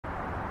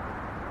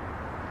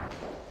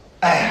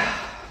哎呀，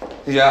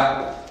同学，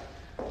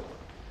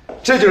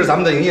这就是咱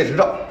们的营业执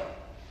照，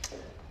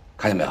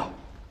看见没有？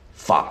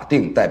法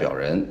定代表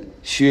人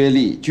薛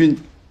丽君。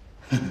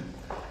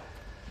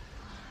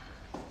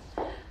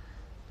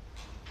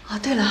啊，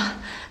对了，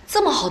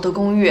这么好的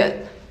公寓，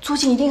租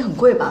金一定很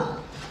贵吧？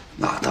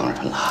那当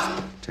然了，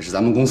这是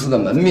咱们公司的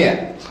门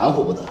面，含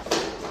糊不得。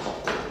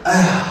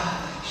哎呀，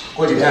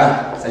过几天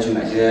再去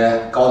买些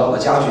高档的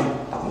家具，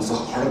把公司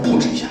好好的布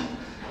置一下。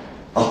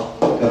好，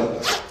对了，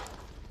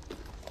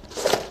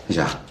同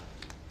学，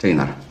这你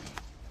拿着。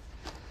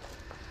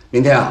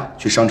明天啊，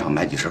去商场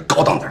买几身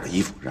高档点的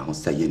衣服，然后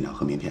再印2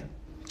盒名片。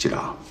记着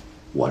啊，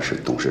我是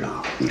董事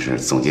长，你是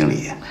总经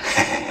理。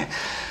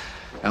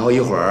然后一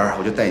会儿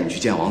我就带你去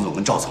见王总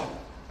跟赵总。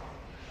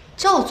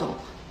赵总，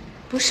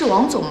不是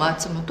王总吗？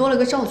怎么多了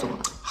个赵总啊？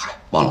嗨，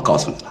忘了告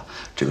诉你了，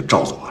这个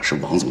赵总啊是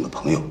王总的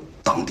朋友，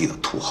当地的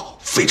土豪，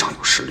非常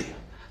有势力。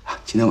啊，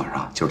今天晚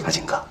上就是他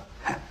请客。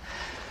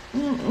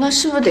那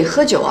是不是得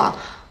喝酒啊？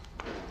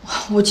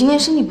我今天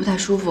身体不太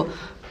舒服，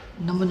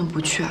能不能不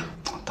去啊？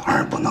当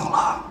然不能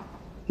了，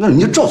那人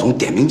家赵总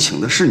点名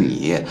请的是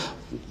你，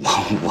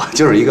我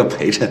就是一个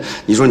陪衬，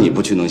你说你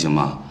不去能行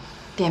吗？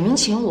点名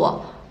请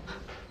我，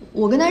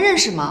我跟他认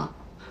识吗？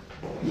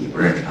你不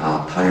认识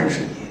他，他认识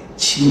你。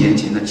7年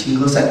前的青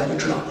歌赛他就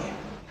知道你，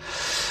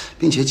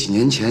并且几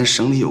年前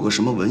省里有个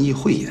什么文艺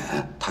汇演，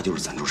他就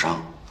是赞助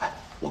商。哎，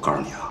我告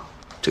诉你啊，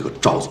这个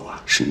赵总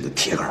啊是你的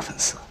铁杆粉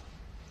丝。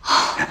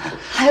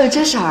还有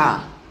这事儿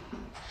啊？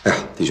哎呀，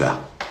丁雪，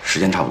时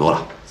间差不多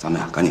了，咱们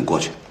呀赶紧过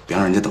去，别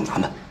让人家等咱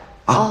们。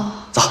啊，哦，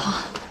走。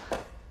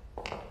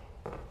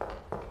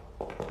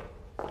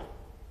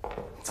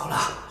走了，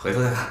回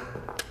头再看。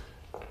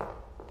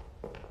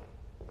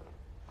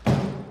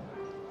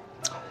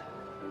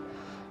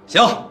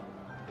行，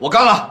我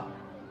干了。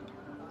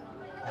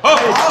好，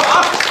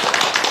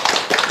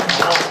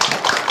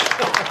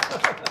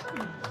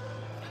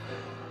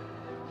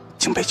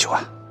敬杯酒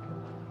啊！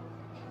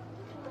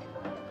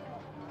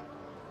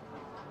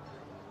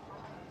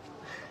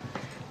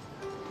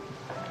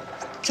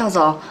赵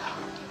总，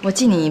我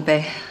敬你一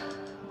杯。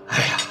哎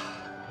呀，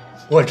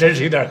我真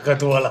是有点喝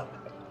多了。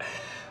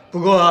不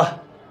过，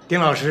丁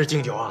老师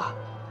敬酒啊，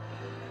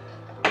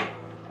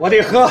我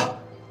得喝。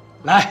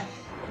来，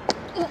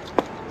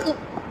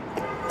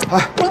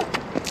哎，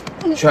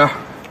雪儿，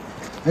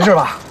没事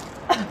吧？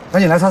赶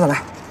紧来擦擦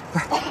来，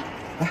来，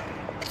来。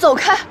走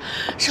开，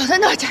少在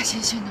那儿假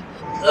惺惺的。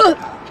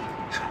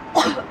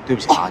对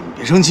不起啊，你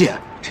别生气。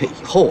这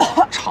以后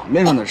啊，场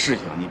面上的事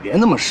情你别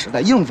那么实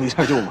在，应付一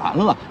下就完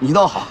了。你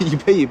倒好，一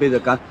杯一杯的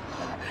干。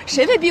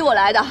谁非逼我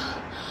来的？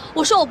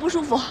我说我不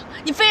舒服，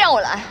你非让我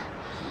来。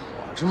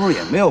我这不是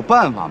也没有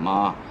办法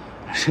吗？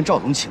人赵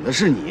总请的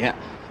是你。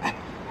哎，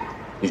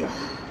李雪，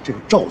这个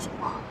赵总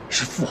啊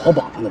是富豪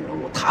榜上的人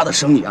物，他的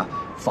生意啊，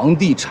房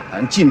地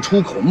产、进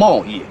出口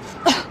贸易。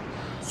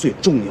最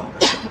重要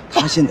的是，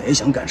他现在也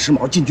想赶时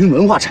髦，进军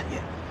文化产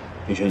业。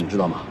李雪，你知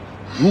道吗？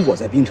如果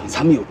在滨城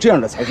咱们有这样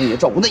的财神爷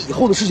照顾，那以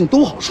后的事情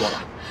都好说了。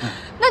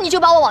那你就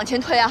把我往前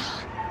推啊！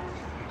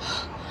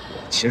我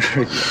其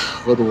实也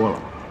喝多了。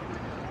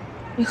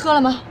你喝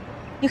了吗？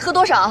你喝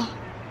多少？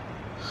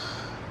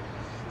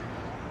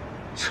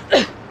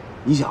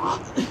你想啊，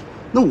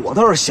那我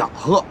倒是想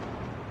喝，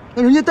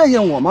那人家待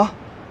见我吗？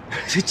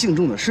这敬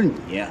重的是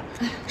你，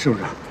是不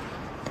是？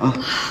啊，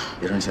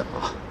别生气了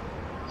啊！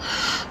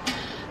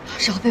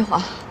少废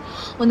话，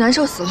我难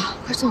受死了，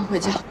快送我回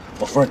家。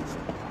我扶着你。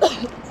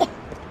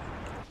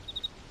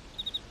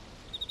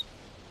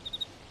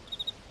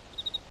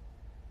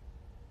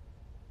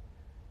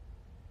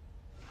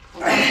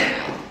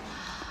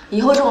以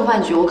后这种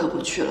饭局我可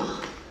不去了，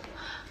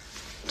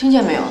听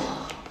见没有？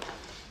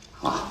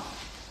啊，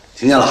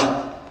听见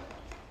了。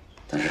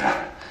但是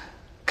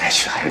该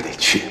去还是得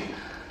去。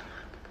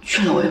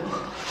去了我也不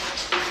喝。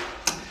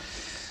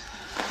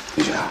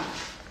同学，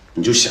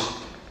你就想，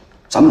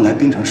咱们来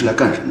滨城是来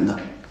干什么的？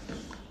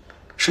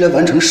是来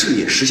完成事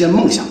业、实现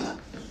梦想的。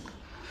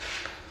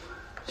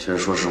其实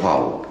说实话，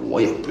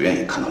我也不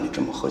愿意看到你这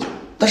么喝酒，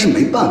但是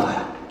没办法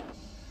呀。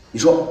你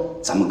说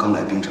咱们刚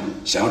来滨城，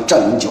想要站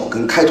稳脚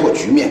跟、开拓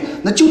局面，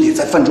那就得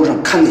在饭桌上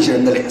看那些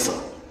人的脸色。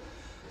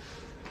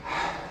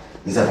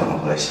你再反过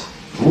头来想，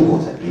如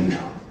果在滨城，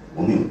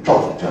我们有赵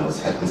总这样的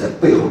财团在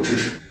背后支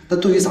持，那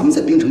对于咱们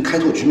在滨城开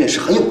拓局面是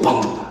很有帮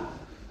助的。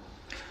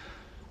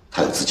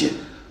他有资金，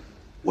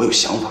我有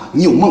想法，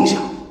你有梦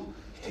想，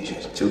的确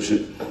就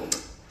是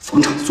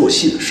逢场作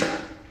戏的事儿，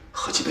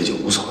喝几杯酒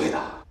无所谓的。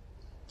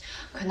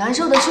可难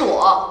受的是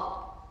我。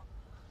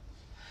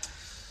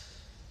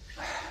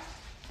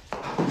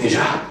女士，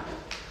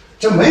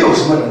这没有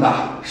什么人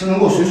呐是能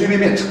够随随便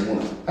便成功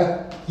的。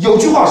哎，有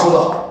句话说得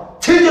好，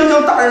天将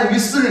降大任于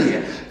斯人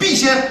也，必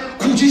先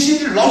苦其心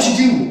志，劳其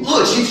筋骨，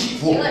饿其体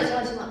肤。行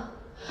了，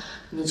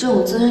你这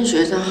种资深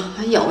学生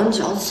还咬文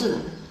嚼字的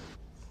呢。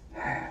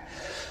哎，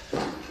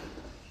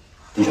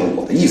弟兄，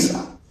我的意思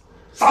啊，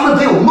咱们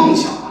得有梦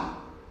想啊，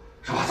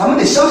是吧？咱们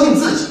得相信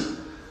自己。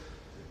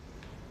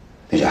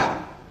女士，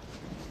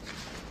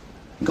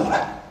你跟我来，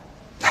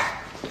来。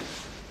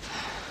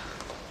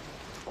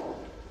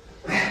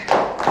哎。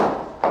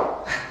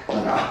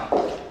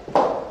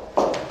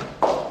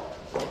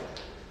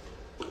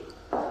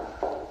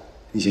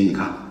欣，你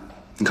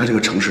看这个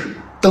城市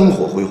灯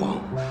火辉煌，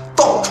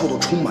到处都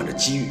充满着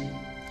机遇，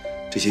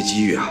这些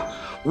机遇啊，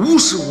无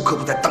时无刻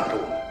不在等着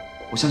我们。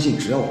我相信，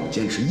只要我们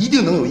坚持，一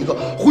定能有一个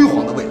辉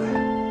煌的未来。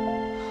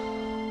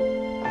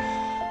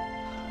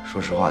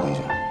说实话，丁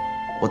轩，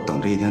我等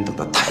这一天等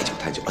得太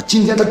久了，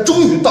今天它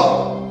终于到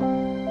了。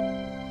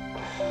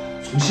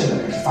从现在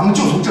开始，咱们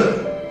就从这里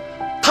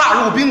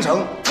踏入冰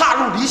城，踏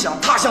入理想，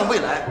踏向未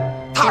来，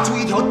踏出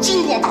一条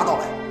金光大道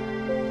来。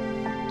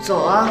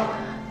走啊，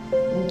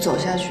你走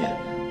下去，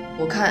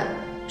我看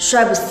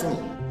摔不死你。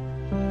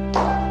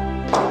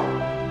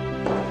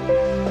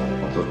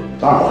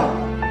当然了，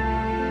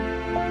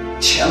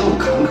前路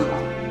坎坷，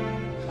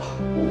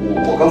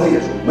我刚才也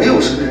说，没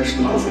有什么人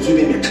是能够随随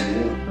便便成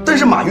功的。但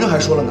是马云还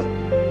说了呢，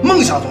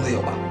梦想总得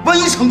有吧？万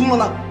一成功了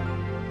呢？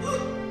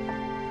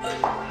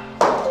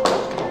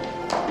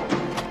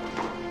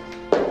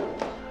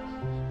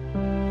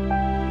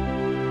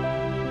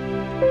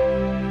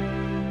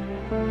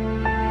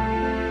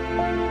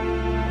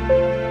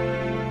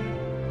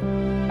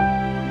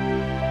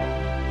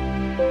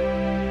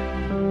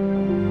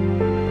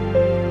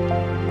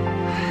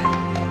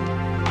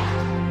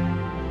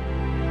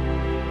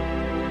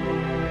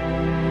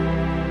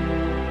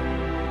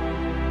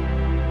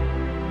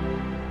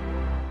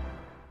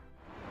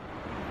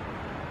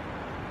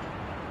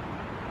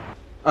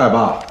二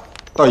爸，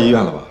到医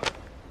院了吧？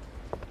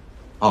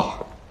啊，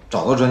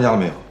找到专家了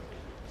没有？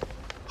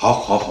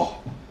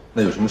好，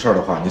那有什么事儿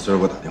的话，你随时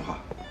给我打电话。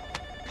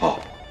好，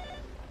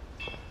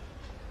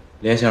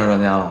联系上专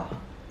家了，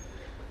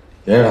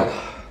联系上了。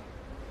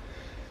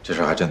这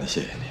事还真得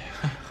谢谢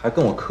你，还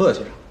跟我客气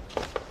上。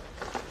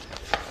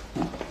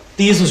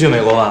第一次去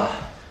美国吧，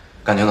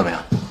感觉怎么样？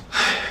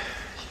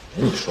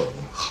没你说的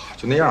那么好，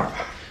就那样吧。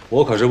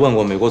我可是问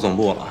过美国总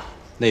部了，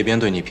那边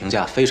对你评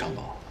价非常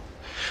高。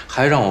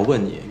还让我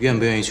问你愿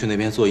不愿意去那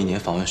边做1年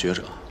访问学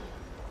者，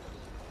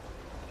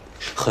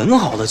很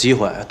好的机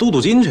会，镀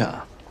金去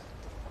啊！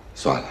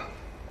算了，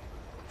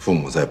父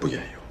母再不言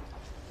有。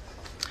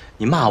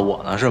你骂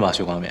我呢是吧，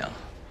薛光明？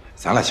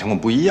咱俩情况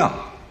不一样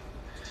啊。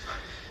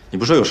你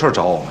不说有事儿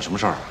找我吗？什么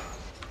事儿啊？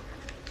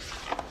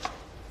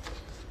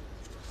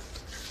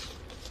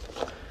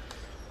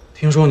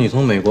听说你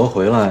从美国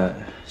回来，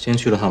先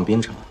去了趟槟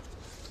城。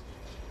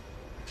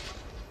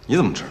你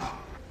怎么知道？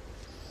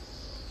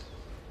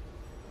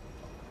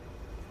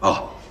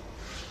啊，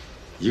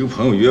一个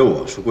朋友约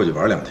我说过去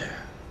玩2天，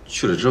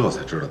去了之后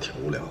才知道挺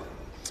无聊的。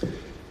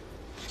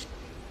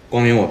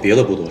光明，我别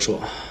的不多说，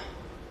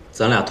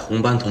咱俩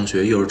同班同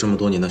学，又是这么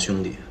多年的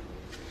兄弟，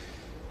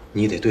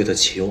你得对得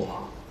起我。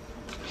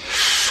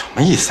什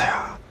么意思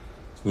呀？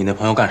你那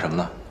朋友干什么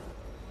呢？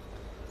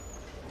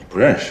你不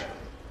认识？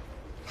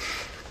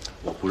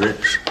我不认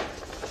识，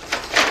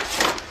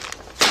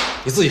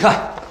你自己看。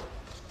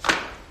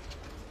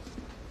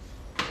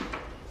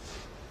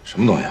什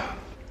么东西啊？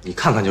你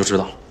看看就知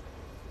道了。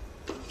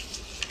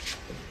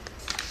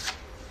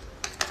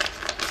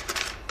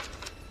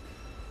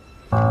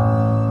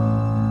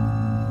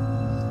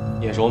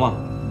眼熟吗？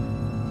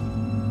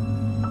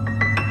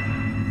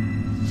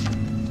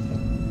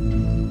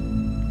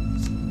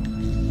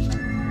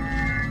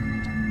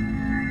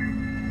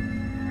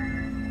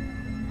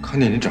看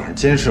见你整上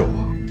监视我，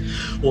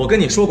我跟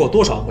你说过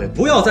多少回，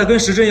不要再跟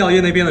时珍药业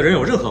那边的人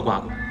有任何挂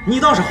钩。你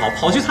倒是好，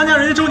跑去参加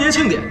人家周年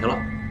庆典去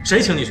了，谁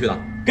请你去的？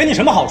给你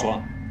什么好处啊？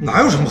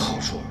哪有什么好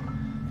处？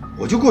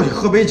我就过去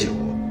喝杯酒，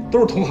都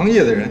是同行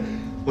业的人，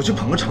我去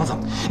捧个场怎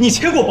么了？你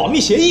签过保密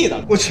协议的。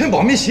我签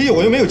保密协议，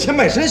我又没有签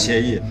卖身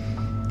协议。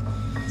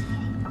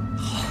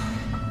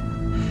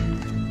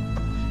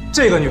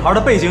这个女孩的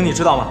背景你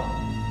知道吗？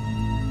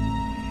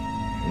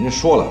人家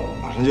说了，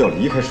马上就要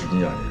离开时珍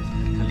药业。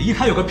她离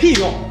开有个屁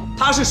用！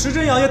她是时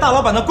珍药业大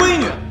老板的闺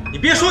女，你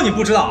别说你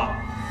不知道啊。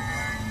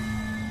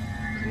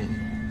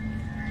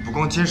不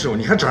光监视我，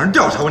你还找人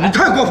调查我，你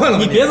太过分了！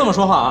你别这么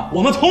说话啊！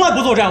我们从来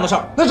不做这样的事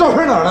儿。那照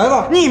片哪儿来的？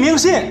匿名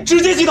信，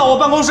直接寄到我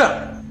办公室。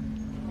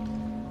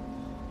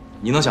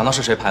你能想到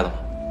是谁拍的吗？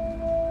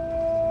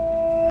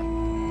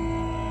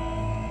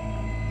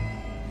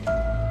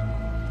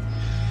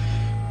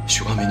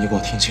许光明，你给我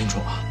听清楚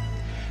啊！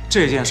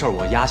这件事儿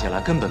我压下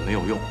来根本没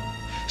有用，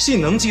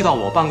信能寄到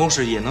我办公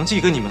室，也能寄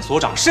给你们所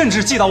长，甚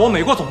至寄到我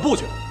美国总部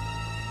去。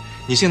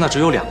你现在只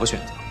有2个选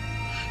择。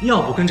要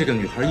不跟这个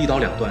女孩一刀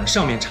2断，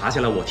上面查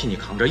下来我替你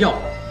扛着；要不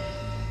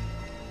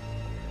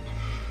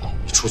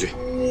你出局。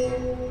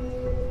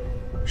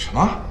什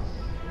么？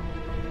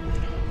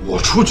我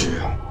出局？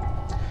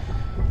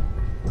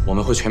我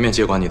们会全面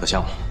接管你的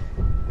项目，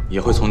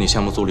也会从你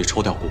项目组里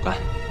抽调骨干。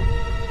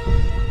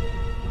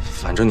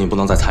反正你不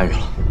能再参与了。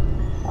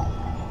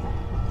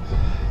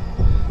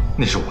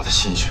那是我的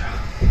心血，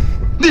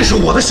那是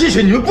我的心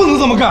血，你们不能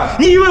这么干！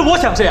你以为我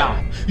想这样？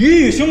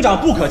鱼与熊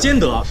掌不可兼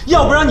得，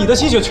要不然你的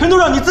心血全都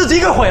让你自己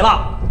给毁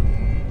了。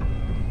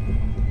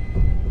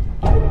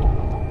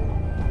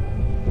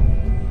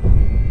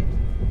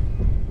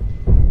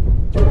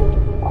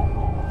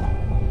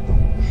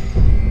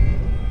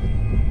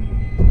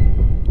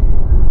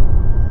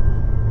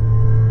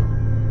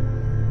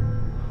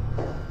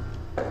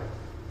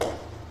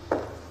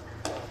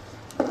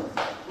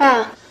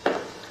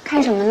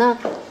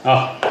呢？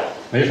啊，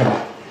没什么。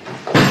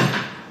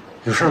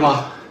有事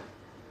吗？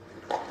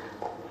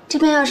这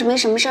边要是没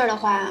什么事儿的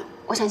话，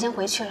我想先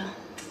回去了。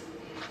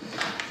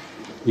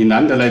你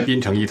难得来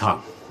滨城一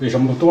趟，为什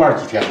么不多玩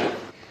几天呢？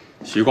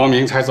许光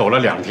明才走了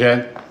2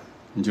天，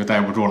你就待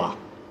不住了？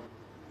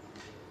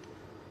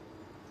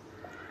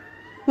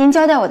您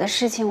交代我的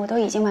事情我都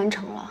已经完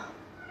成了，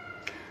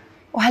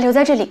我还留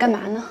在这里干嘛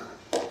呢？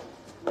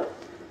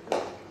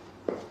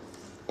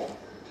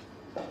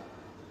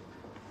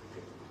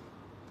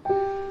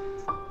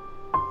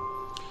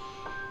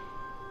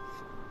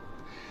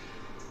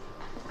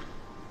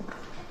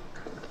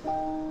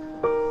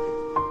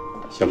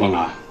小梦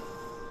啊，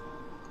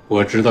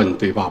我知道你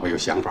对爸爸有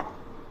想法，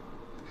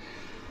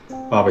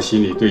爸爸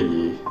心里对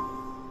你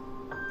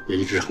也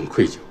一直很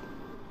愧疚。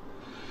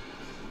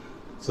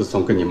自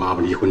从跟你妈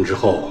妈离婚之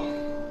后，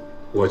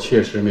我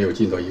确实没有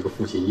尽到一个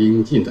父亲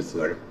应尽的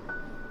责任。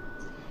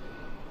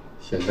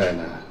现在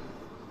呢，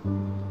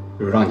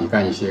又让你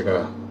干一些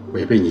个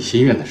违背你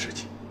心愿的事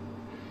情，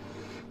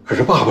可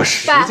是爸爸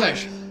实在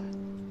是……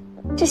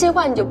这些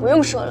话你就不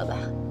用说了吧？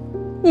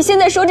你现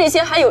在说这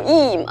些还有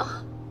意义吗？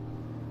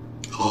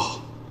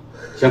好，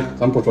行，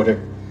咱不说这个。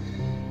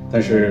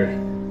但是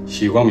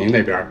许光明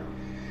那边，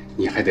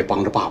你还得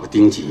帮着爸爸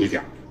盯紧一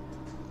点。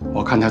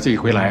我看他这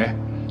回来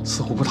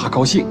似乎不大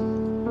高兴。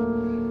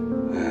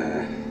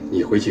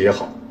你回去也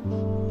好，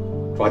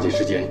抓紧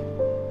时间，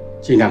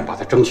尽量把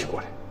他争取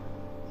过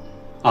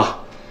来。啊，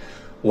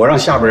我让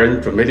下边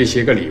人准备这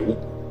些个礼物，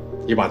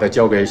你把它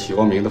交给许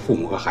光明的父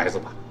母和孩子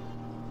吧。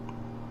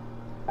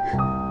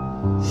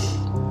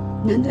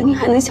难得你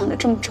还能想得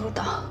这么周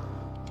到。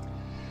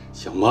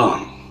小梦，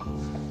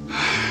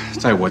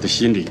在我的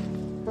心里，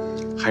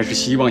还是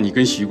希望你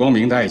跟许光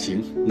明的爱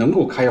情能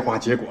够开花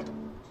结果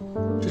的，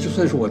这就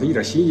算是我的一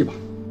点心意吧。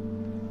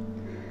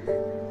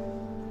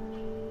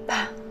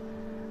爸，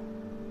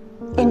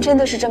您真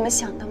的是这么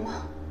想的吗？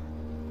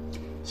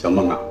小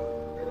梦啊，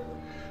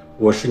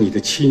我是你的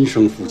亲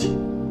生父亲，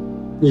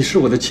你是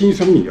我的亲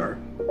生女儿，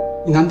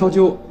你难道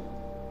就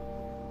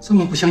这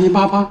么不相信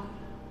爸爸？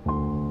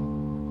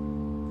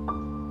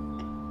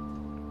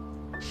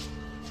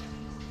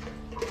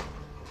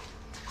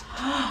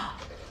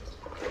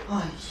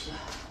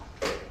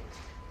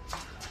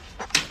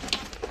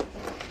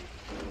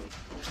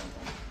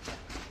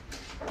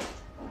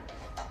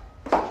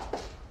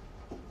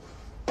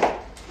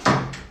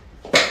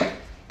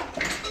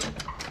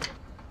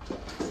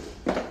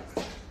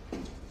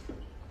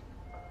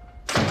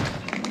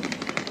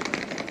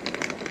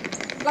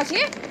老齐，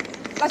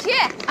老齐，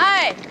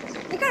哎，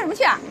你干什么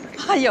去啊？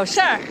啊，有事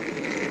儿。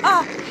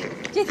啊，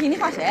接婷婷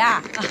换谁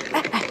啊？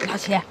哎，老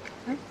齐，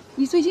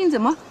你最近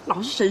怎么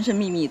老是神神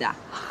秘秘的？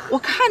我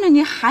看着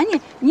你喊你，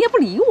你也不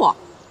理我。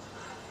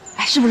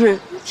哎，是不是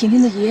婷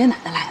婷的爷爷奶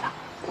奶来了？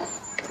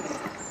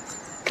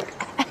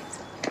哎，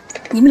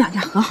你们两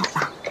家和好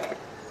了？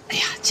哎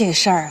呀，这个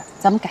事儿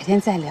咱们改天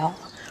再聊。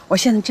我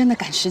现在真的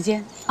赶时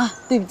间啊，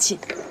对不起。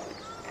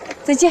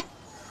再见。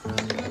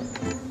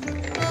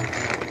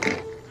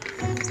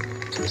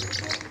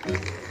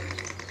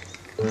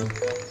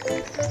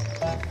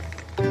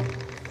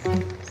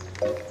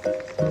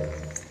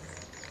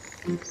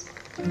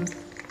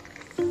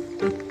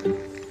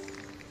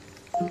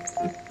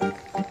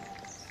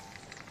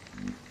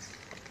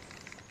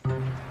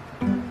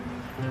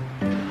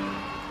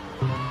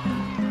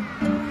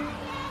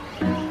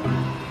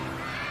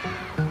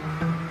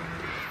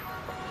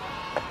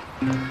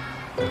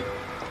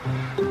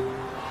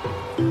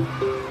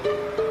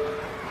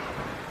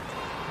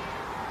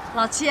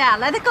老七啊，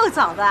来得够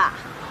早的。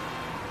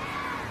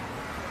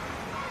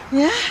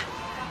耶，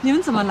你们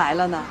怎么来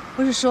了呢？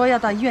不是说要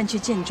到医院去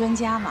见专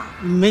家吗？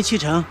没去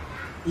成，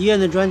医院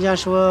的专家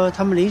说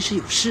他们临时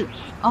有事。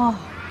哦，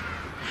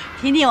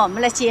婷婷，我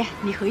们来接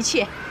你回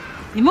去。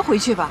你们回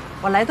去吧，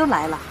我来都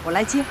来了，我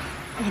来接。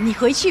哎，你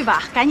回去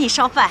吧，赶紧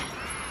烧饭。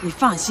你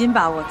放心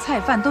吧，我菜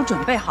饭都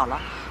准备好了，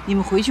你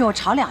们回去我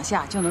炒2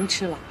下就能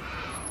吃了。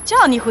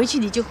叫你回去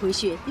你就回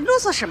去，你啰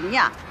嗦什么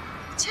呀？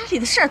家里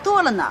的事儿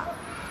多了呢。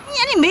你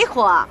眼里没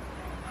火，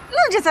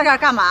愣着在这儿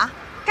干嘛？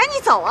赶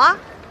紧走啊！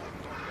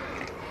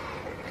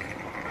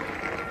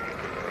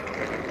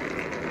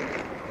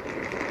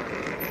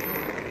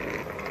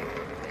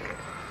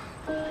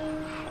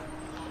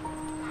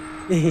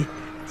嘿嘿，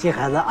接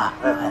孩子啊！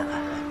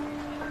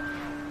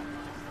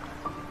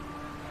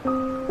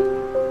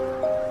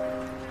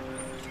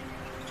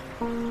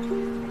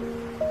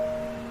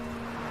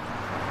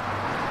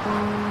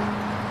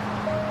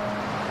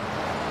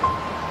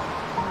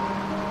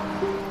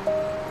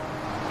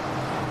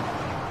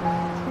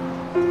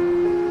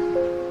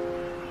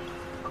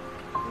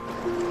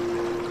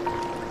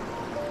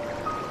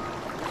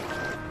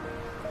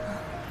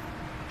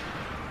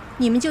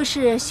你们就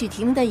是许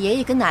婷的爷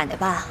爷跟奶奶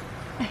吧？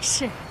哎，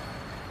是。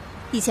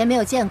以前没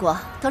有见过，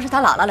都是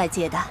他姥姥来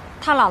接的。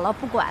他姥姥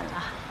不管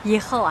了，以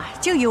后啊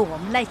就由我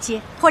们来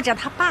接，或者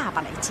他爸爸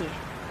来接。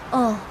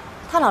哦，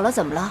他姥姥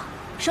怎么了？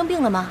生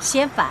病了吗？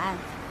嫌烦，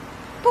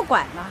不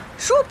管了，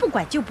说不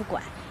管就不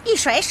管，一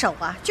甩手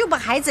啊就把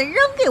孩子扔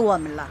给我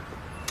们了。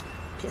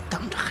别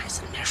当着孩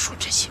子的面说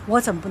这些。我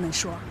怎么不能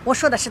说？我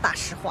说的是大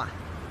实话。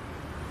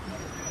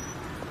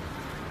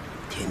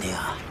婷婷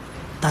啊，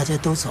大家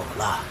都走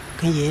了，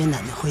跟爷爷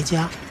奶奶回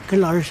家，跟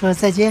老师说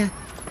再见。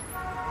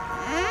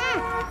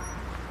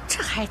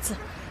这孩子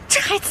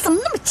怎么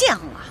那么犟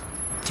啊？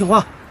听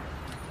话，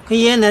跟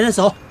爷爷奶奶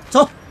走，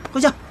回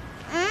家。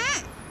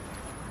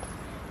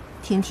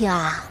婷婷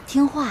啊，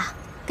听话，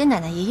跟奶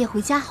奶爷爷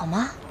回家好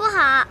吗？不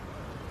好。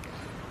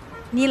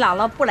你姥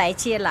姥不来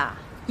接了，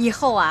以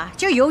后啊，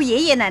就由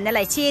爷爷奶奶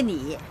来接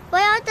你。我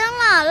要等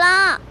姥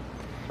姥。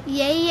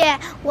爷爷，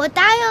我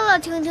答应了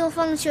婷婷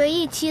放学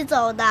一起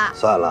走的。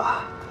算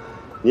了，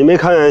你没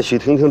看许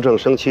婷婷正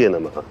生气呢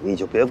吗？你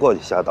就别过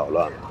去瞎捣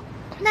乱了。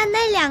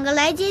那两个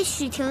来接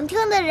许婷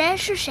婷的人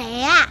是谁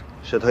呀？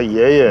是她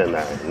爷爷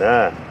奶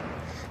奶。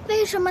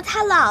为什么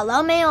她姥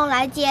姥没有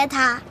来接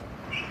她？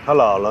她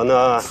姥姥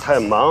呢太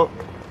忙，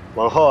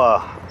往后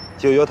啊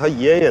就由她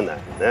爷爷奶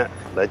奶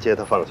来接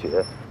她放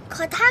学。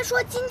可她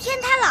说今天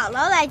她姥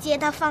姥来接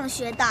她放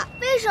学的，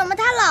为什么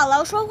她姥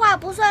姥说话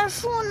不算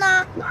数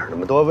呢？哪那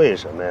么多为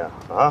什么呀？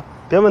啊，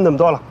别问那么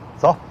多了，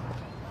走。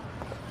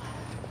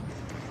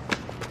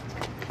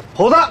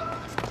虎子，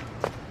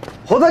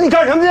你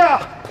干什么去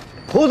啊？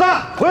虎子，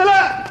回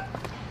来！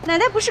奶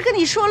奶不是跟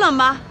你说了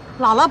吗？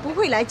姥姥不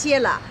会来接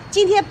了，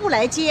今天不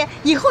来接，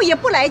以后也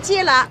不来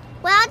接了。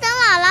我要等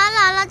姥姥，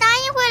姥姥答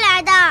应会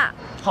来的。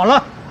好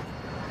了，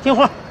听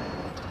话，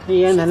跟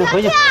爷爷奶奶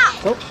回去。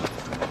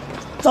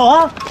走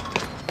啊！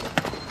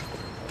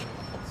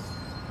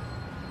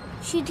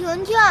许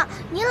婷婷，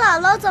你姥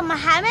姥怎么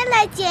还没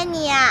来接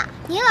你呀？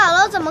你姥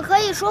姥怎么可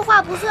以说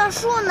话不算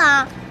数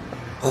呢？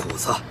虎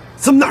子，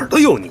怎么哪儿都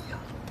有你呀？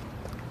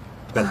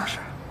魏老师，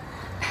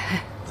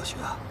老徐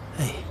啊，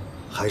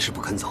还是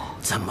不肯走？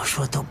怎么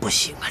说都不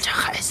行啊，这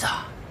孩子。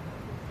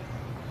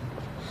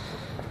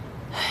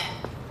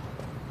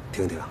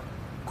婷婷，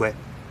乖，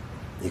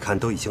你看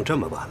都已经这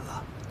么晚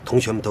了，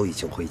同学们都已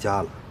经回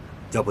家了，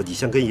要不你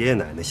先跟爷爷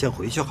奶奶先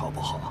回去好不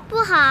好？不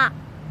好。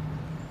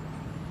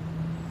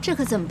这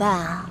可怎么办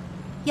啊？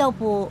要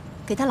不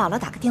给他姥姥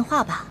打个电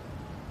话吧？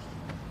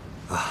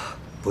啊，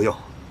不用，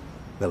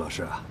魏老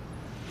师啊，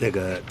那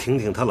个婷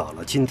婷她姥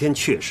姥今天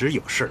确实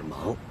有事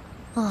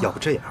忙，要不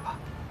这样吧，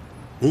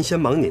您先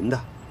忙您的，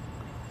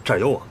这儿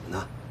有我们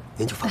呢，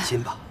您就放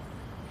心吧。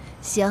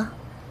行，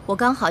我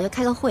刚好要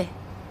开个会，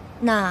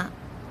那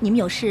你们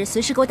有事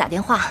随时给我打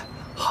电话。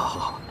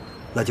好，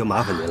那就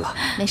麻烦您了。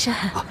没事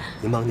啊，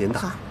您忙您的。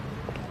好。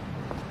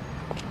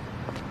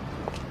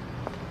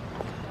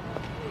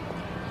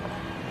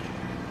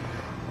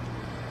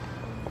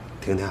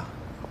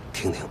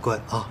婷婷乖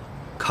啊，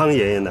康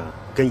爷爷呢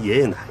跟爷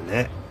爷奶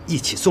奶一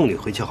起送你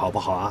回去好不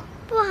好啊？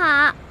不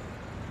好。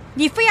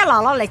你非要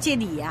姥姥来接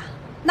你呀？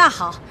那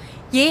好，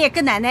爷爷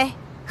跟奶奶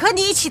和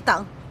你一起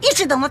等，一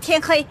直等到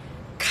天黑，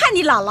看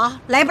你姥姥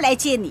来不来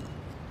接你。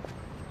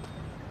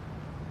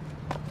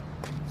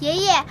爷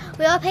爷，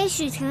我要陪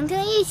许婷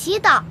婷一起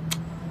等。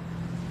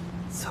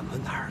怎么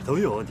哪儿都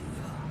有你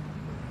呀？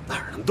哪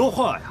儿那么多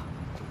话呀？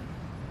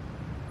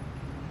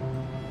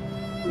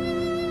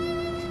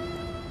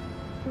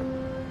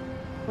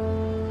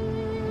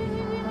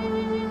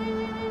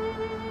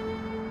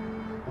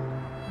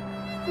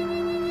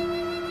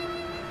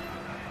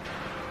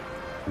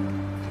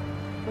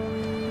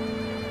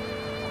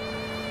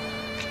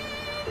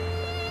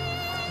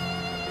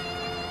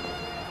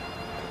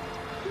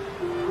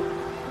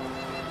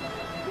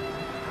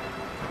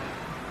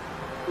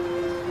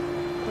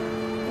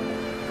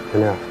婷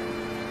婷，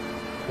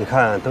你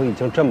看都已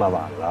经这么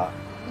晚了，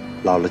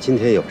姥姥今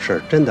天有事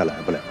儿，真的来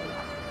不了了。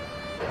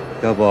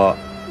要不，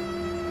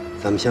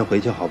咱们先回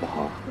去好不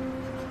好？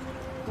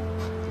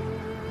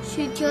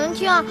许婷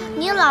婷，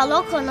你姥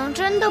姥可能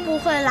真的不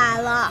会来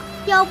了，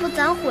要不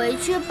咱回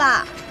去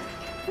吧。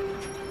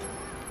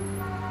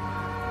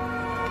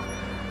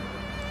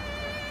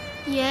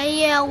爷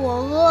爷，我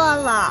饿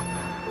了。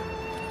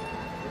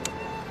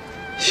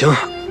行，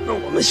那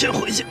我们先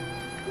回去。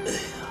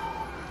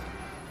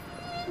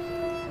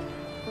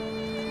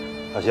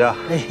老徐啊，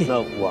那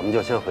我们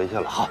就先回去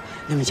了。好，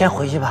你们先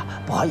回去吧，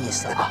不好意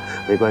思啊。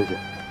没关系，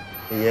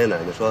跟爷爷奶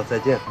奶说再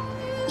见。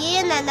爷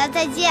爷奶奶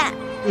再见。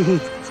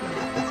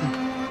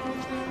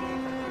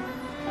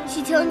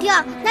许婷婷，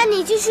那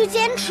你继续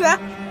坚持。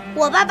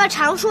我爸爸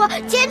常说，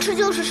坚持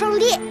就是胜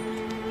利。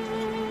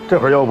这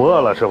会儿又不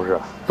饿了是不是？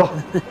走，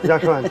回家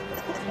吃饭去。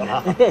走了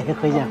啊。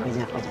回家。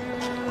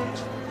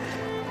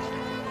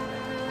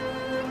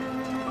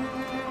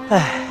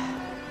哎。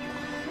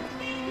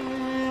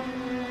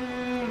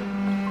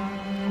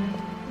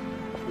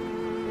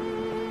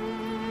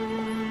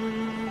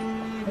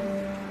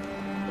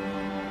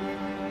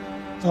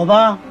走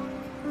吧。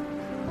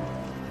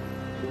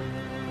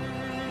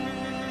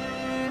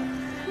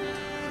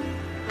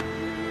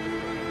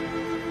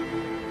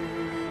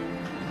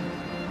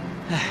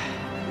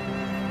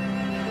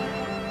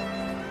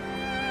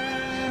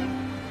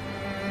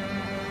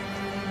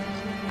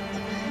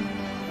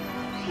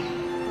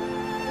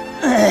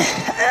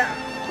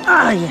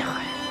哎呀！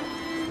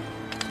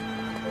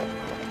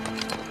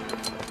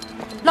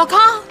老康，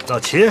老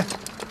齐，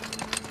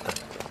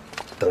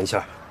等一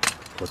下，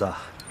虎子，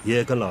爷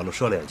爷跟姥姥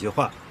说2句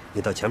话，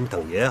你到前面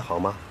等爷爷好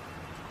吗？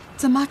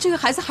怎么这个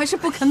孩子还是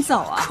不肯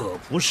走啊？可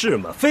不是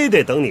嘛，非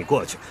得等你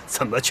过去，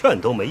怎么劝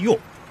都没用。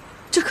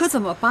这可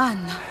怎么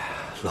办呢？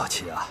老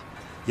齐啊，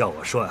要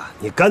我说啊，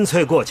你干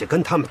脆过去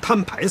跟他们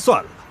摊牌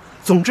算了，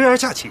总这样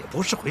下去也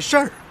不是回事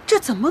儿。这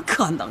怎么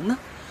可能呢？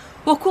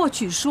我过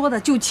去说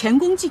的就前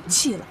功尽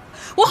弃了，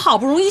我好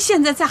不容易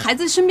现在在孩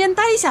子身边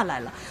待下来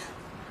了。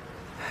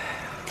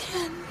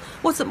天哪，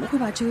我怎么会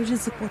把这个日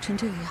子过成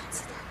这个样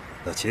子的？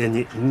老齐，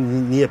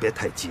你也别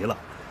太急了，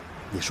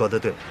你说的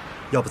对，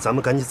要不咱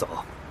们赶紧走，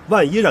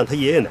万一让他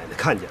爷爷奶奶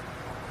看见了，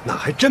那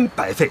还真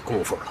白费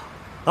功夫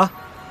了啊！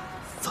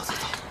走走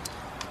走，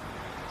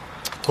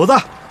虎子，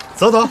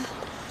走走。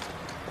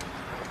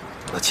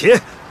老齐，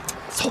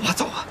走吧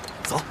走吧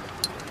走。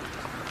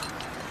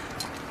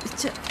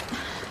这，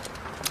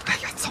哎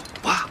呀，走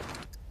吧。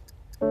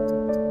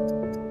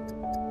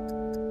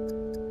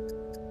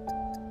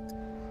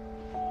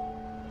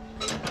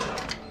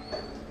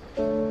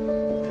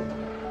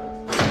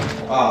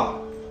啊！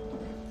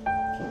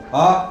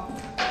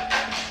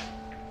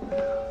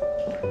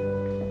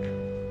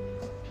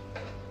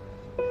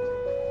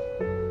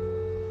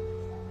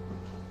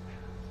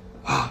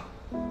啊！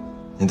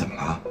您怎么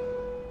了？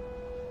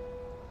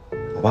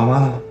我爸妈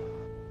呢？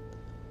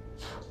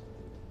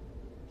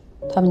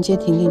他们接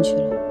婷婷去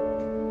了。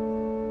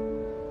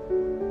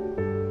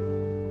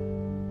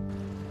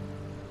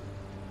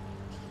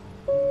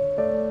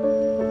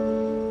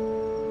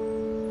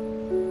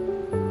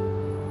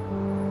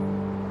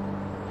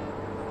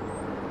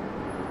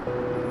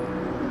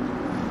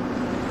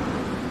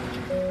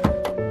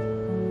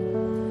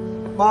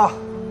爸，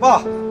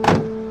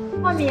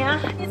浩敏，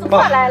你怎么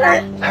快来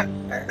了？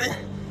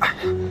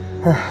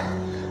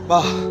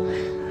爸，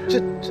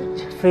这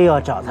非要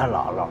找他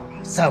姥姥，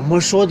怎么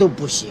说都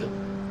不行。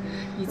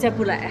你再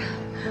不来啊，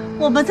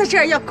我们在这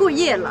儿要过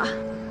夜了。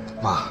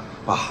妈，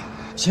爸，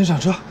先上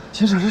车，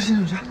先上车，先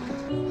上车。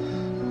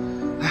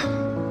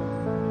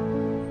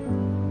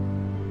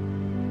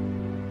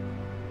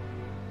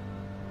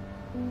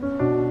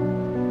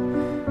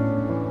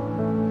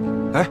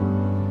哎，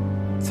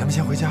咱们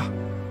先回家。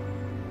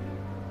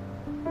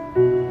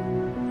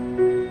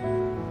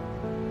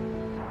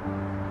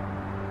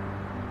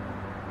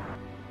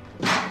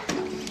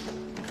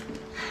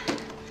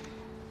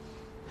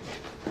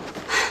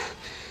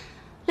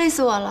累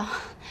死我了！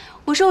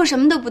我说我什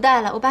么都不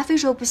带了，我爸非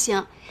说不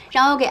行，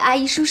然后我给阿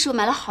姨叔叔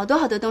买了好多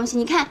好多东西。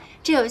你看，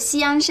这有西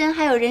洋参，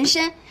还有人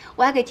参，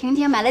我还给婷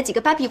婷买了几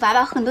个芭比娃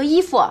娃，很多衣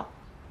服。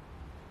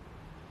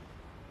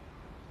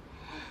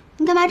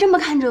你干嘛这么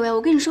看着我呀？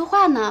我跟你说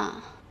话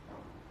呢。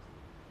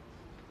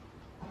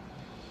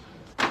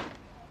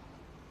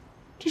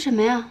这什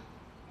么呀？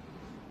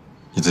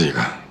你自己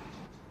看。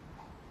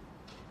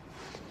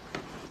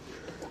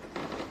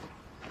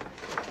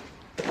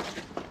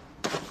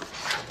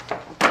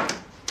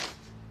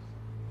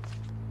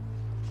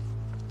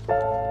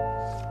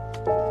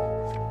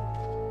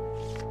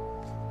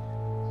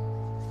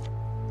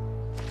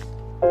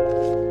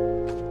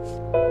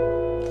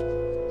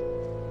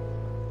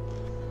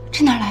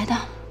这哪来的？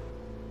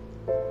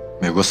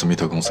美国史密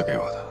特公司给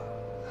我的。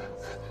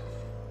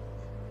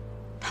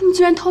他们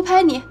居然偷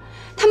拍你，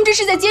他们这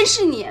是在监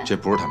视你。这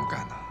不是他们干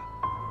的。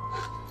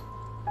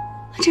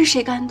那这是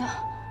谁干的？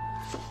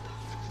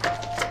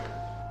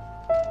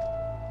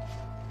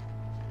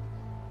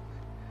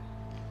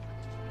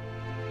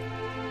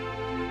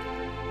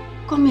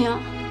光明，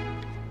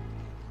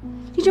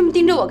你这么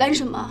盯着我干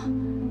什么？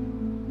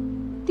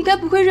你该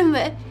不会认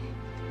为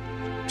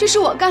这是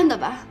我干的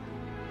吧？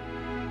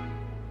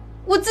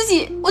我自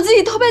己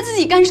偷拍自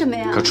己干什么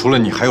呀？可除了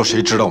你，还有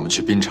谁知道我们去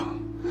槟城？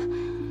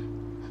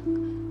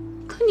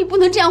可你不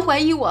能这样怀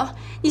疑我。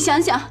你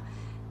想想，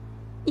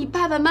你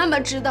爸爸妈妈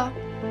知道，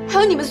还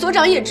有你们所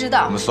长也知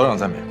道。我们所长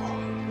在美国。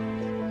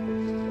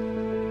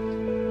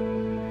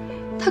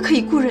他可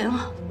以雇人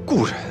啊。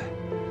雇人？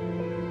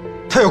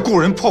他要雇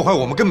人破坏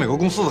我们跟美国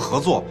公司的合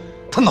作，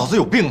他脑子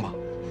有病吗？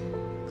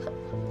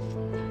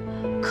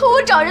可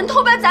我找人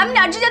偷拍咱们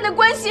俩之间的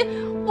关系，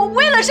我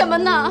为了什么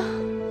呢？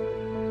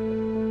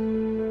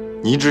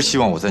你一直希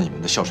望我在你们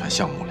的哮喘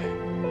项目里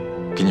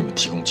给你们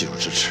提供技术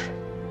支持，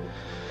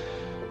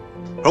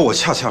而我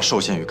恰恰受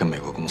限于跟美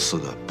国公司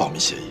的保密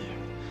协议。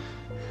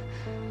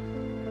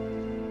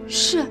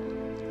是，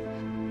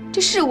这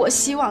是我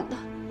希望的，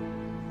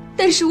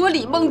但是我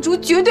李梦竹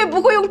绝对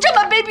不会用这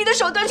么卑鄙的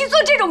手段去做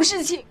这种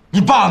事情。你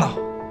爸呢？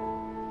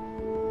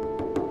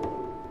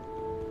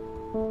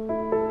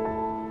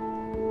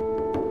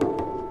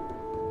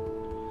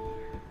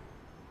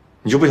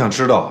你就不想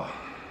知道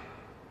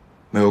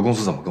美国公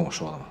司怎么跟我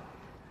说的吗？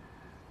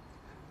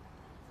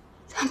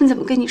他们怎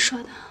么跟你说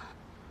的？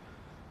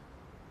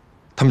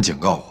他们警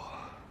告我，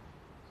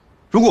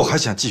如果我还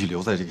想继续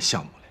留在这个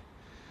项目里，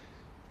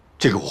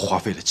这个我花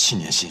费了7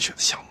年心血的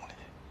项目里，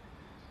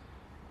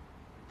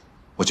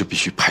我就必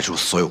须排除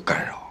所有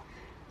干扰。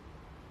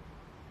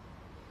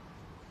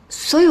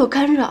所有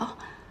干扰？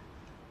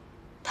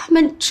他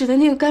们指的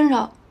那个干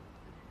扰，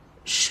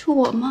是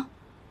我吗？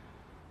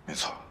没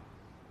错。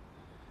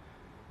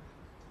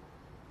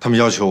他们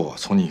要求我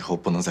从你以后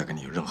不能再跟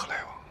你有任何来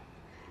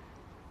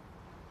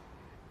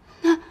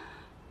往。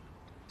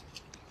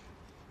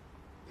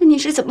那你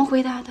是怎么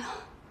回答的？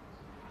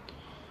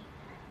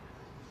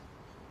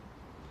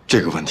这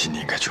个问题你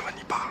应该去问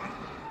你爸。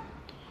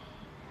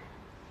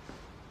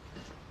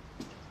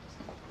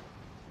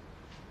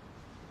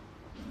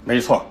没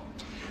错，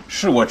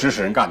是我指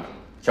使人干的。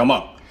小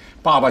梦，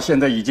爸爸现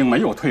在已经没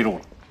有退路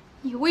了。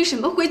你为什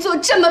么会做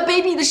这么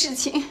卑鄙的事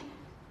情？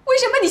为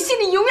什么你心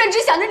里永远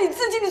只想着你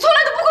自己，你从来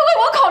都不会为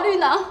我考虑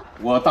呢？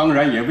我当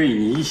然也为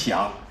你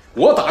想，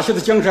我打下的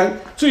江山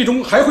最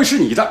终还会是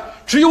你的，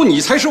只有你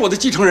才是我的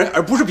继承人，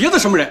而不是别的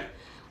什么人。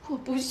我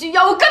不需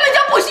要，我根本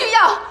就不需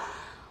要。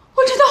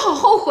我真的好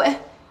后悔，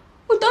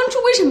我当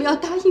初为什么要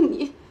答应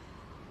你？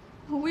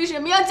我为什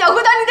么要搅和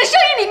到你的生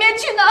意里面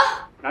去呢？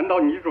难道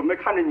你准备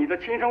看着你的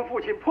亲生父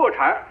亲破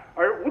产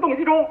而无动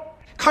于衷？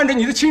看着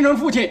你的亲生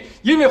父亲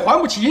因为还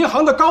不起银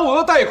行的高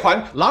额贷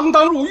款锒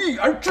铛入狱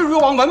而置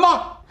若罔闻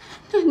吗？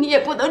那你也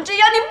不能这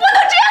样，你不能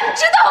这样，你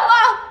知道吗？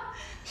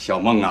小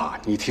梦啊，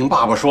你听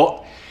爸爸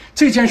说，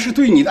这件事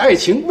对你的爱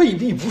情未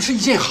必不是一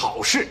件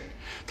好事。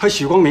他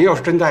许光明要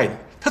是真爱你，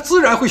他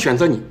自然会选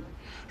择你。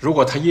如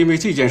果他因为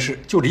这件事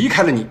就离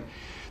开了你，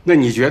那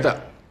你觉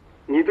得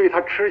你对他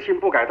痴心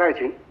不改的爱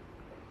情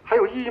还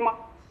有意义吗？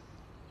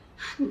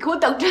你给我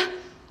等着，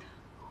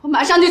我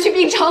马上就去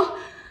滨城。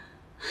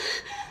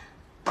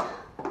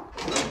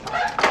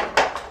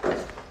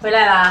回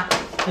来啦？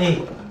哎。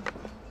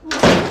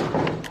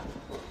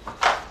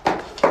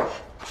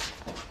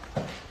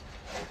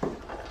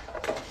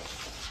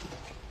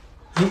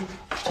哎，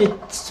这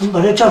怎么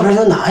把这照片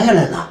都拿下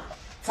来呢？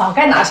早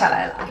该拿下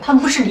来了，他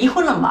们不是离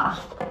婚了吗？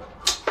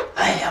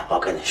哎呀，我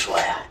跟你说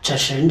呀，这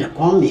是人家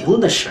光明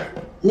的事儿，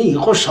你以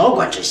后少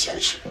管这闲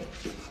事。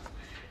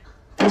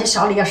人家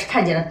小李要是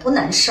看见了，多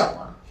难受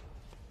啊！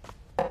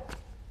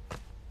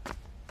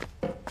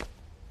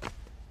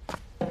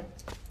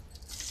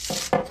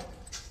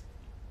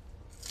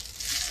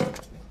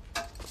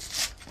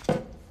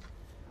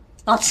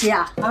老齐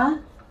啊，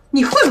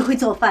你会不会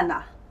做饭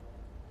呢？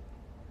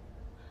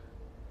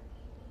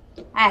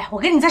哎，我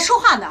跟你在说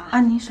话呢。啊，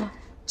您说，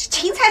这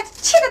芹菜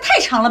切得太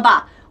长了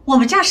吧？我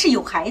们家是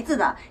有孩子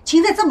的，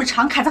芹菜这么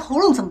长，卡在喉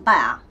咙怎么办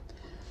啊？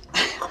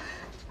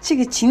这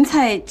个芹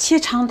菜切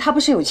长，它不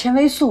是有纤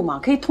维素吗？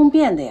可以通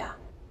便的呀。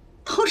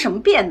通什么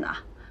便呢？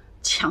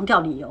强调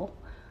理由，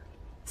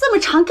这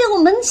么长给我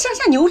们乡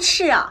下牛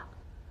吃啊！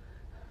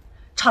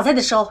炒菜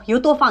的时候油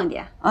多放一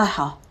点。哎，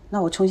好，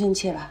那我重新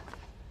切吧。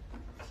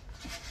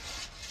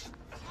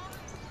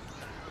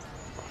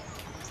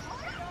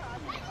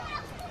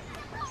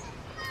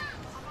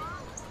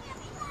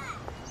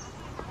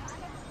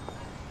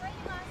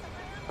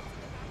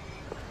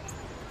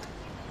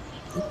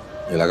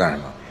你来干什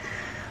么？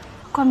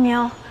光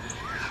明，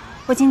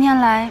我今天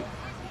来，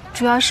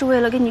主要是为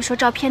了跟你说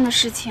照片的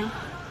事情。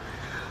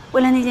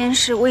为了那件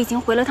事，我已经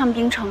回了趟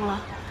滨城了。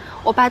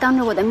我爸当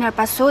着我的面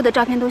把所有的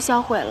照片都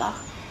销毁了。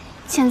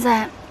现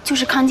在就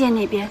是康健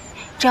那边，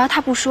只要他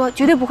不说，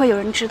绝对不会有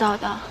人知道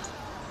的。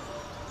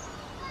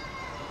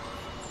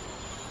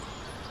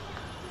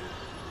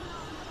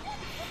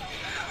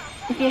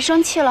你别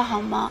生气了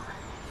好吗？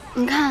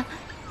你看，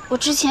我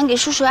之前给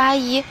叔叔阿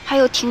姨还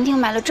有婷婷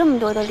买了这么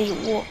多的礼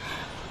物。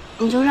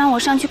你就让我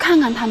上去看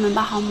看他们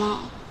吧，好吗？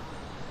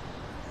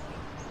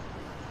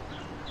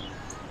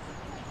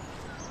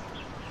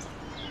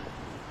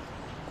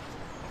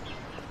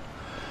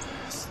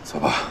走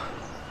吧。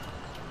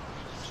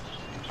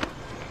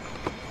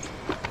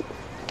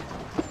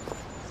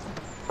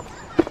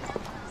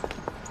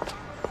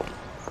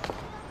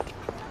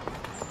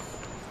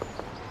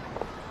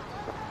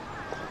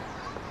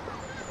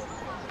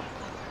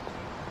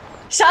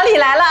小李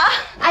来了，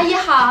阿姨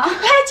好，来，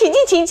请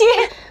进，请进，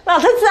老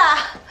头子啊。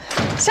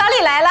小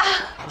李来了，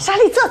小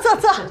李坐。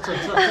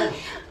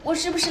我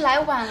是不是来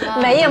晚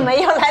了？没有，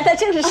来的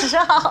正是时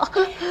候。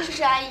叔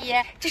叔阿姨，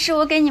这是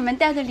我给你们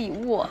带的礼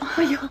物。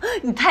哎呦，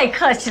你太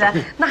客气了，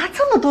拿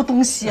这么多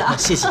东西啊！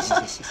谢谢。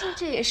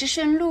这也是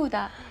顺路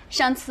的。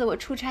上次我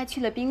出差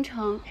去了滨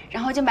城，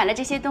然后就买了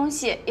这些东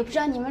西，也不知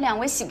道你们两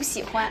位喜不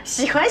喜欢？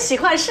喜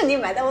欢，是你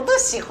买的，我都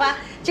喜欢，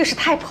就是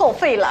太破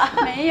费了。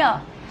没有。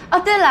哦，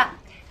对了，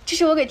这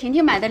是我给婷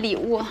婷买的礼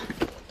物。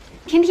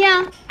婷婷，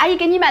阿姨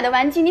给你买的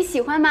玩具你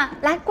喜欢吗？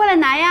来，过来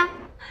拿呀。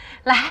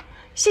来，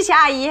谢谢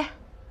阿姨。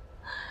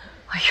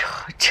哎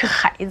呦，这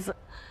孩子。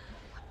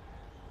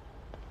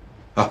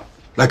啊，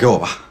来给我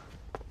吧。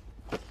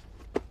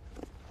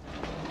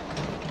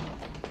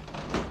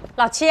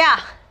老齐啊，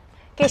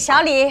给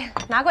小李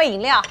拿罐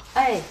饮料。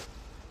哎。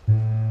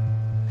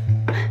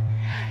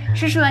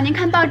叔叔，您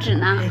看报纸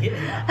呢？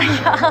哎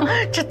呀，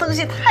这东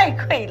西太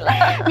贵了，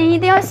您一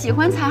定要喜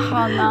欢才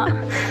好呢。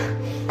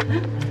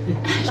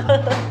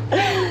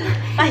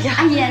哎呀，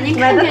阿姨，您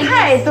买的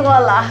太多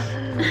了。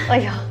哎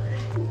呀，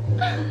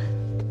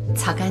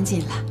擦干净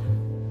了。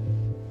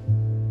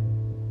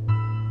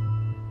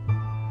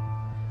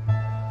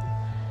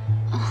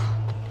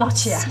老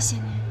齐，谢谢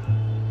你。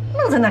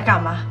愣在那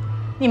干嘛？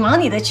你忙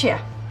你的去，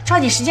抓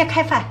紧时间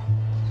开饭。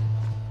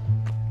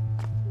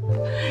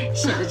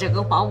现在这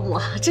个保姆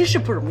啊，真是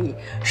不容易，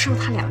说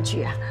他2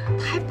句啊，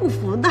他还不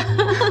服呢。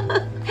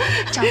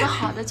长得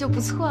好的就不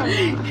错了。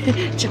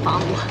这保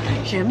姆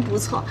人不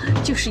错，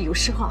就是有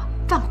时候啊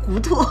犯糊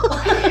涂。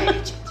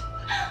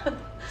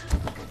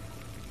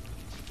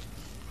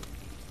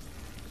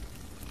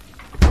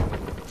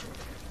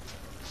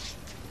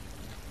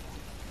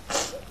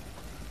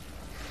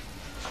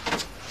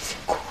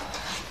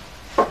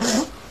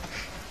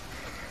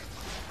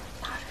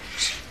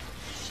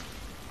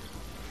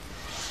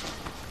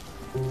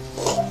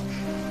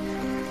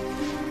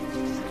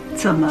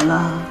怎么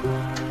了？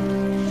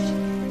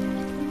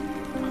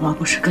姥姥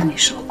不是跟你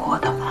说过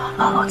的吗？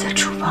姥姥在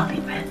厨房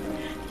里面，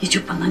你就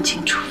不能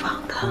进厨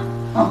房的。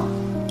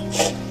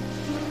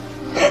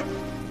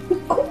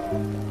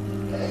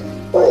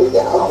我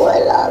想回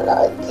姥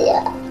姥家。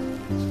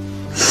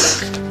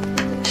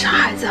傻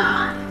孩子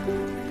啊，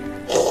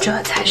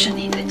这才是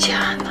你的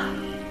家呢。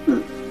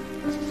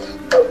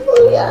我不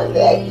想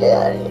在这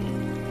里，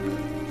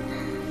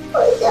我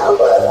想回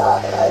姥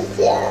姥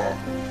家。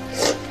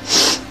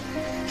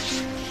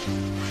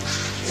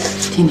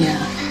婷婷，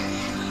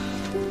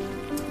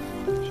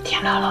你听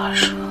姥姥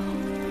说，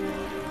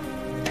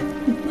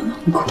你不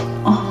能哭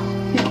啊，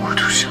别哭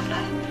出声来，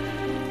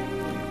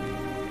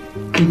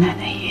给奶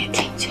奶爷爷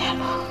听见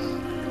了，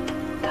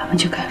他们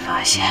就该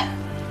发现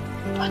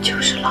我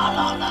就是姥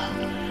姥了，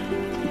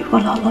以后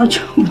姥姥就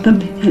不能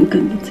每天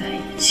跟你在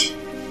一起，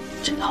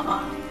知道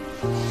吗？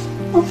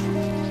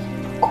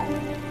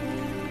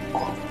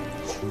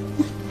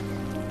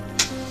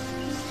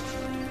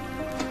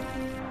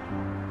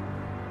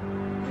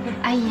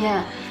阿姨，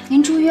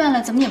您住院了，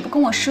怎么也不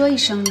跟我说一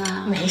声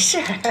呢？没事，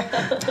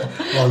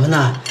我们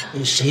呢，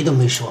谁都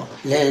没说，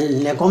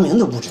连光明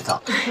都不知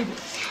道。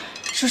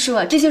叔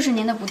叔，这就是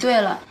您的不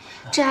对了。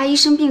这阿姨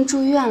生病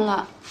住院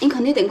了，您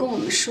肯定得跟我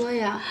们说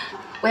呀。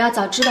我要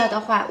早知道的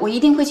话，我一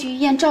定会去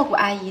医院照顾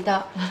阿姨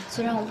的。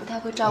虽然我不太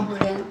会照顾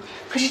人，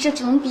可是这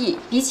总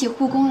比起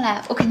护工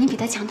来，我肯定比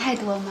她强太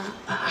多嘛。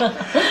哎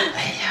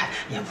呀，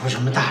也不是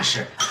什么大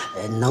事，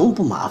能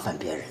不麻烦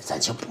别人，咱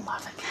就不麻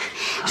烦别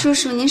人。叔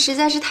叔，您实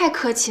在是太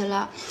客气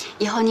了。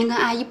以后您跟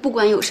阿姨不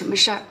管有什么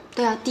事儿，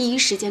都要第一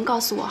时间告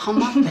诉我，好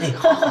吗？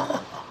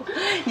好。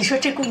你说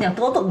这姑娘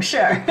多懂事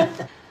儿。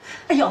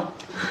哎呦，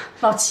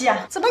老七啊，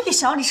怎么给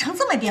小李盛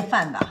这么一点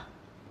饭呢？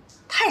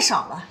太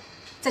少了，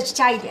再去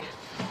加一点。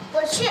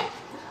我去。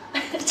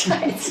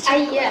阿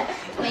姨，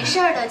没事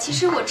的，其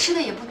实我吃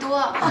的也不多。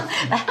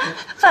来，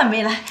饭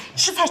没来，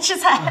吃菜吃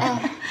菜。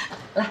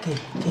来，给。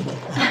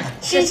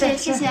谢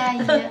谢阿姨。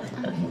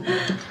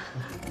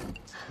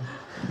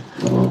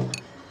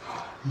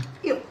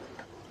哟，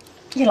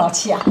你老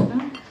七啊，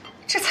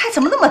这菜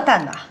怎么那么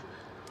淡呢？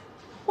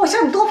我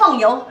叫你多放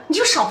油，你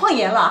就少放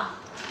盐了。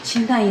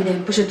清淡一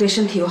点不是对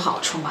身体有好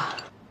处吗？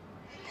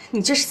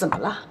你这是怎么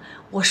了？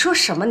我说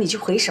什么你就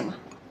回什么。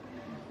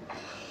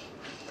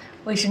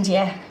卫生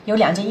间有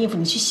2件衣服，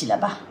你去洗了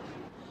吧。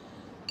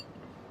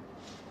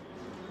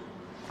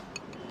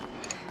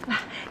来，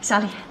小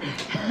李，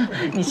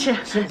你吃。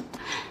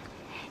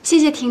谢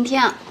谢婷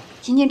婷，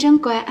婷婷真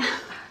乖。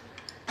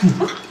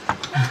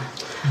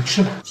你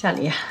吃吧，小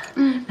李。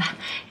来，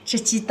这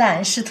鸡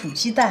蛋是土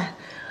鸡蛋，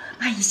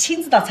阿姨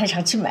亲自到菜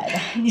场去买的，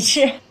你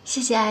吃。谢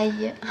谢阿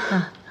姨。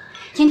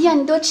婷婷，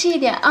你多吃一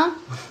点啊。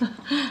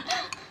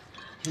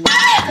怎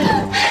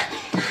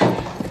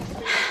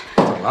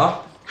么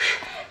了？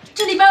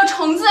这里边有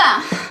虫子。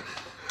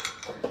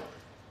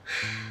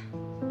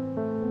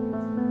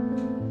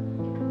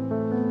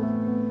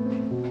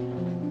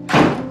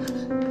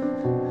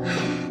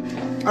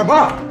二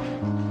爸。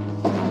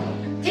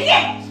婷婷，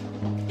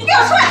你给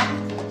我出来！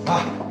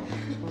妈，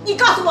你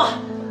告诉我，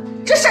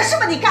这事是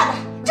不是你干的？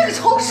这个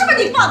虫是不是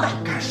你放的？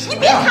干什么呀？你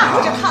别看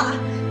护着他了，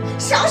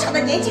小小的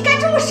年纪干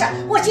这种事，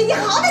我今天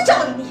好好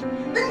教育你。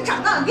等你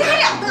长大了，你还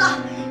了得？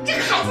这个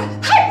孩子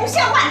太不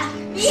像话了！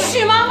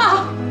许妈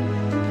妈，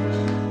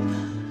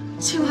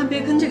千万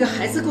别跟这个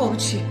孩子过不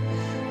去。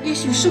也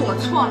许是我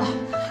错了，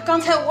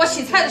刚才我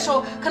洗菜的时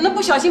候，可能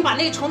不小心把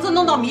那个虫子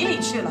弄到米里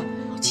去了。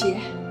老七，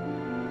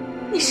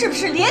你是不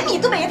是连米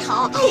都没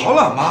淘？好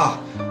了，妈，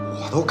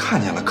我都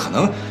看见了，可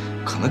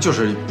能就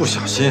是不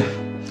小心。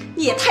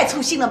你也太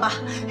粗心了吧！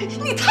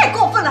你太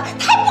过分了，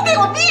太不给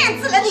我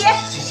面子了！你，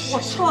我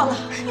错了，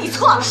你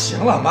错了。行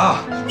了，妈，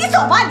你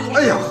走吧你。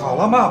哎呀，好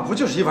了，妈，不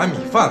就是一碗米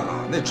饭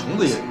吗？那虫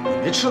子也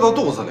没吃到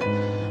肚子里，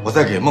我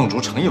再给梦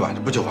竹盛一碗，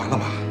这不就完了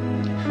吗？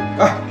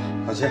哎，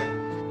老七，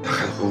带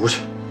孩子回屋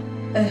去。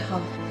哎，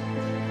好。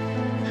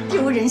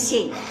丢人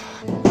现眼。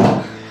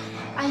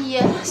阿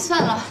姨，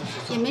算了，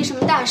也没什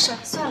么大事，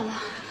算了。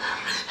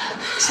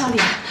小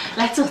李，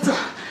来坐坐。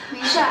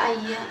没事，阿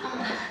姨。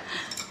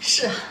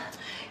是啊。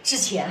之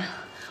前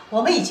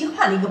我们已经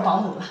换了一个保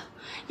姆了，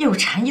又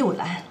馋又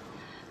懒。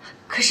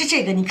可是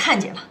这个你看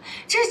见了，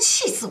真是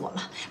气死我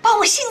了，把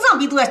我心脏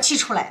病都要气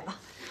出来了。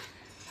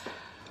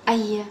阿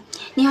姨，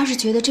您要是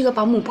觉得这个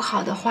保姆不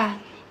好的话，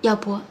要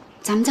不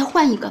咱们再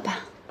换一个吧。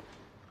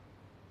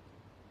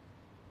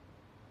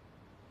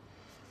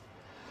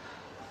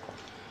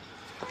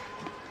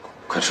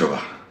快吃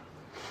吧。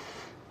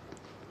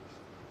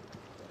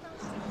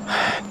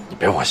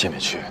别往心里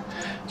去。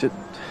这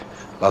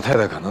老太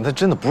太可能她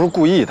真的不是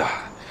故意的。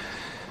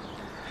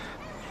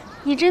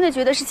你真的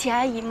觉得是齐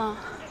阿姨吗？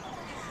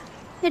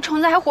那虫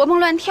子还活蹦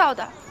乱跳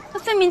的，那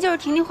分明就是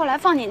婷婷后来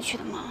放进去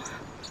的嘛。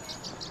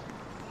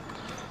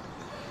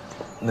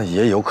那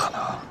也有可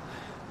能，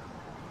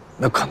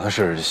那可能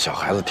是小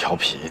孩子调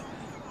皮。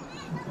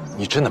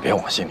你真的别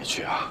往心里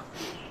去啊。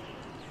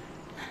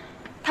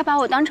他把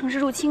我当成是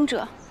入侵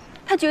者，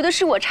他觉得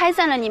是我拆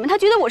散了你们，他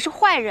觉得我是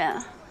坏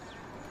人。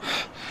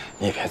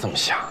你也别这么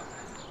想，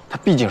他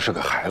毕竟是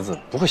个孩子，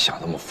不会想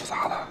那么复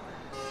杂的。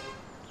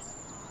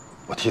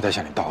我替他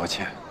向你道个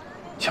歉，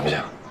行不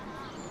行？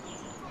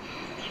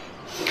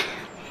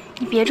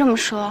你别这么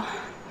说，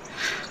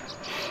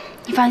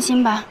你放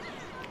心吧，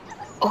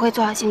我会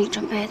做好心理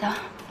准备的。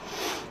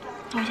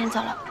那我先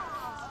走了。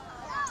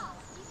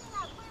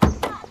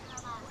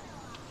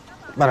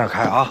慢点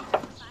开啊。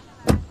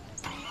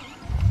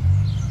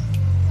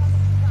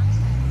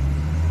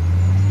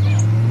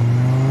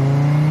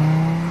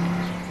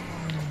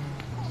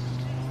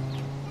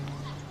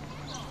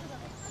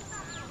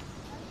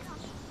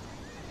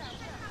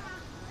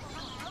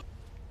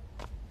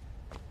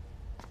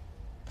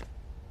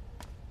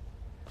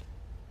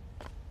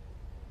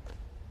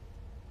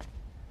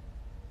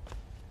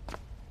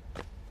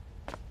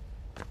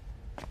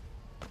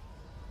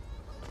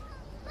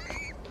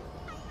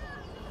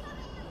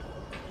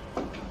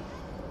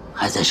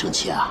还在生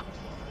气啊？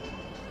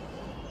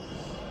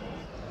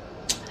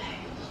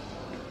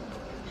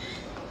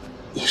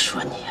你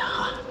说你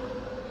啊，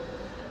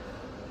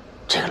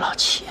这个老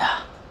齐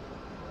啊，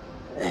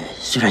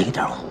虽然有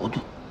点糊涂，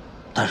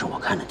但是我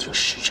看着挺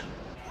实诚。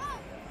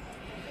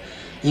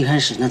一开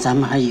始呢，咱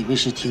们还以为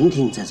是婷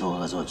婷在做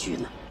恶作剧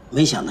呢，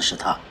没想到是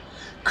他。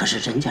可是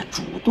人家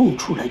主动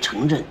出来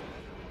承认，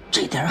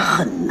这点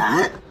很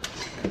难。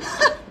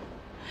哼，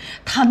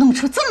他弄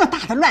出这么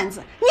大的乱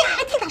子，你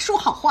还替他说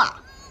好话？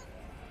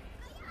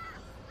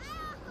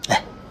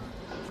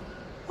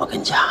我跟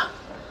你讲，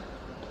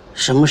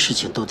什么事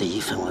情都得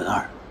一分为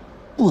二，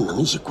不能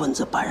一棍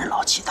子把人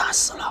老齐打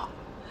死了。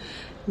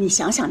你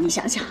想想，人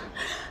家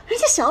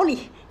小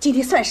李今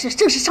天算是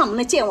正式上门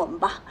来见我们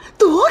吧，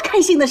多开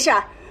心的事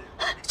儿！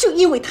就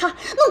因为他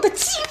弄得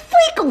鸡飞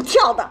狗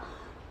跳的。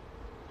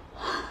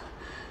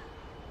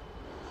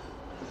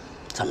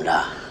怎么着？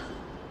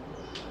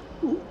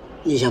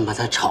你想把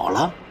他炒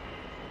了？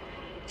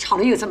炒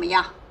了又怎么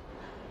样？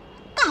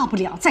大不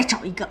了再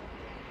找一个。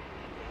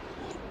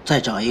再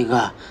找一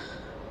个，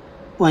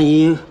万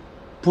一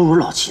不如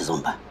老齐怎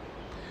么办？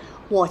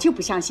我就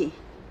不相信，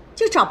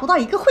就找不到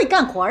一个会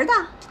干活的。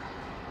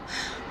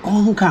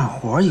光干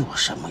活有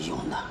什么用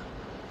呢？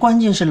关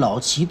键是老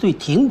齐对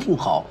婷婷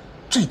好，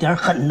这点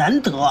很难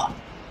得。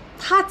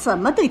他怎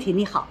么对婷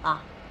婷好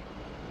了？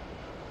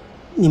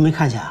你没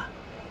看见啊？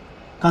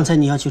刚才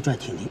你要去拽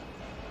婷婷，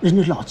人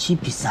家老齐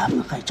比咱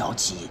们还着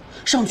急，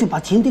上去把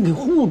婷婷给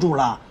护住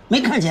了，没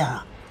看见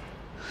啊？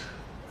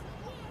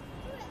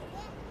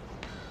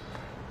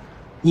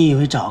你以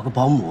为找个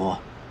保姆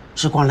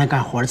是光来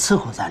干活伺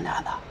候咱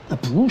俩的？那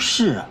不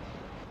是，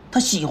他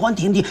喜欢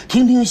婷婷，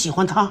婷婷也喜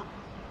欢他。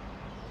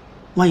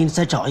万一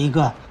再找一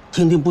个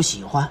婷婷不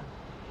喜欢，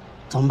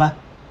怎么办？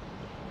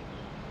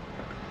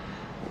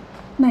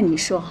那你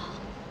说，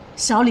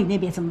小李那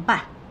边怎么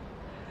办？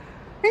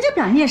人家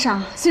表面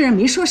上虽然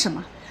没说什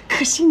么，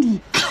可心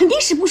里肯定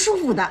是不舒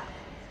服的。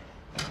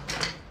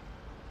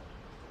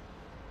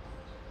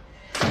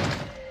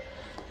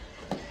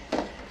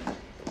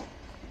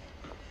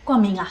光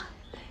明啊，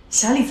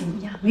小李怎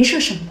么样？没说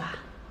什么吧？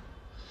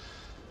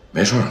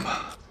没说什么。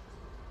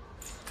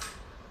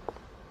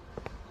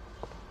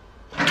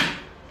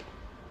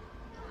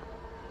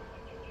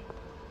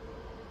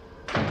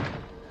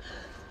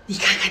你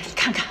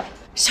看看，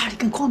小李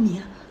跟光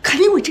明肯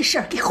定为这事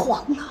儿给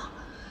黄了。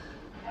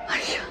哎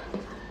呀，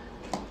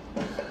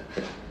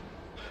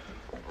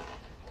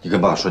你跟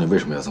爸说你为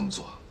什么要这么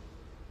做？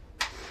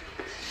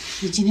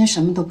你今天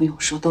什么都不用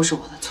说，都是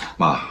我的错。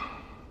妈，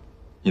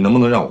你能不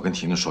能让我跟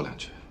婷婷说两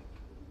句？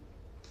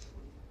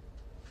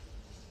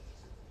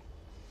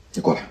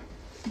你过来。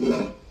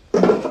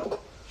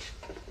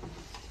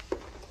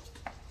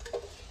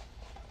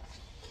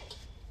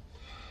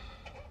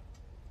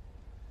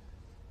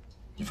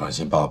你放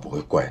心，爸爸不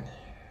会怪你，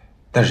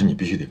但是你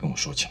必须得跟我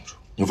说清楚，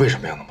你为什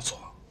么要那么做？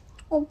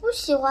我不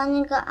喜欢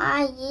那个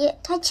阿姨，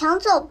她抢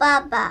走爸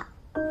爸。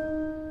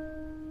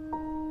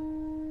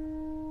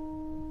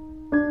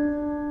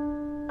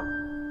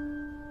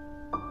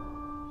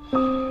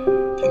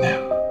婷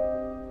婷，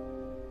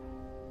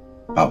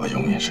爸爸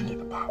永远是你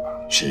的爸爸，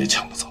谁也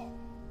抢不走。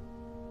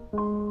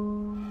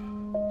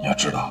你要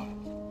知道，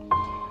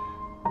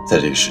在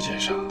这个世界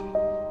上，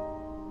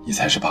你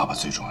才是爸爸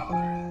最重要的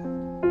人。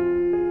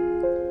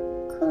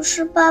可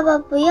是爸爸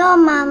不要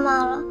妈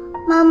妈了，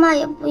妈妈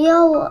也不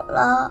要我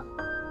了。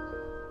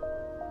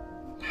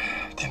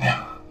婷婷，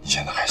你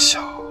现在还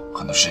小，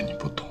很多事情你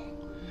不懂，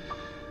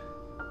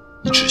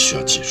你只需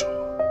要记住，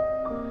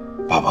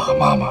爸爸和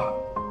妈妈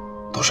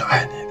都是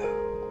爱你的，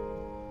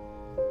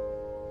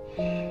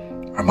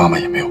而妈妈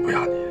也没有不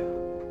要你。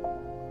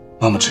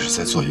妈妈只是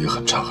在做一个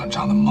很长很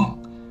长的梦，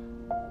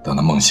等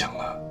那梦醒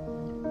了，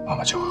妈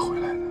妈就会回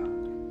来的。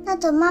那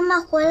等妈妈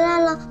回来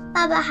了，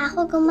爸爸还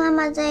会跟妈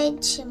妈在一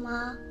起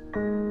吗？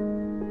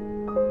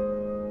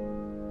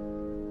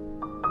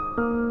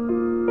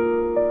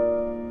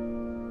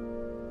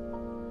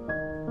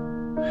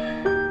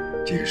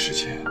这个事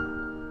情，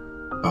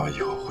爸爸以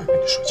后会跟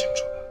你说清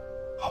楚的，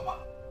好吗？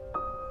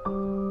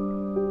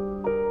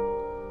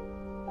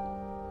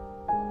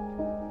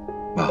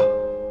妈，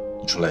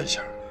你出来一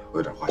下，我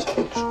有点话想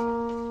跟你说。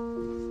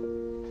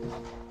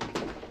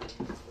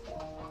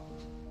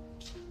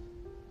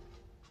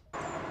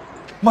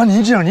妈，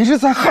您这样，您是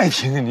在害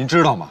婷婷，您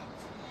知道吗？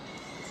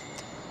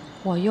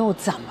我又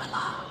怎么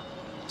了？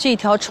这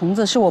条虫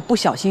子是我不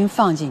小心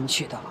放进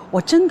去的，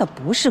我真的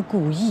不是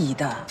故意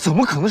的。怎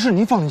么可能是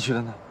您放进去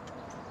的呢？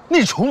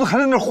那虫子还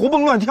在那活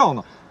蹦乱跳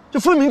呢，这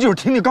分明就是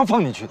婷婷刚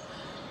放进去的。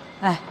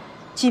哎，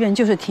即便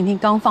就是婷婷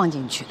刚放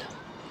进去的，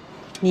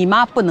你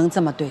妈不能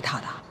这么对她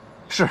的。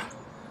是，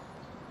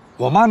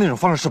我妈那种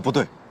方式是不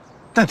对，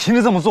但婷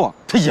婷这么做，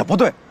她也不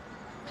对。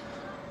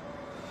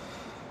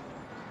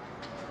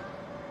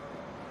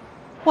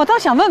我倒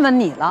想问问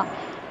你了，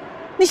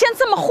你现在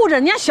这么护着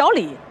人家小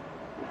李，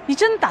你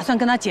真打算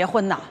跟他结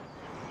婚呐？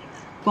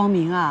光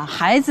明啊，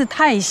孩子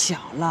太小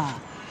了，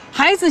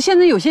孩子现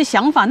在有些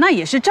想法，那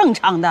也是正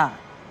常的。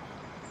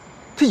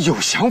他有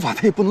想法，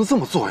他也不能这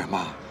么做呀，妈。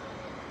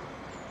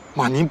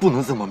妈，您不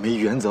能这么没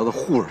原则的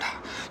护着他，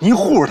您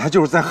护着他就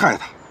是在害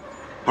他。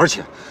而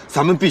且，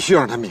咱们必须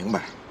让他明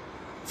白，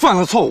犯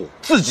了错误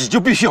自己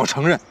就必须要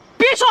承认。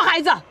别说孩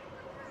子，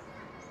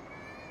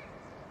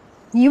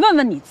你问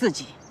问你自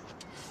己，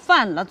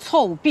犯了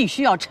错误必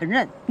须要承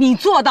认，你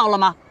做到了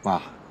吗？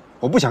妈，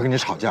我不想跟你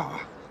吵架啊。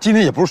今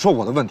天也不是说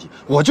我的问题，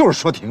我就是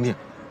说婷婷，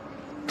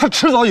她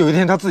迟早有一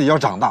天她自己要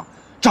长大，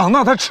长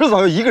大她迟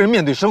早要一个人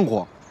面对生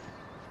活，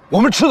我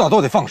们迟早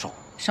都得放手。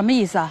什么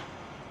意思啊？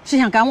是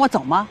想赶我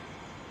走吗？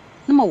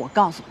那么我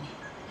告诉你，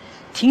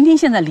婷婷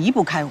现在离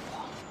不开我。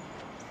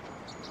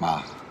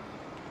妈，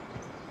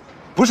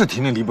不是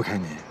婷婷离不开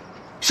您，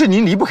是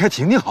您离不开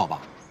婷婷，好吧？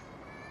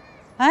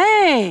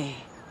哎，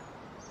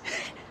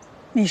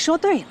你说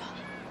对了，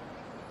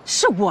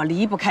是我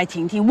离不开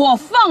婷婷，我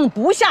放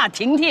不下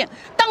婷婷。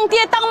当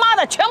爹当妈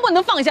的全部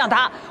能放下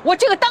她，我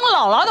这个当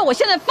姥姥的，我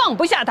现在放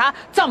不下她，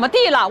怎么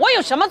地了？我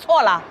有什么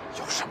错了？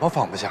有什么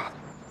放不下的？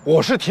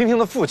我是婷婷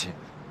的父亲，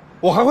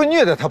我还会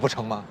虐待她不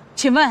成吗？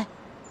请问，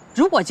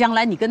如果将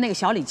来你跟那个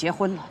小李结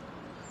婚了，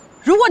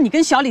如果你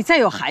跟小李再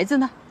有孩子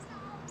呢？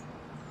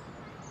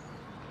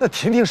那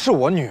婷婷是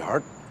我女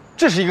儿，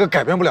这是一个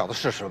改变不了的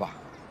事实吧？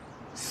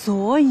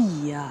所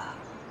以呀，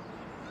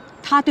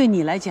她对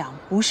你来讲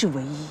不是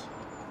唯一，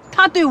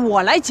她对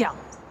我来讲，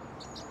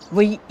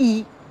唯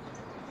一。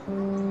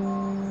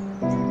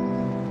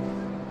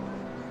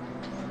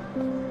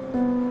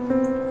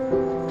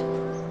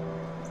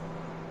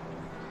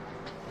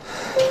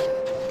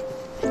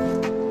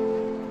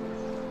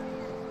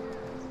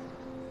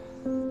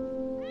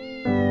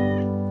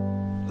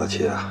老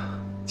齐啊，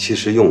其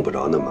实用不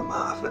着那么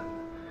麻烦，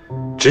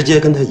直接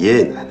跟他爷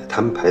爷奶奶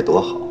摊牌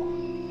多好，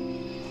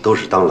都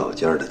是当老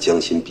家的将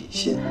心比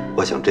心。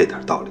我想这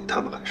点道理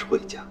他们还是会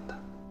讲的。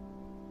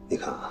你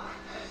看啊，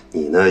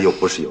你呢又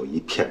不是有意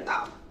骗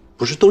他们，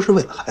不是都是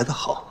为了孩子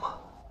好吗？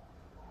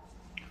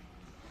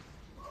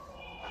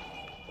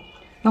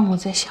让我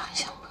再想一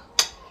想吧。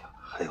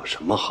还有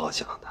什么好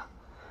想的？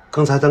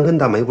刚才咱跟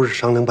大梅不是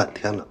商量半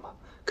天了吗？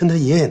跟他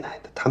爷爷奶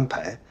奶摊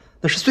牌，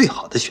那是最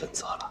好的选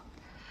择了。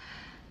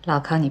老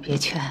康，你别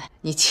劝，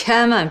你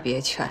千万别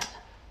劝了。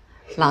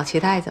老齐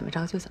他爱怎么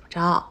着就怎么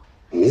着。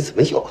你怎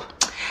么有？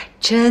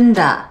真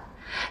的，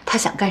他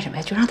想干什么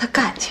呀，就让他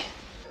干去。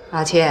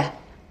老齐，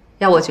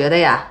要我觉得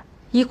呀，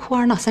一哭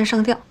二闹三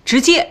上吊，直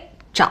接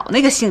找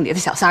那个姓李的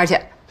小三儿去，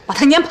把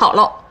他撵跑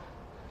喽。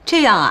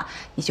这样啊，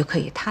你就可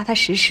以踏踏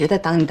实实的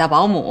当你的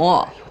保姆。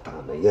哎呦，大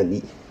梅呀，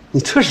你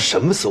这是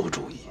什么馊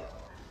主意啊？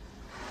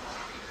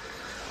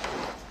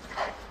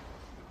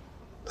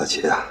老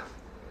齐啊，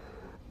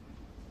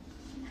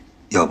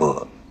要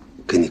不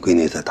给你闺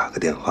女再打个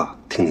电话，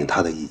听听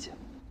她的意见。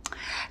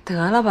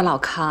得了吧，老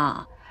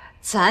康，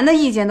咱的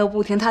意见都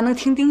不听，他能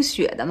听丁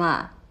雪的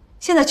吗？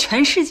现在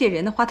全世界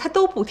人的话他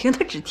都不听，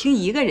他只听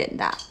一个人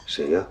的。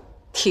谁呀？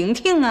婷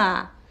婷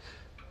啊。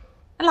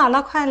姥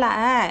姥快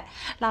来，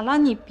姥姥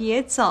你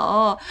别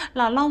走，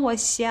姥姥我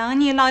想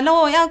你，姥姥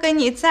我要跟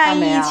你在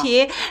一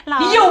起。姥姥，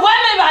你有完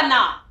没完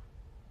呐？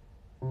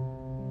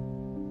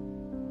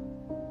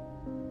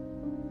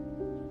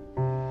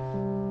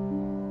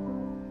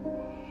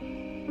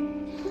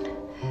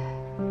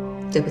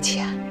对不起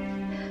啊，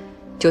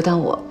就当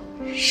我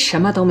什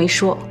么都没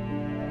说。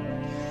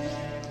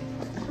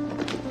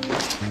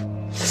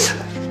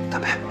大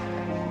梅，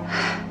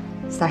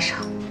撒手。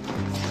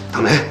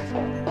大梅。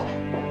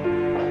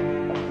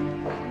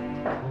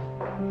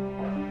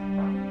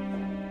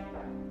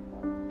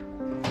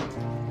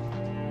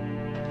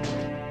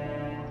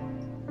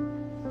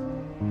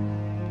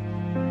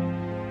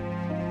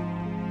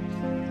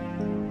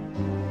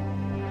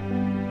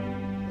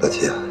老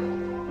齐啊，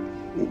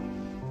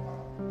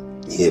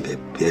你你也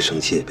别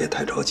生气，也别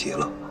太着急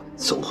了，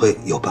总会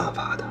有办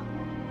法的，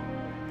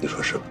你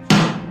说是吧？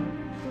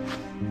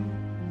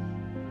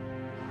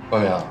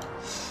光明，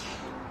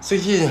最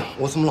近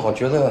我怎么老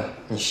觉得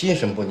你心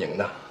神不宁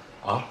的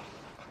啊？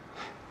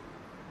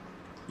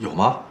有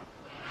吗？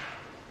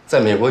在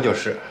美国就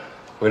是，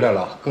回来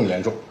了更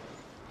严重。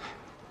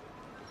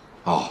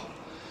哦，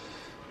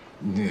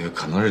那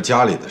可能是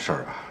家里的事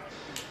儿吧。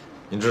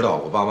您知道，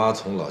我爸妈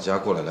从老家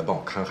过来帮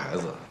我看孩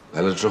子，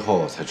来了之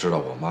后才知道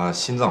我妈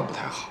心脏不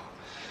太好，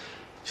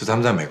就咱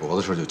们在美国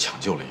的时候就抢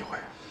救了一回。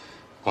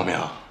光明，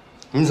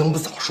你怎么不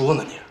早说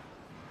呢你？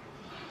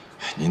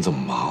您这么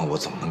忙，我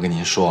怎么能跟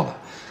您说呢？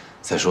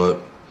再说，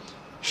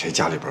谁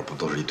家里边不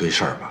都是一堆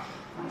事儿吗？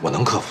我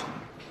能克服。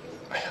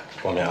哎呀，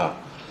光明，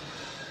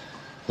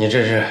你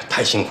真是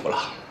太辛苦了，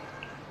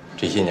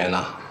这些年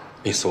呢，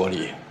为所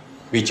里、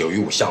为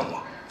915项目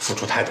付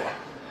出太多了。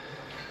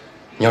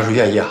你要是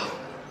愿意啊，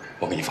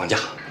我给你放假，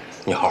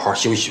你好好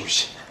休息休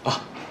息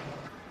啊。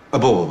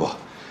不，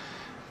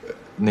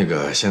那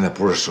个现在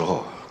不是时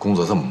候，工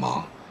作这么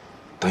忙，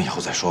等以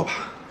后再说吧。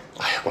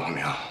哎呀，光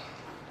明，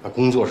那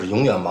工作是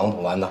永远忙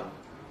不完的，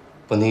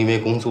不能因为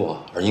工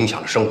作而影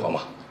响了生活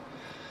嘛。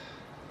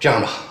这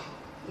样吧，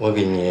我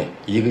给你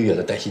1个月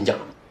的带薪假，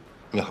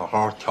你好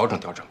好调整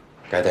调整，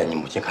该带你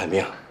母亲看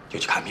病就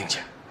去看病去，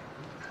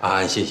安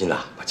安心心的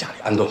把家里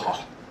安顿好。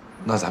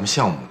那咱们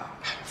项目呢？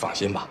放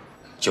心吧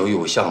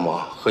，915项目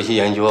核心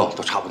研究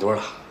都差不多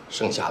了，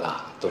剩下的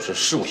都是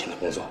事务性的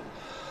工作。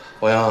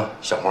我让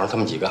小黄他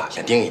们几个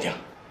先盯一盯。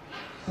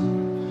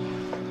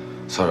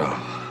所长，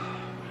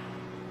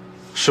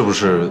是不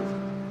是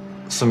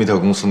斯密特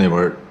公司那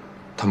边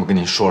他们跟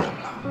您说什么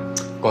了？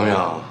光明，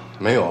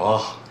没有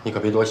啊，你可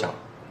别多想。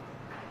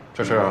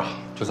这事儿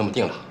就这么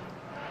定了，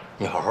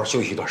你好好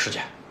休息一段时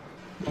间。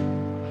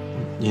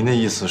您的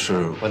意思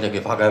是？我得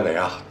给发改委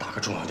啊打个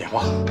重要电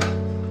话。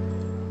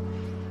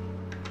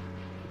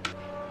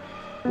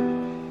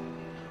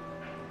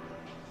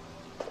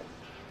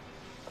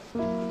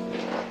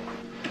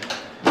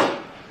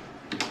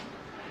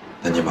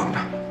那您忙着。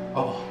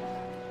哦。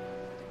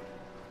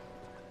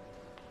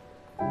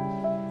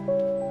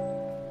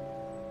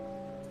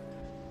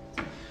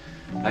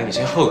来，你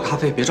先喝个咖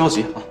啡，别着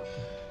急啊。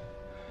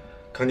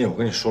康妮，我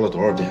跟你说了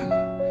多少遍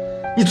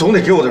了，你总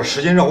得给我点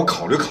时间让我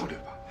考虑考虑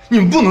吧。你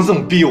们不能这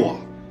么逼我。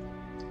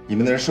你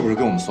们的人是不是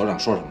跟我们所长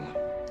说什么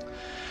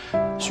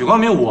了？许光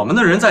明，我们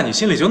的人在你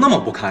心里就那么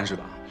不堪是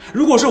吧？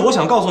如果是我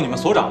想告诉你们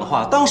所长的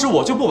话，当时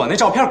我就不把那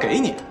照片给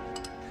你。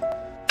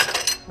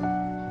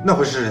那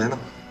会是谁呢？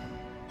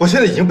我现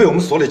在已经被我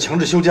们所里强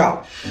制休假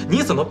了。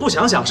你怎么不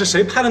想想是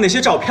谁拍的那些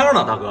照片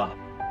呢，大哥？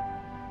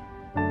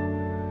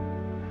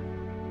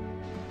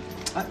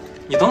哎，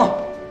你等等。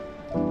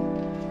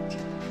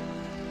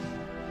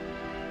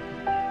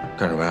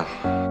干什么呀？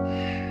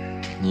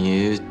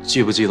你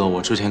记不记得我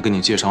之前跟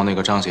你介绍那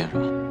个张先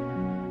生？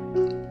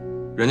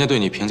人家对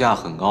你评价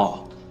很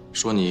高，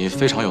说你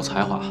非常有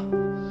才华。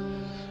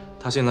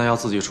他现在要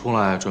自己出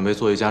来，准备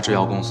做一家制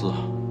药公司，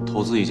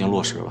投资已经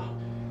落实了。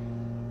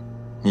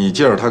你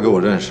介绍他给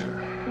我认识，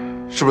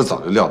是不是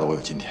早就料到我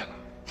有今天了？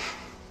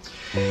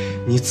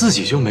你自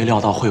己就没料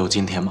到会有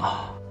今天吗？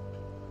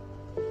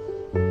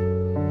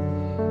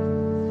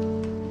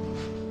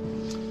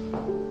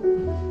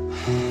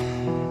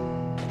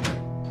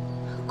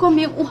光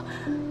明，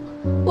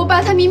我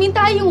爸他明明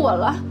答应我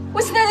了，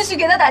我现在就去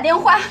给他打电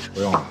话。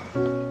不用了。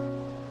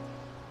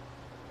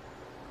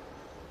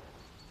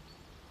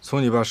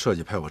从你爸设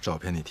计拍我照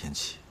片那天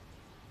起，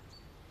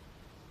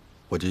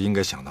我就应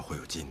该想到会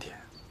有今天。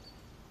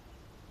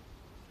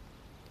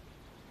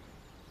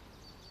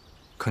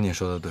可你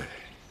说的对，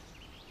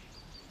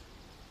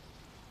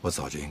我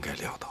早就应该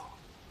料到。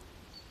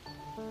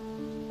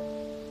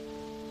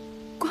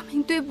光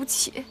明，对不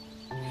起，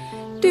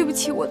对不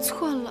起，我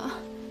错了。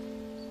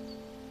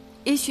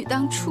也许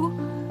当初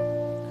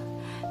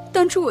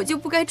我就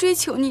不该追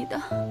求你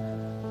的。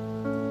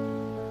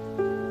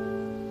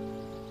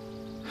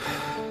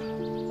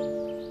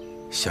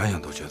想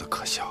想都觉得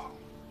可笑。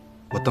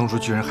我当初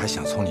居然还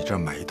想从你这儿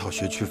买一套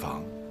学区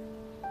房，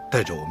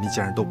带着我们一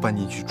家人都搬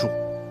进去住，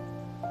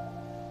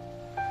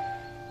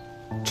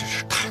真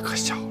是太可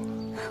笑了。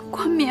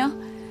光明，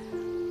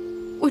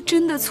我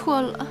真的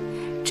错了，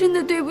真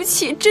的对不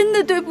起，真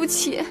的对不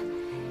起。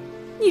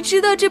你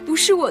知道这不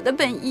是我的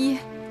本意，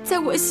在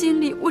我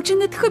心里，我真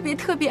的特别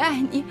特别爱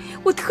你，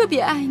我特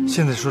别爱你。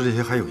现在说这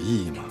些还有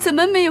意义吗？怎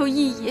么没有意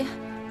义？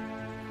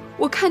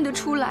我看得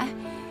出来，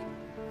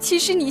其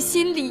实你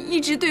心里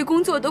一直对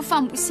工作都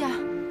放不下。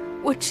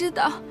我知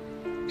道，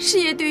事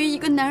业对于一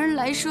个男人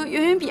来说，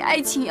远远比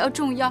爱情要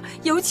重要，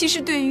尤其是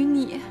对于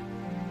你。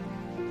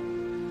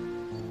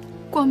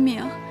光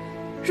明，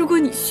如果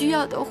你需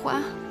要的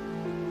话，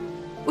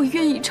我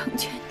愿意成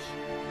全你。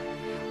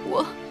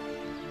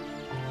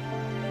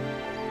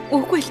我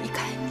会离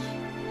开你。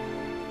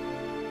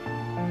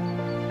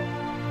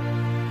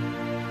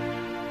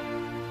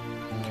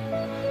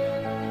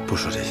不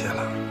说这些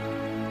了，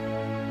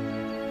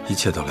一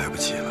切都来不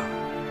及了。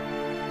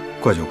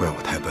怪就怪我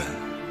太笨，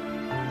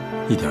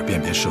一点辨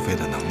别是非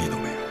的能力都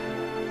没有。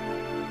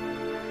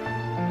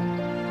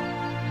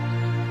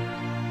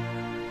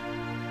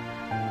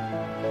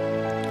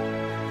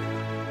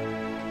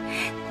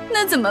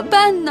怎么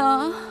办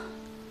呢？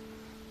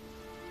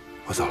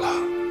我走了，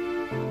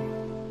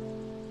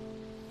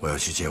我要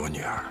去接我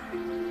女儿。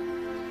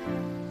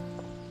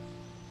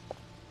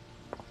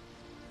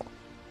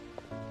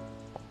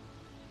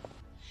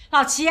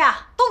老齐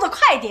啊，动作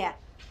快点！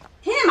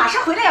婷婷马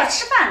上回来要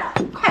吃饭了，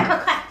快快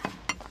快！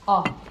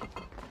哦。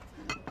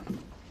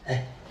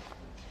哎，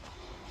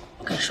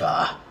我跟你说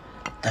啊，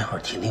待会儿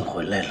婷婷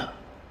回来了，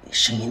你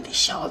声音得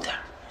小点，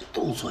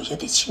动作也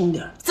得轻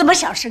点。怎么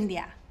小声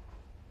点？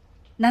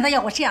难道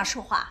要我这样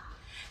说话？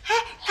哎，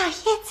老爷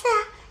子，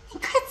你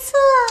快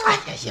坐。哎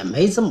呀，也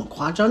没这么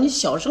夸张，你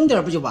小声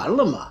点不就完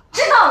了吗？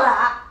知道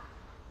了。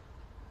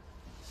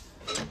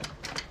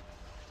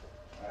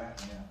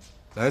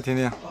来，婷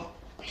婷。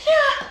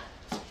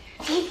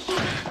婷婷，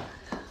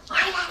回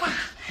来啦！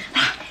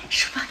来，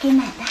书包给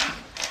奶奶。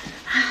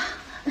啊，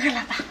饿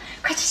了吧？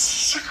快去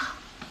洗手。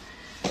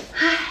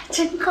啊，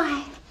真乖。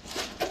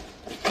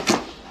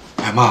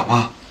哎，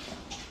妈，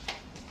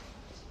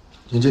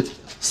您这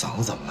嗓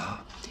子怎么了？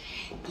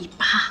你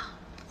爸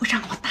不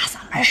让我大嗓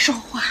门说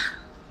话。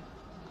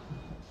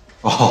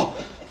哦，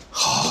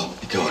好，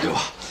你给我。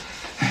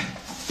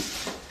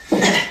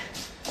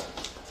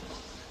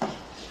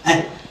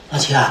哎，老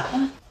齐啊，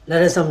来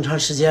了这么长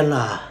时间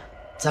了，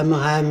咱们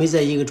还没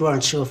在一个桌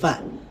上吃过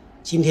饭，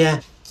今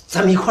天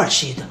咱们一块儿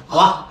吃一顿，好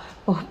吧？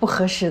不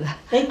合适的。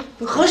哎，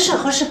合适，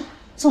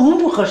怎么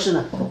不合适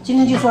呢？今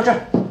天就坐这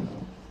儿。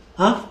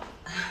啊，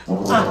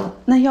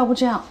那要不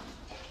这样，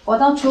我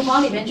到厨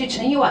房里面去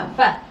盛一碗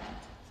饭，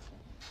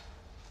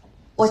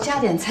我加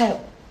点菜，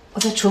我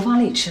在厨房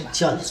里吃吧。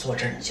叫你坐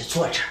这儿你就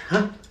坐这儿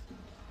啊，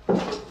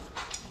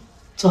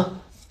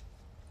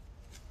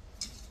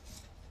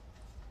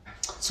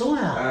坐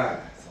呀！哎，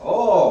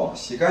走，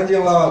洗干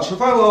净了，吃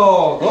饭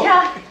喽，走。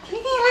婷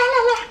婷，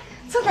来，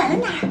坐哪儿？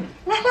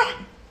来，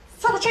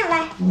坐到这儿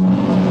来。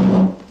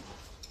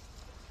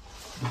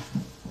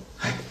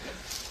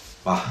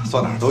妈，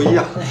坐哪儿都一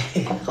样。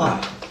哎，好，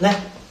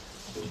来，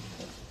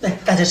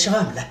大家吃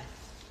饭吧，来。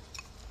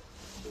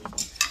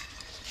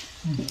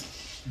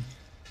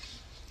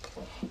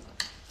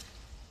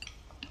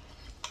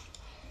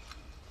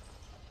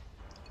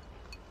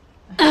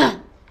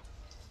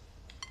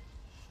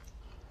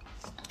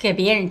给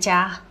别人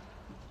夹，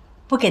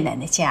不给奶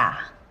奶夹。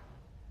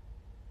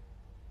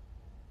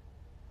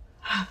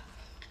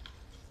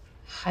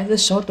孩子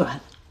手短，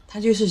他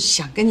就是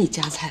想跟你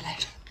夹菜来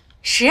着。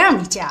谁让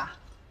你夹？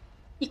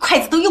你筷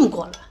子都用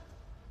过了。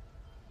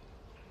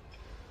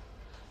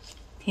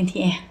婷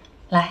婷，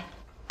来，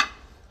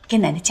给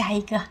奶奶夹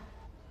一个。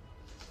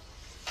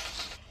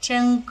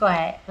真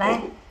乖，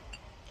来，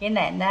给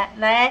奶奶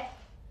来。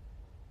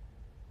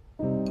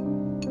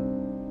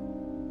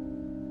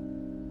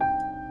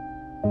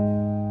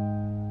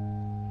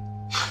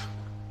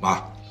妈，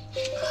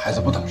孩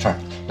子不懂事儿，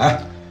来，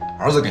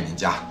儿子给您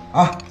夹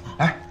啊，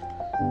来。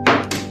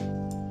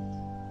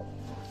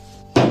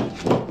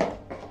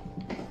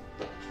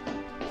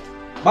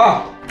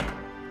妈，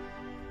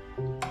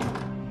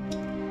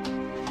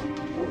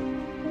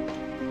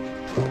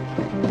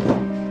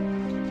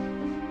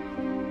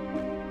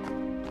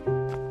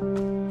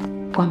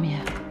光明，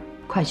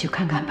快去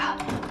看看吧，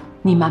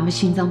你妈妈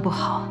心脏不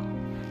好。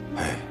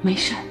哎，没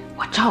事，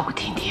我照顾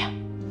婷婷。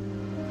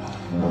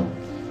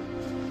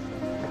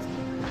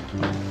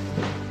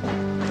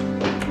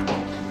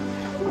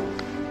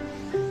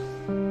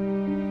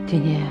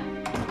婷婷，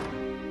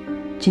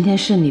今天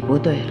是你不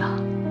对了。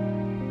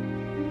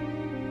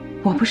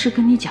我不是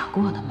跟你讲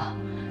过的吗？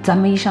咱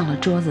们一上了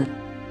桌子，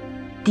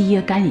第一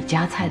个该你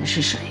夹菜的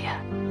是谁呀？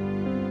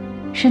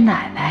是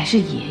奶奶，是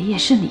爷爷，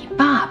是你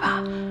爸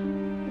爸，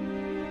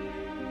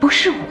不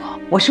是我，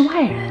我是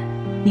外人，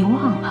你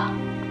忘了？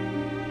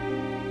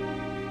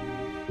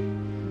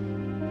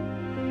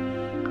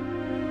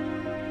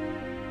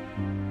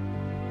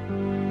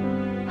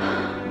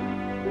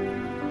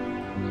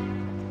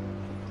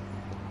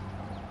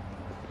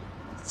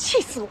气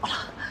死我了！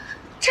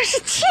真是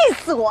气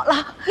死我了！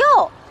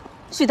哟，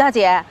许大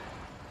姐，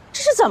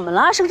这是怎么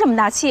了？生这么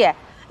大气？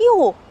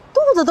哟，肚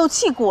子都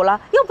气鼓了，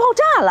要爆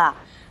炸了！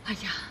哎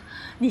呀，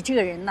你这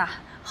个人呐，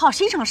好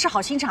心肠是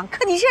好心肠，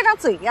可你这张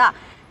嘴呀，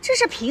真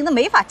是贫的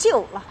没法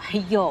救了。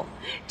哎呦，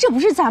这不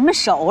是咱们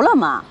熟了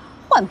吗？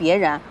换别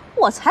人，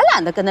我才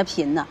懒得跟他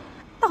贫呢。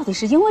到底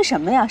是因为什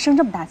么呀？生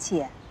这么大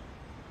气？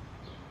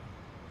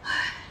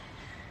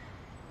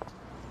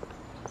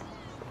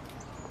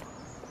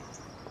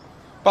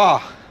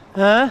爸，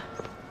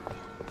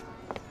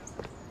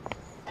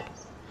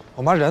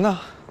我妈人呢？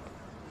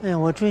哎呀，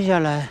我追下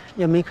来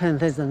也没看见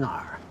她在哪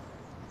儿。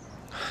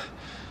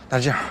那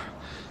这样，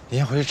您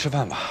先回去吃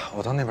饭吧，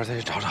我到那边再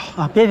去找找。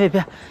啊，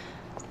别，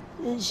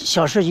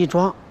小事一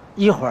桩，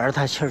一会儿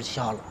她气儿就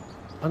消了，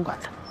甭管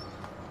她。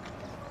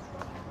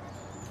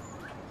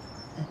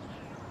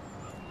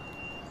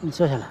你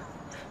坐下来。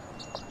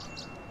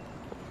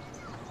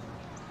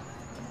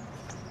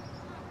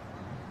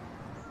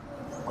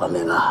光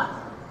明啊，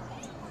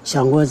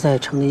想过再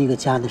成立一个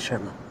家的事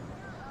吗？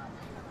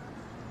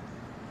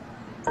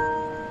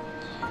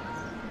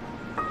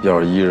要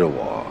是依着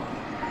我，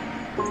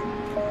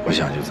我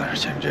想就暂时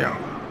先这样吧。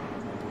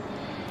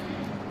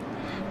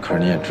可是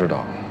你也知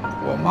道，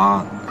我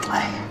妈……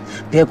哎，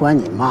别管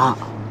你妈，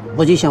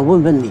我就想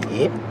问问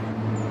你，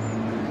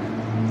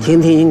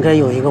婷婷应该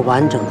有一个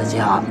完整的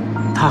家，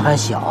她还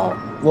小，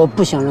我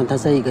不想让她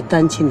在一个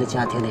单亲的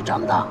家庭里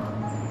长大。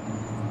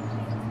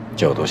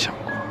这我都想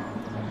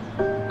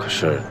过，可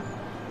是……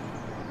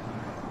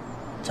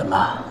怎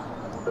么？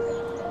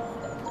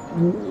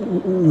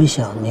没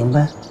想明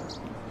白？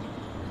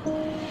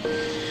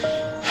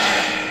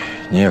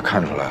你也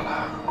看出来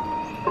了，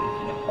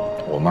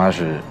我妈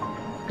是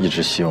一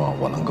直希望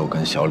我能够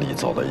跟小李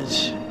走到一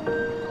起。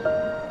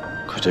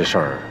可这事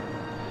儿，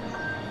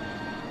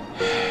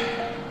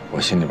我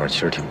心里边其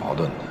实挺矛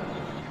盾的。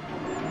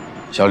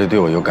小李对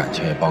我有感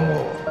情，也帮过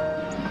我，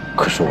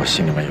可是我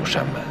心里面有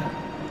扇门，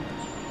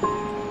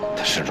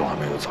他始终还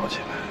没有走起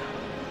来。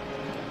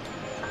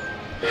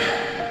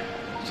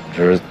总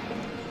之，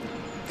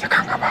再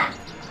看看吧。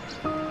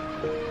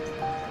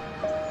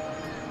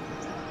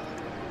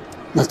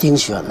那丁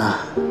雪呢？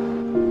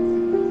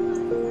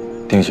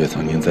丁雪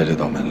曾经在这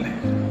道门里，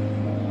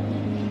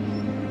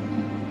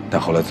但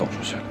后来走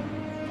出去了。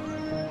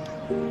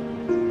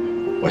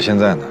我现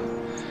在呢，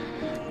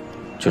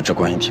就只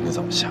关心婷婷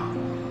怎么想，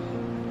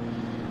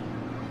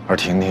而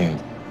婷婷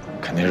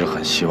肯定是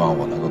很希望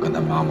我能够跟她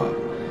妈妈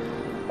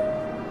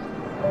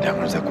两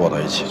个人再过到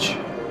一起去。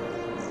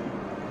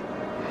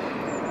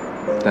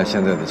但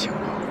现在的情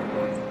况，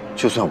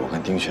就算我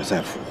跟丁雪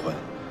再复婚，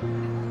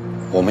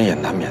我们也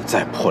难免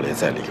再破裂、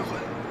再离婚。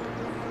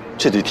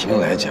这对婷婷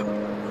来讲，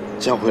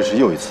将会是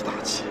又一次打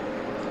击。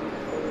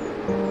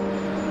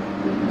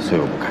所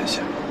以我不敢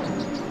想，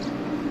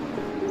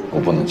我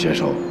不能接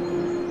受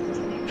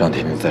让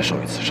婷婷再受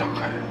一次伤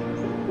害。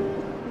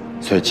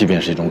所以，即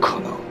便是一种可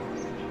能，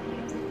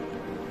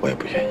我也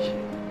不愿意。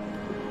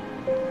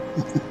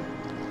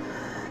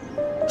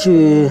至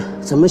于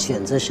怎么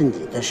选择是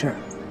你的事儿，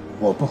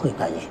我不会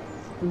干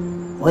预，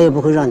我也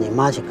不会让你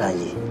妈去干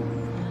预，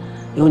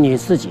由你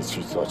自己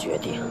去做决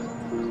定。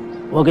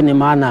我跟你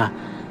妈呢，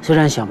虽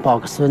然想抱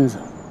个孙子，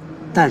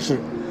但是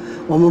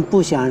我们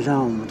不想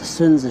让我们的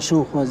孙子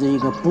生活在一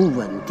个不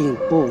稳定、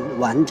不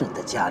完整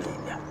的家里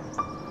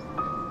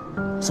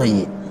边，所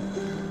以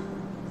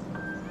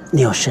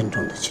你要慎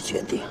重的去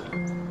决定。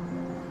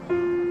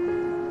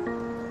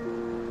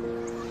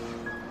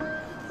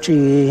至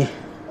于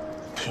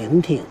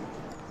婷婷，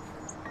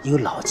有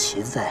老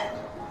齐在，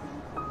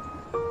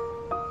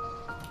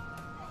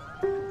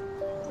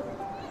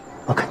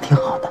我看挺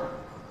好的。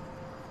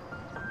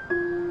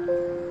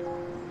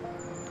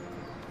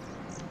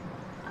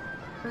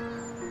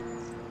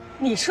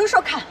你说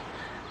说看，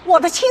我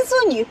的亲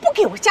孙女不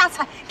给我夹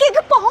菜，给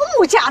个保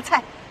姆夹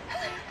菜，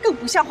更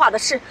不像话的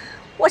是，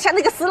我家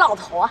那个死老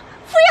头啊，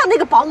非要那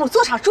个保姆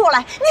坐上桌来，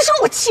你说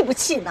我气不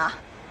气呢？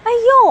哎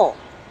呦，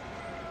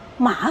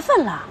麻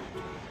烦了，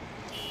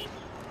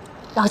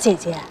老姐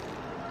姐，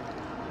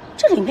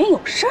这里面有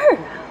事儿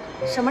啊！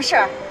什么事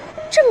儿？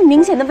这么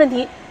明显的问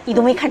题你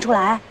都没看出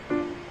来？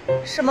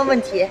什么问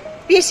题？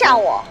别吓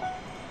我！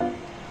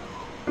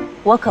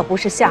我可不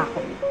是吓唬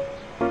你。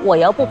我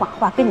要不把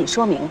话跟你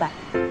说明白，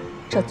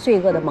这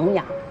罪恶的萌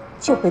芽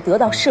就会得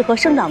到适合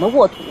生长的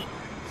沃土，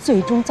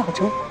最终造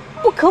成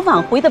不可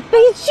挽回的悲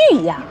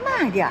剧呀！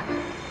慢点，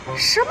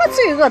什么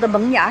罪恶的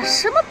萌芽，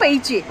什么悲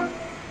剧，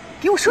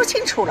给我说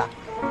清楚了。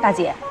大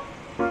姐，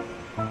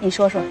你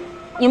说说，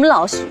你们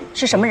老许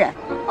是什么人？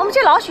我们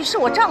家老许是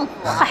我丈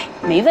夫啊。嗨，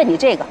没问你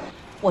这个，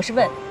我是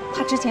问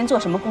他之前做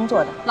什么工作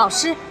的？老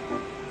师。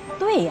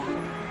对呀，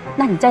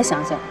那你再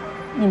想想，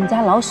你们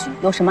家老许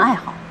有什么爱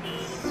好？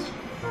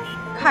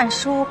看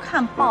书、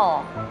看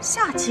报、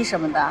下棋什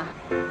么的。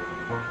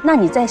那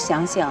你再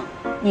想想，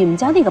你们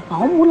家那个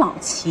保姆老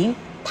齐，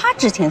他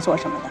之前做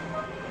什么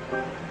的？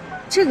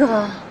这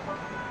个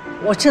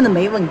我真的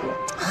没问过。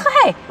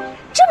嗨，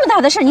这么大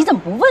的事你怎么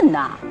不问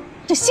呢？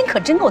这心可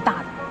真够大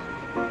的。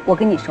我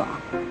跟你说啊，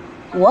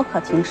我可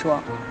听说，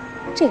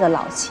这个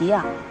老齐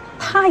呀，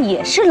他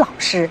也是老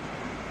师，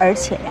而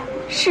且呀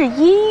是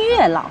音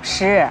乐老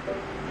师。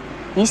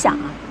你想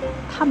啊，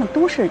他们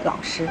都是老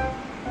师，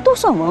都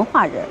算文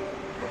化人。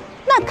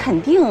那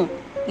肯定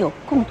有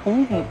共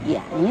同语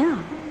言呀。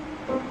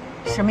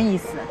什么意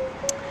思？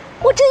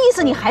我这意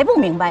思你还不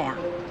明白呀？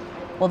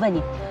我问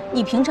你，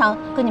你平常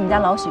跟你们家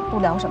老许都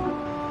聊什么？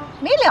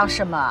没聊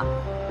什么。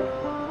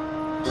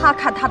他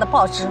看他的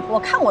报纸，我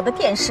看我的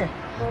电视，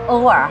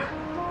偶尔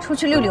出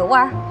去溜溜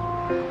弯儿。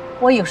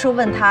我有时候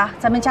问他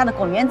咱们家的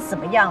狗园子怎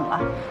么样了，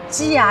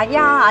鸡呀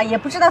鸭啊也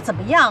不知道怎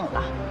么样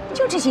了，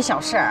就这些小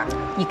事儿。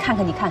你看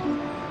看，你看看。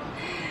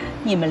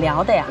你们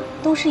聊的呀，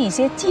都是一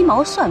些鸡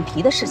毛蒜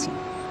皮的事情，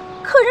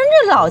可人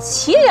这老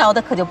齐聊的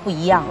可就不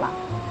一样了，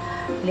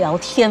聊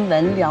天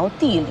文，聊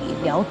地理，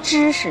聊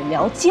知识，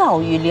聊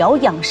教育，聊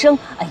养生。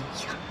哎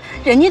呀，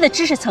人家的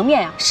知识层面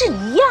呀是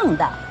一样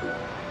的，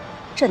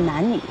这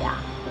男女呀，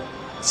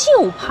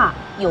就怕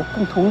有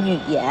共同语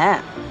言。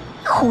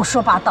胡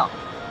说八道，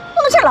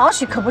我们家老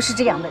许可不是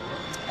这样的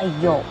人。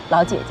哎呦，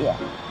老姐姐，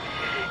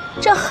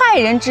这害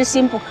人之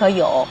心不可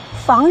有，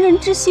防人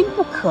之心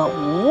不可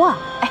无啊！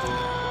哎。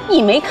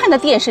你没看那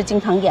电视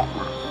经常演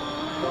吗？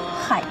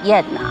海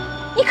燕呐，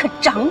你可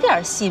长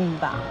点心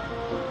吧！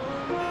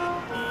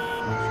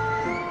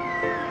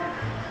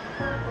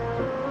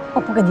我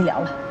不跟你聊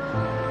了，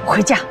我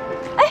回家。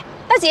哎，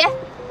大姐，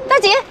大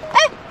姐，哎。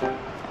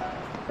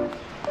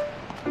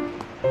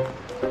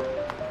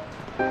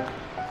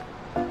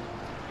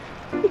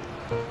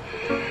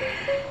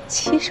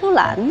 齐淑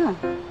兰呢？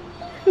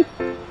哼，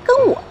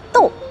跟我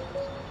斗！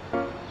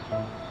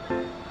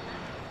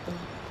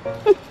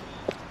哼！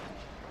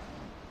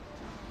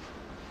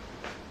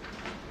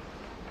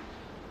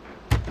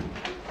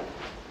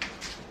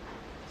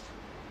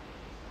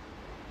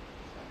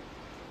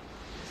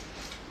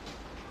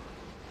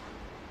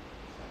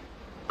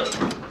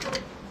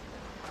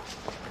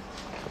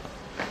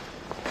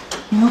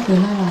你们回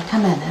来了，他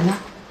奶奶呢？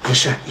没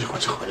事，一会儿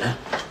就回来了。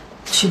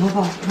许伯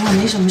伯，如果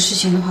没什么事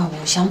情的话，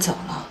我想走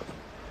了。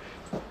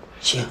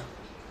 行，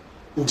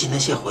你今天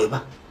先回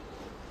吧。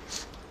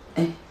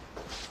哎，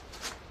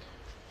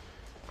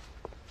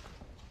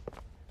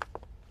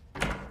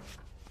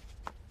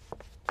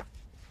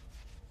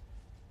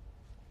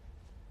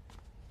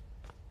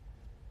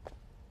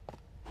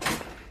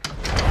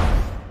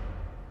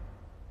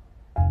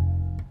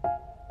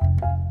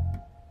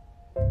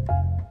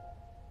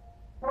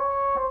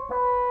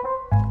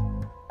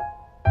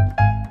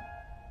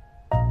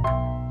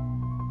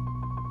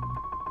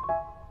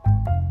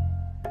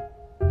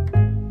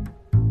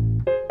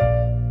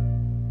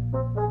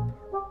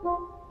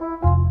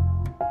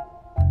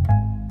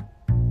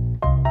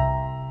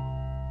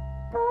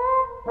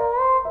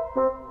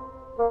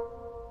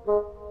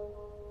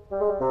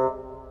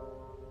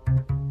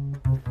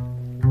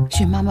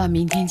许妈妈，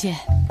明天见。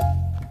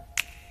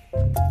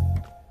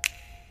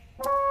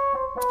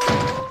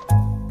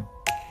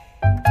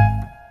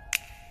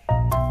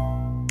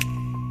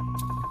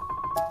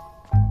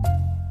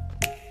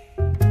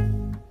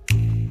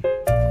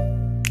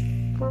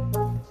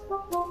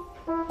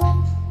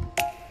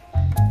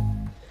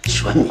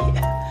说你，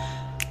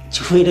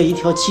就为了一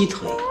条鸡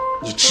腿，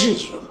你至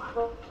于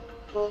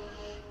吗？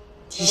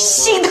你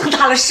心疼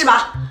他了是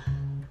吧？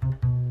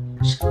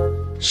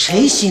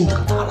谁心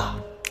疼他了？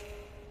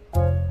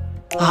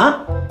啊？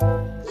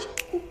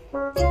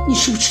你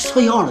是不是吃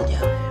错药了你？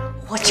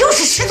我就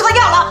是吃错药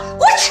了，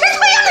我吃错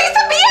药了，你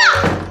怎么样？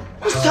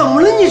你怎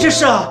么了？你这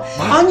是啊？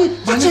你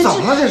妈，你怎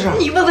么了？这是？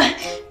你问问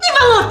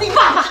你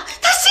爸爸，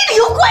他心里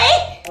有鬼。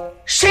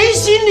谁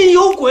心里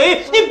有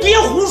鬼？你别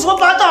胡说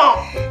八道。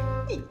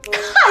你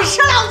看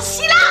上老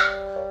齐了？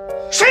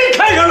谁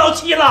看上老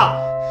齐了？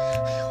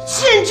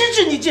简直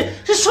是你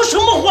这说什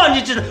么话？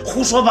你这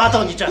胡说八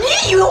道！你这，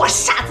你以为我是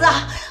傻子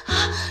啊？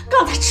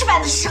刚才吃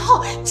饭的时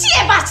候，结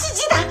巴唧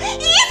唧的，一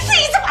次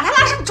一次把他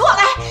拉上桌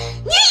来，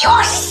你以为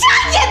我是瞎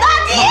眼的？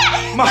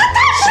你，他太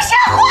不像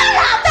话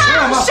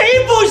了！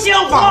谁不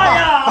像话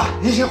呀？爸，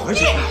您先回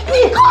去。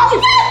你狗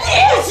日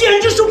你！简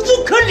直是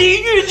不可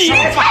理喻！你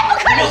谁才不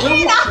可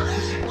理喻呢？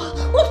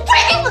我非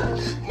得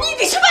你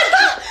得去问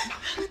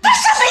他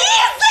什么意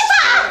思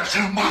呢？这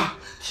妈，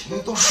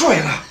婷都睡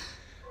了。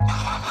妈，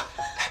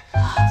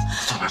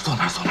坐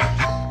那儿，来，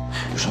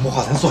有什么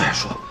话咱坐下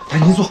说。来，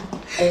您坐。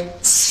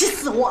气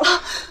死我了！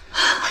哎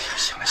呀，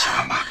行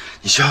了，妈，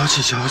你消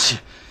消气。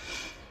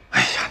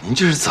哎呀，您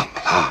这是怎么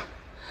了？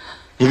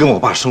你跟我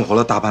爸生活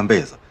了大半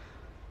辈子，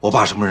我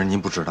爸什么人您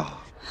不知道啊？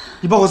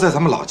你包括在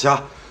咱们老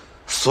家，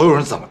所有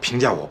人怎么评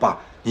价我爸，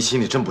你心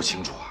里真不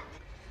清楚啊？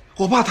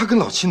我爸他跟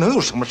老七能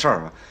有什么事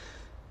儿啊？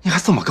你还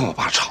这么跟我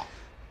爸吵？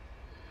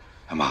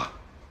哎妈，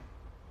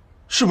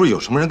是不是有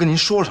什么人跟您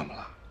说什么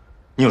了？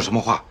你有什么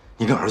话，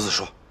你跟儿子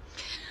说。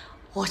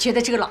我觉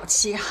得这个老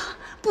七啊，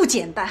不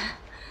简单，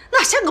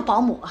哪像个保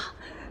姆啊？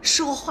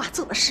说话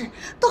做的事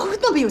都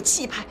那么有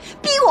气派，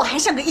比我还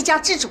像个一家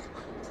之主。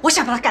我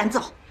想把他赶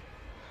走。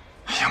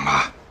哎呀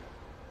妈，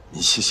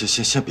你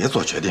先别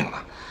做决定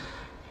了。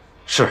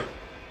是，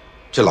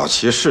这老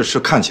齐是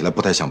看起来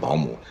不太像保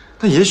姆，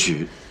但也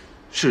许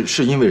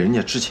是因为人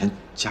家之前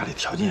家里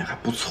条件还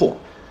不错，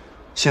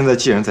现在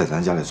既然在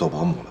咱家里做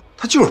保姆了，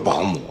他就是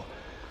保姆，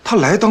他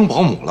来当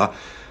保姆了，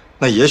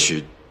那也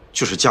许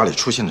就是家里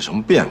出现了什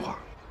么变化，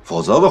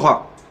否则的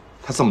话，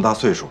他这么大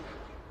岁数，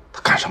他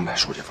干什么来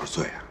受这份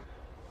罪啊？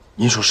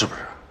您说是不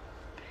是？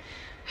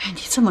哎，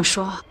你这么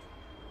说，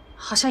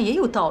好像也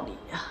有道理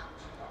呀。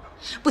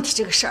不提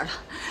这个事儿了，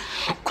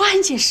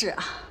关键是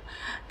啊，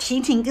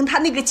婷婷跟他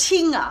那个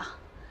亲啊，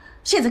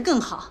现在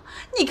更好，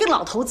你跟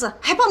老头子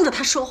还帮着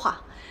他说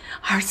话。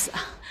儿子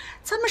啊，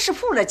咱们是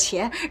付了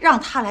钱让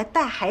他来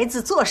带孩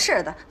子做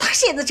事的，他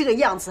现在这个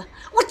样子，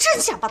我真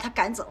想把他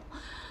赶走，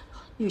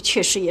因为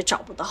确实也找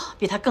不到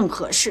比他更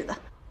合适的。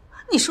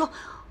你说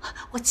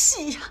我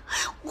气呀，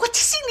我这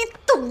心里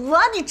堵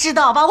啊，你知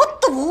道吧？我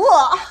堵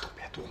啊！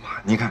别堵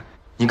妈，您看，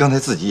您刚才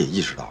自己也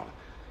意识到了，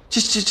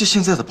这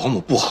现在的保姆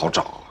不好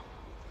找啊。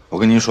我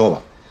跟您说吧，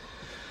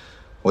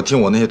我听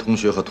我那些同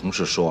学和同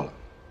事说了，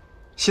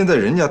现在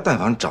人家但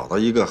凡找到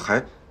一个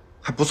还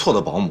不错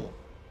的保姆，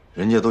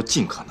人家都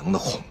尽可能的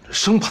哄着，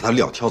生怕他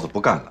撂挑子不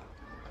干了。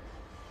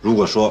如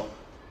果说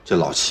这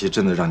老齐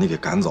真的让你给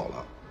赶走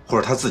了，或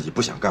者他自己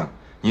不想干，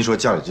您说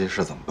家里这些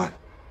事怎么办？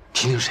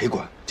婷婷谁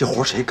管？这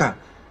活谁干？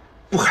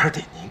不还是得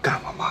您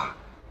干吗，妈？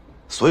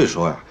所以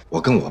说呀，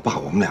我跟我爸，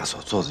我们俩所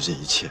做的这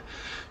一切，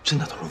真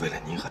的都是为了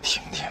您和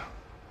婷婷。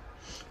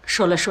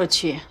说来说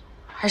去，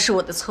还是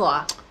我的错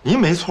啊！您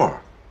没错，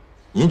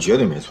您绝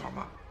对没错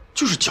嘛，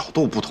就是角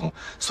度不同，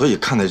所以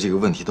看待这个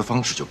问题的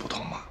方式就不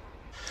同嘛。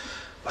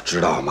我知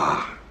道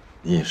妈，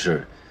您也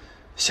是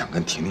想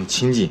跟婷婷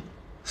亲近，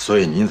所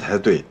以您才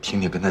对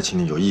婷婷跟她亲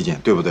近有意见，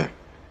对不对？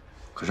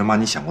可是妈，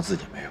你想过自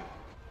己没有？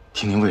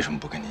婷婷为什么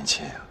不跟您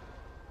亲呀？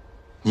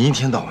您一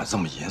天到晚这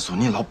么严肃，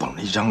您老绷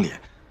着一张脸，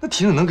那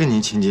婷婷能跟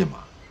您亲近吗？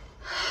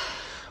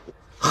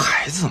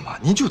孩子嘛，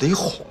您就得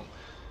哄，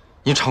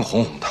您常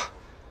哄哄她，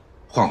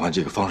换换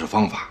这个方式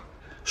方法，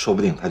说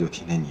不定她就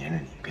天天黏着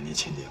你，跟您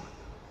亲近了。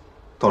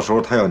到时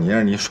候她要黏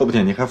着您，说不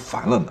定您还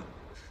烦了呢。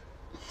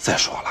再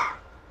说了，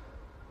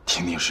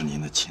婷婷是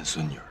您的亲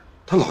孙女儿，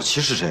她老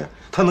齐是谁？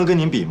她能跟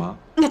您比吗？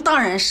那当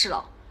然是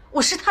了，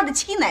我是她的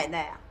亲奶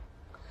奶啊。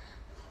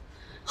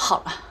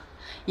好了，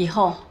以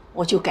后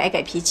我就改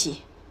改脾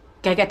气，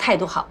改改态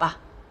度，好吧？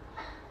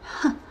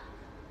哼，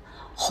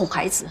哄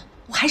孩子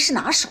我还是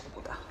拿手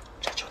的，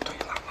这就对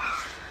了嘛。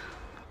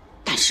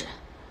但是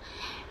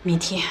明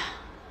天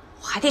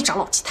我还得找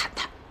老齐谈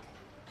谈。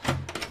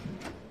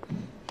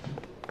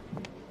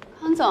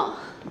康总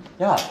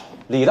呀，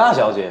李大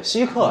小姐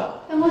稀客呀！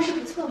办公室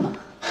不错嘛。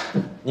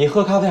你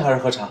喝咖啡还是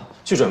喝茶？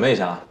去准备一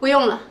下啊。不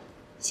用了，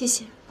谢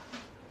谢。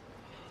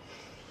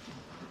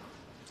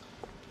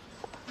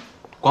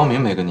光明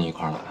没跟你一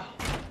块儿来啊？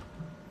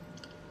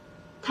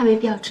他没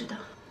必要知道。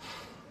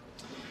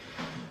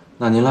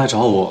那您来找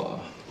我，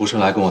不是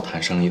来跟我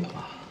谈生意的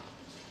吧？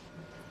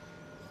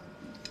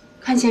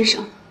康先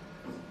生，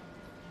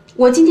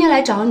我今天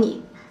来找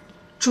你，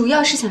主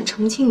要是想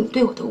澄清你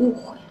对我的误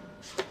会。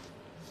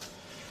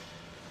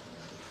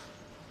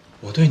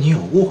我对你有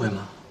误会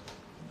吗？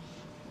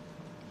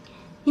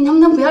你能不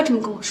能不要这么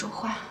跟我说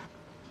话？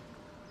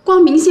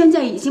光明现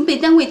在已经被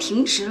单位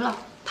停职了，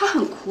他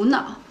很苦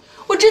恼。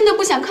我真的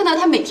不想看到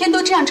他每天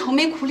都这样愁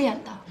眉苦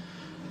脸的。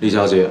李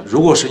小姐，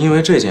如果是因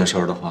为这件事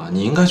儿的话，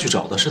你应该去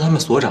找的是他们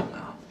所长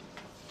啊。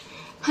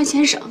康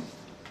先生，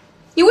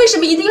你为什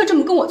么一定要这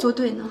么跟我作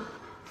对呢？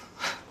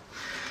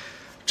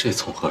这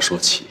从何说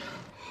起？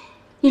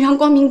你让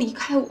光明离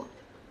开我，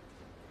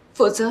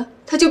否则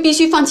他就必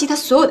须放弃他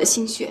所有的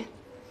心血。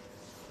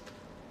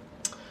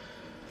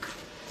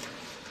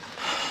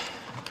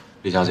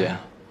李小姐，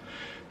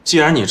既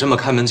然你这么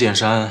开门见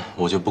山，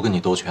我就不跟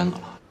你兜圈子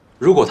了。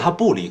如果他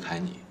不离开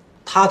你，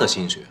他的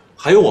心血，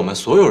还有我们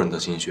所有人的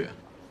心血，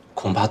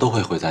恐怕都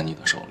会毁在你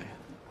的手里。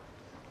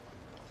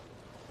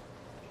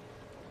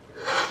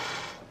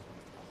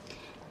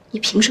你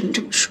凭什么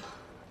这么说？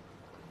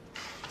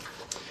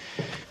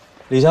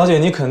李小姐，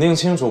你肯定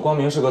清楚，光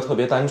明是个特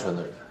别单纯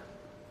的人。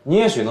你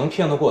也许能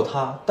骗得过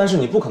他，但是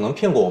你不可能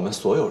骗过我们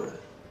所有人。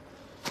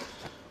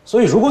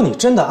所以，如果你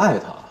真的爱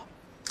他，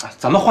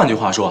咱们换句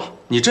话说，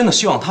你真的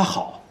希望他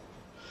好，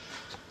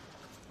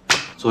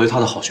作为他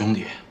的好兄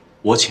弟，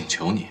我请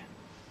求你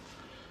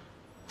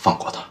放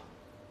过他。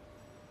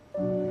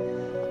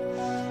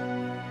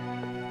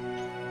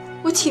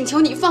我请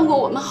求你放过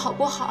我们，好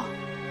不好？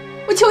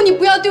我求你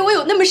不要对我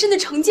有那么深的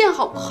成见，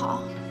好不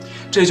好？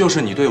这就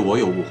是你对我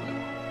有误会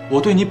了，我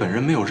对你本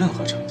人没有任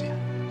何成见。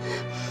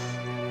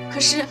可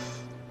是，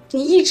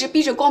你一直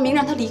逼着光明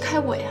让他离开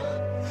我呀。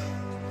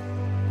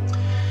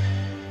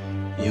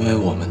因为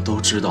我们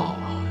都知道，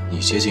你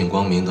接近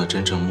光明的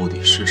真正目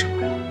的是什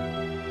么呀？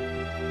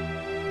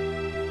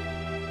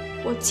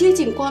我接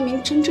近光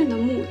明真正的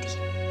目的，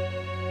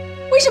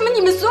为什么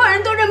你们所有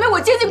人都认为我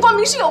接近光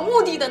明是有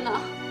目的的呢？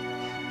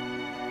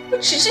我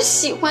只是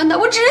喜欢他，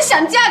我只是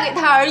想嫁给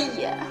他而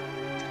已。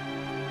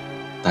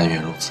但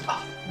愿如此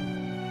吧。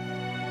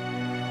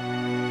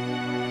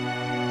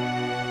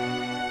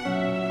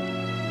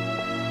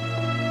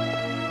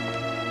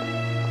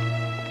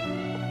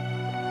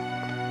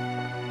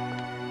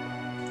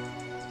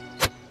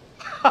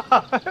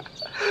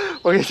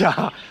我跟你讲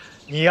啊，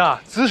你呀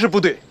姿势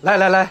不对，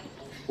来，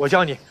我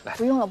教你。来，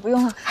不用了，不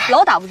用了，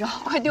老打不着，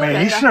怪丢人的。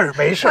没事儿，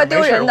怪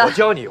丢人的。我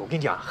教你，我跟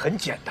你讲，很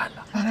简单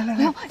的。来，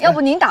不用，要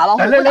不您打了，我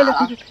不打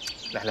了。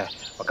来，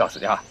我告诉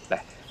你啊，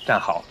来，站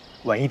好，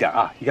稳一点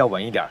啊，一定要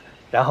稳一点。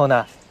然后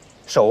呢，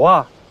手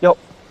啊要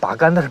把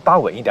杆子是扒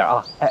稳一点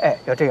啊，哎，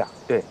要这样，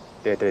对，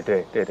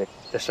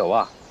这手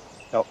啊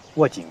要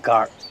握紧杆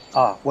儿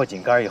啊，握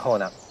紧杆儿以后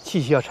呢，气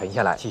息要沉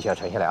下来，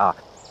啊，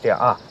这样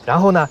啊，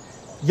然后呢，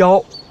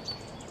腰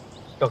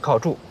要靠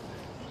住，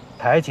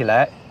抬起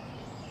来，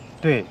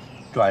对，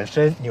转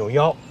身扭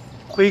腰，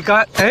挥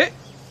杆，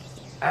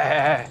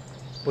哎，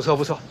不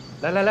错，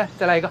来，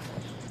再来一个，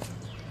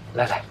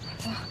来。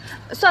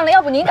算了，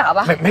要不您打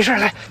吧。没事，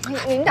来，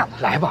您打吧。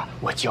来吧，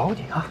我教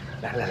你啊，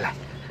来，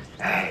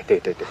哎，对，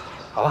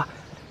好吧，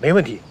没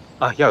问题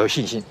啊，要有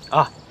信心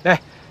啊，来，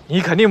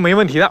你肯定没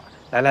问题的。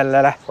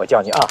来，我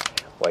教你啊，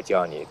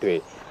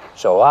对，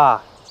手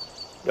啊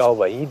要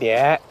稳一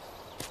点。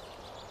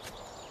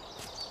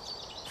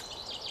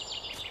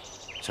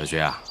小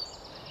薛啊，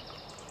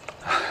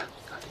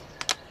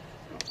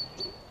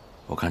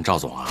我看赵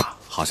总啊，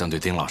好像对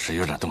丁老师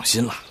有点动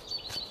心了。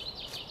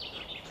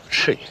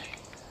是爷，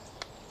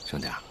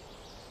兄弟啊，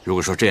如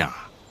果说这样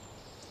啊，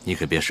你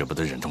可别舍不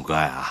得忍痛割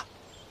爱啊。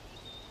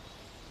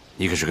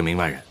你可是个明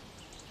白人，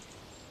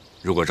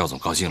如果赵总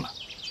高兴了，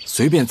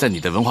随便在你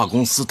的文化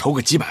公司投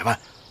个几百万，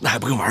那还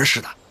不跟玩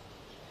似的。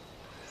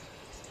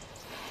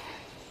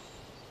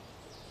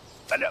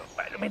反正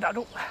摆着没打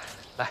中，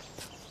来，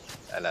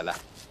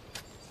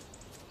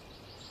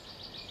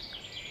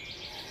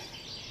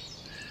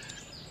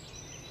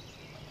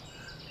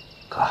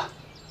哥，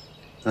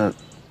那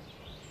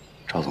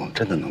赵总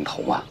真的能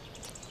投吗？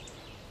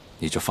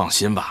你就放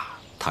心吧，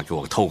他给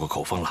我透过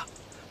口风了，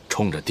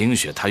冲着丁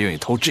雪，他愿意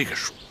投这个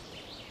数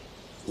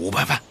，500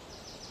万。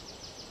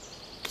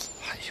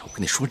哎呀，我跟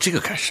你说这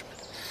个干什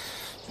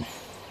么？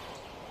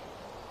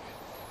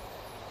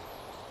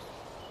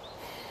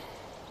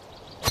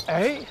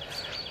哎，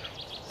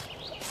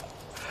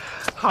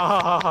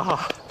好，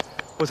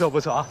不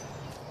错啊。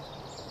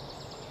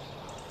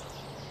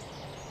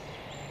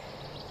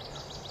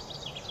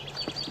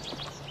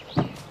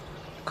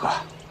哥，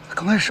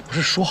刚开始不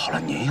是说好了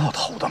您要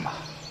投的吗？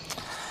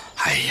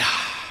哎呀，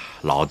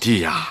老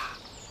弟呀，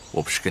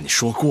我不是跟你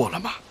说过了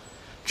吗？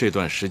这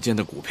段时间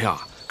的股票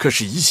啊，可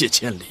是一泻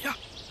千里呀。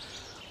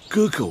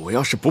哥哥，我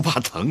要是不怕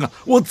疼啊，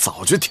我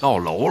早就跳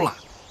楼了。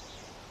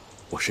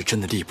我是真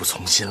的力不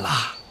从心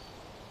啦。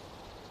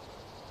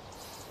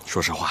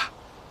说实话，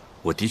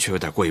我的确有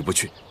点过意不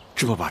去，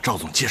这不把赵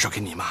总介绍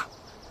给你吗？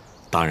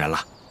当然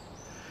了，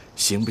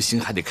行不行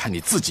还得看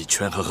你自己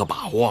权衡和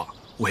把握。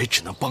我也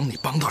只能帮你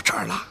帮到这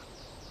儿了，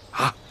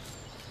啊！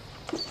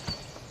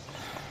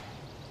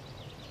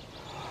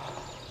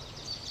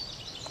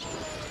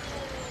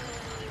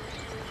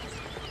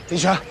林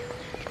璇，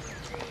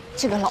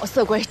这个老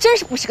色鬼真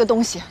是不是个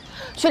东西。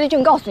薛立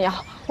俊，告诉你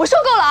啊，我受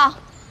够了啊！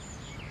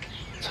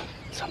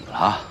怎么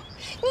了？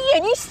你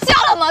眼睛瞎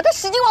了吗？他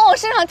使劲往我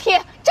身上贴，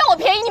占我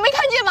便宜，你没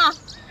看见吗？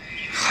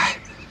嗨，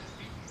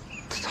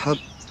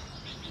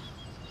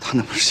他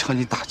那不是向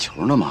你打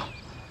球呢吗？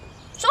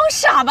装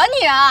傻吧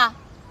你啊！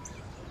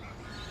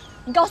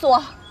你告诉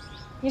我，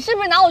你是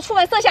不是拿我出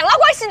卖色相拉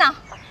关系呢？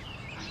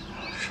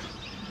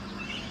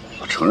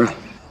我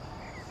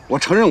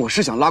承认我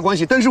是想拉关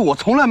系，但是我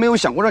从来没有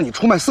想过让你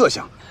出卖色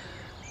相。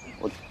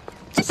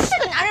这是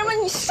个男人吗？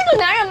你是个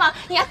男人吗？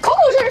你还口口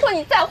声声说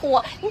你在乎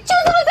我，你就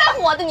这么在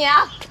乎我的你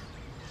啊？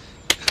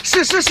是，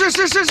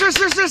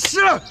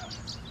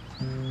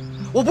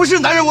我不是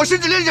男人，我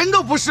甚至连人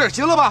都不是，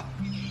行了吧？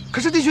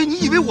可是丁雪，你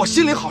以为我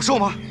心里好受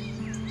吗？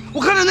我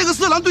看着那个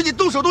色狼对你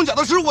动手动脚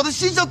的时候，我的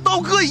心像刀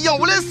割一样，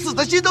我连死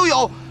的心都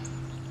有。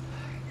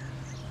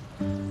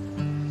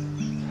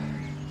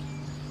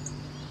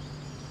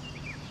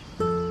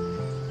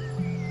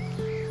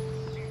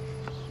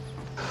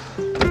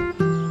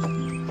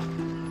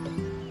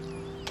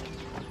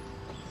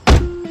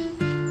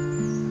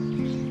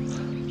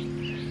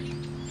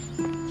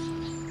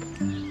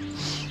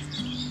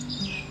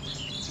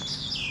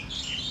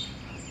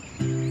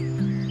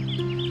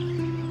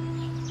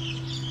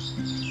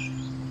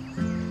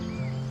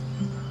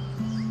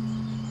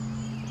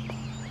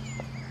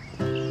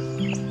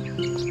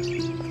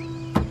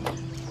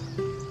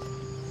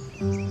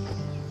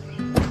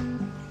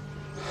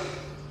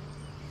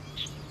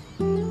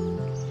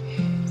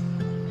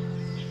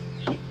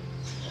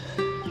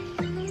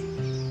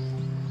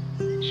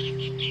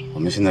我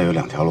们现在有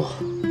2条路：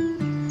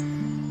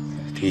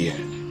第一，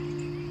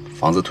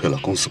房子退了，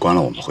公司关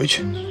了，我们回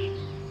去；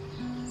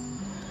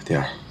第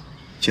二，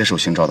接受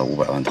姓赵的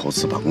500万投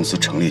资，把公司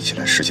成立起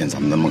来，实现咱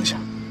们的梦想。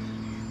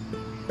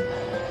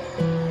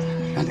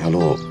2条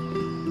路，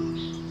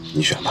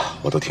你选吧，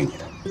我都听你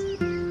的。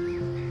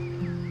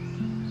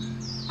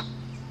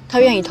他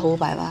愿意投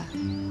500万。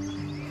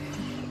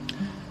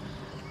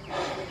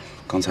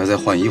刚才在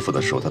换衣服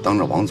的时候，他当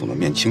着王总的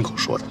面亲口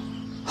说的。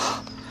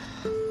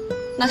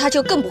那他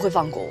就更不会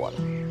放过我了。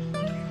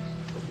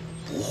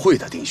不会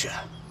的，丁雪，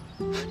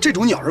这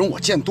种鸟人我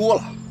见多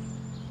了。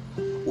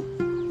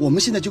我们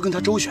现在就跟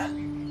他周旋，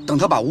等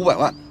他把500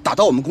万打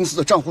到我们公司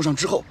的账户上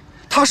之后，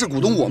他是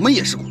股东，我们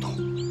也是股东。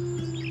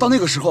到那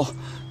个时候，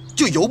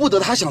就由不得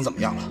他想怎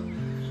么样了。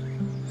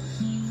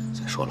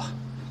再说了，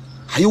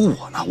还有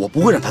我呢，我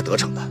不会让他得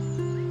逞的。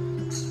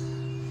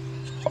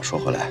话说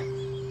回来，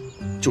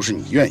就是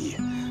你愿意，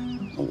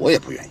我也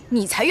不愿意。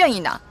你才愿意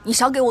呢！你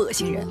少给我恶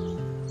心人。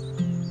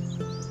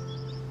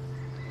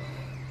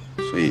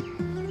所以，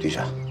丁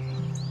雪，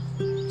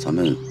咱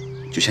们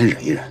就先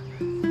忍一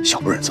忍，小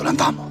不忍则乱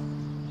大谋，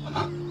好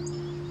吗？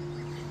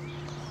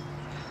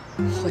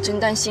我真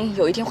担心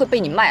有一天会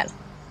被你卖了。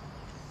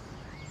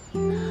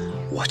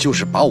我就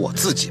是把我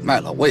自己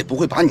卖了，我也不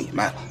会把你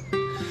卖了。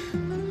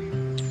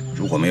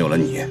如果没有了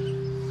你，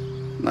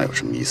那有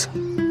什么意思？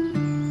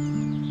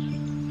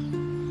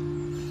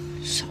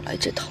少来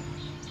这套！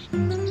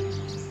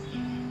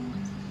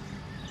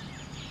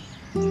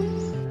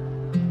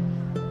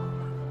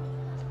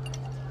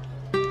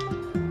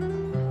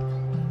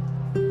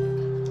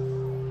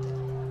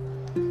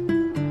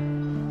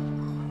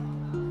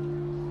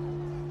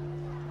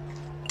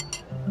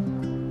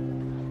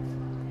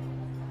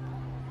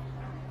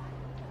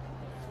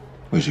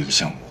为这个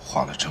项目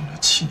花了整整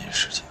7年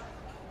时间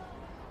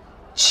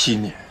，7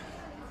年。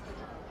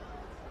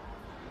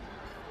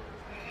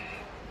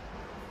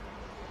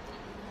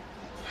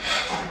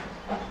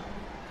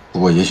不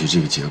过，也许这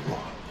个结果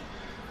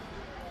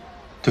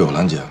对我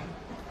来讲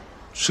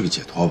是个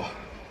解脱吧。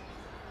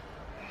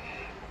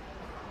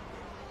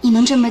你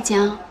能这么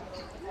讲，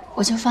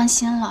我就放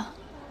心了。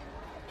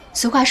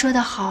俗话说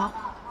得好，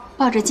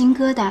抱着金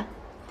疙瘩，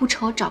不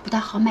愁找不到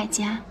好买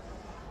家。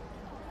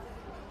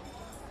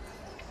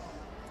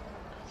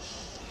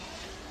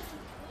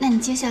那你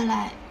接下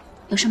来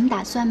有什么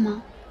打算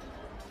吗？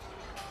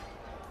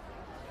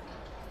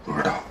不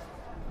知道。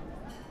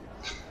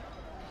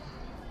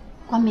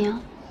光明，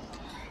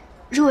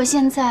如果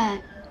现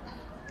在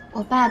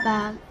我爸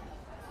爸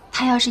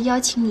他要是邀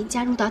请你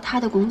加入到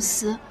他的公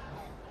司，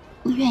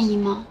你愿意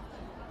吗？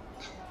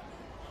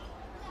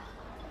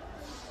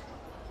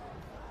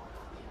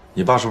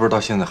你爸是不是到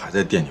现在还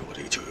在惦记我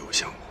这个就业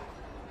项目？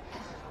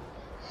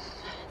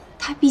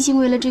他毕竟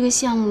为了这个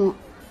项目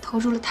投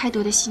入了太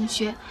多的心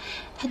血，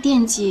他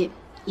惦记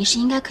也是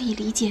应该可以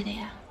理解的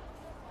呀。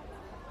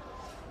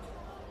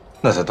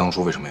那他当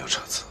初为什么要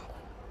撤资？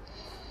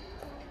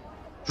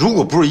如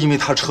果不是因为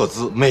他撤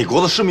资，美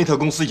国的施密特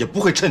公司也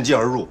不会趁机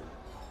而入，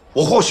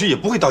我或许也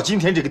不会到今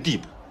天这个地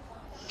步。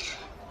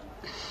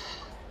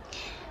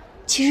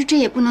其实这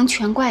也不能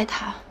全怪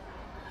他。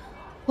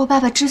我爸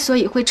爸之所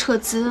以会撤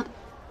资，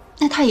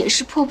那他也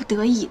是迫不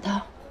得已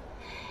的。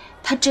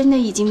他真的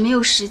已经没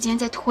有时间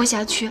再拖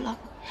下去了，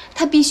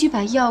他必须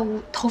把药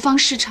物投放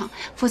市场，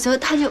否则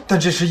他就……但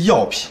这是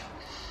药品，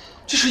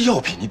这是药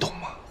品，你懂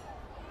吗？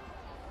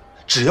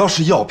只要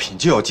是药品，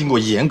就要经过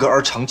严格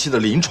而长期的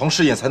临床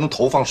试验才能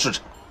投放市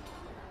场，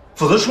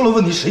否则出了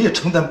问题，谁也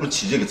承担不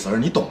起这个责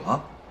任，你懂吗？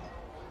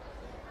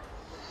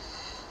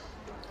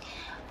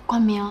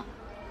光明，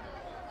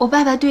我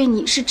爸爸对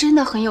你是真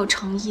的很有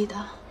诚意的。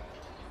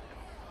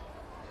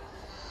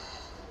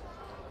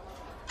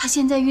他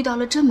现在遇到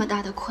了这么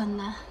大的困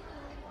难，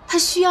他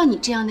需要你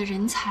这样的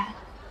人才，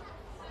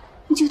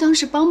你就当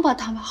是帮帮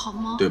他吧，好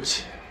吗？对不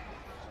起，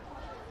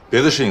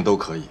别的事情都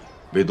可以，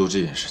唯独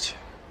这件事情，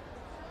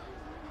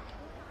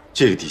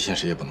这个底线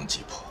谁也不能击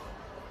破。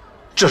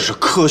这是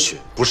科学，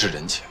不是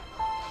人情。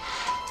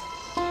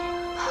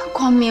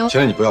光明，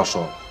行了，你不要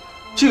说了。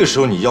这个时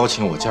候你邀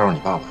请我加入你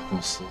爸爸的公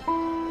司，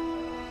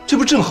这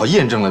不正好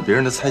验证了别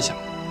人的猜想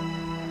吗？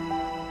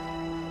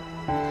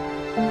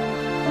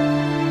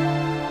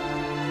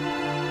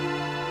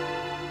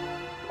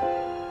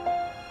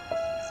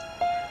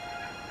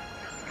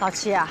老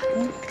七啊，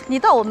你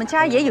到我们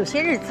家也有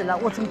些日子了，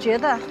我怎么觉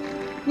得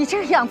你这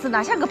个样子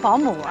哪像个保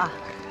姆啊？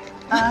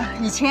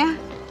以前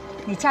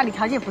你家里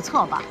条件不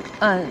错吧？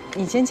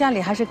以前家里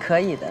还是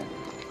可以的，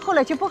后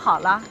来就不好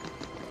了。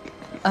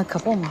可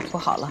不嘛，不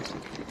好了。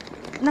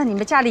那你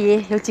们家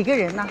里有几个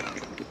人呢？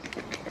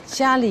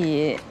家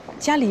里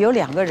有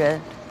2个人，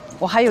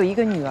我还有1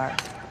个女儿。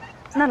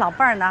那老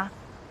伴儿呢？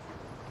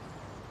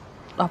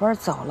老伴儿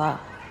走了。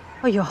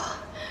哎呦，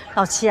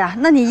老七啊，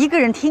那你一个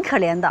人挺可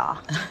怜的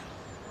啊。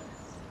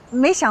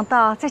没想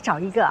到再找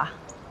一个啊。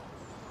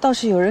倒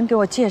是有人给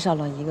我介绍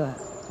了一个，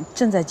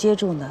正在接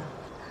触呢。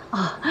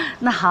哦，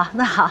那好，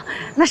那好，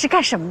那是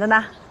干什么的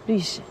呢？律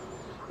师。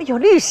哎呦，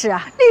律师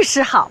啊，律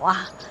师好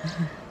啊。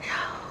哎呀，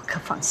我可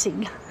放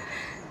心了。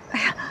哎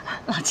呀，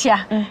老七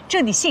啊，祝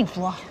你幸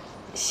福。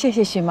谢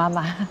谢许妈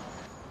妈。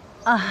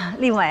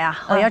另外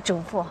啊，我要嘱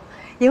咐，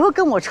以后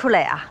跟我出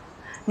来啊，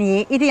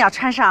你一定要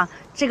穿上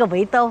这个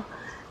围兜，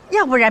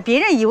要不然别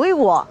人以为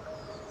我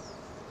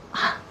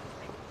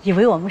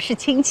们是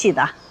亲戚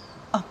的。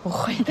不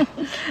会的。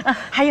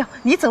还有，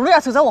你走路要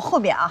走在我后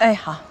面啊。哎，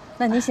好，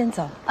那您先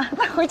走。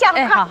那回家了。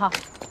哎，好好。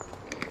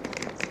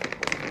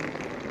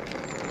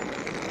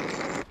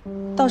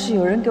倒是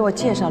有人给我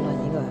介绍了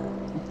一个，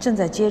正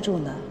在接触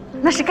呢。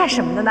那是干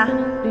什么的呢？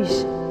律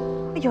师。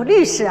哎呦，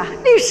律师啊，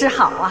律师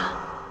好啊。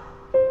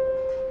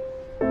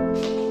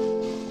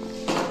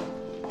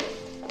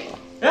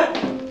哎，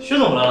薛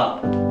总来了。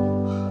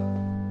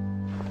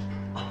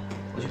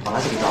我去把他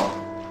给招。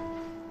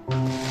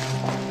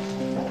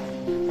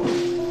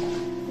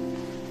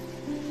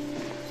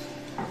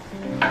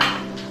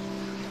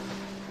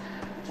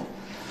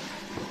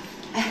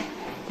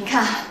你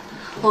看，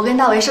我跟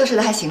大为收拾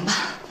的还行吧？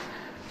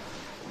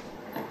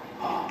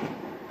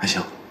还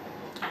行，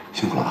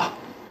辛苦了啊。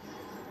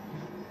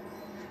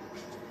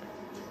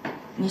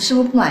你是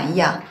不是不满意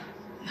啊？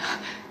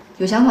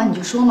有想法你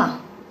就说嘛。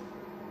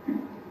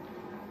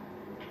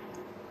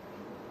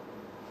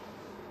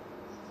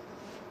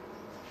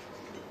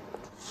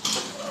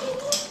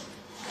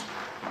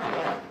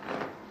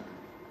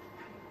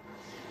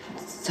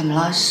怎么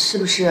了？是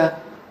不是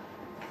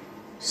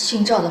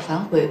姓赵的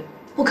反悔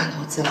不肯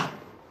投资了？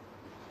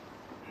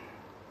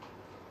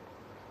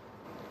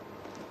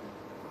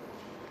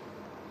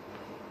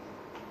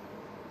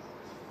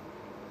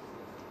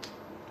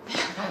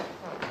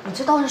你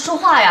这倒是说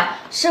话呀！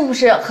是不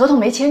是合同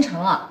没签成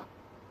啊？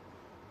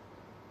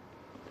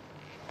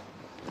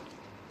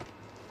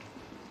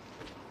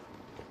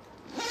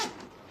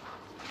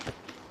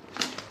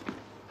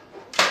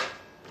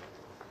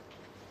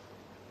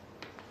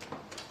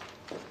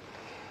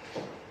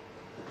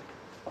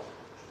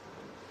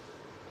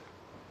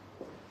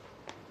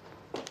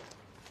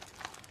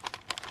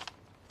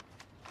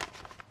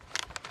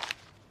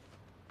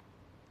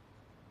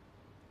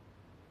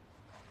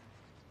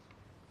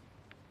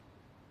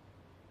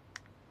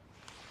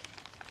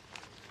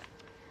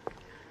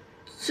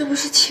这不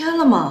是签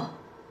了吗？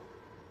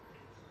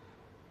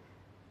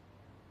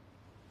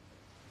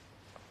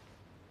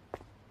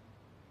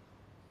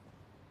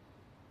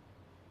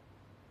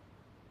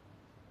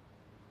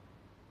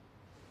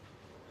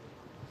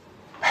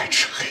白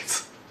纸黑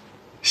字，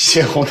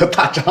鲜红的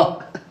大章。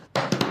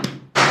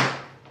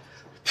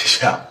铁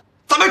雪，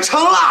咱们成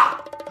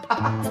了！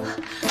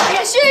哎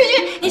呀，薛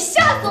玉君，你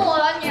吓死我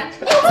了！你有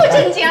没有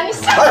正经啊？你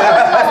吓死我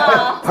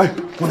了！哎，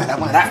姑奶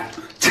奶，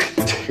这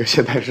个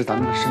现在是咱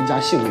们的身家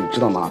性命，你知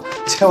道吗？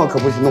千万可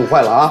不许弄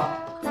坏了啊！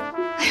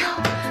哎呀，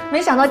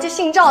没想到这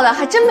姓赵的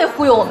还真没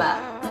忽悠我们。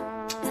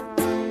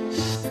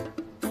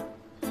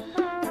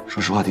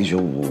说实话，丁雪，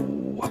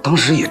我当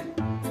时也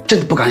真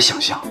的不敢想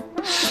象，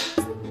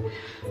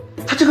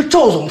他这个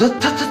赵总，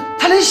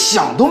他连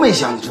想都没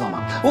想，你知道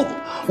吗？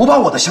我把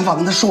我的想法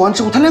跟他说完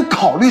之后，他连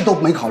考虑都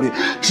没考虑，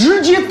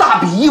直接大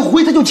笔一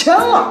挥他就签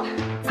了。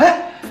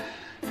哎，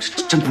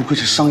这真不愧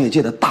是商业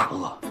界的大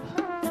鳄。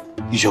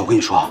玉雪，我跟你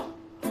说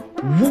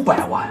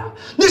，500万呀，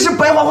那是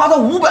白花花的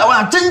500万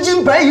啊，真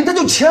金白银他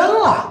就签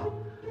了，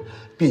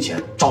并且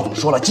赵总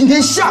说了，今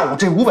天下午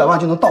这500万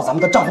就能到咱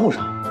们的账户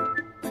上。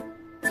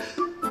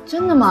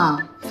真的吗？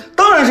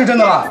当然是真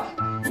的了。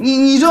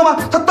你知道吗？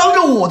他当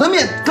着我的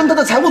面跟他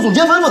的财务总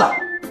监吩咐的。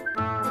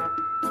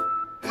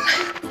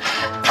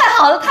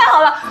太好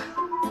了！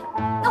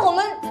那我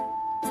们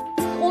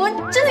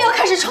真的要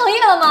开始创业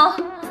了吗？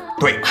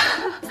对。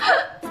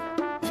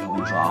我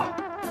跟你说啊，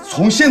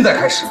从现在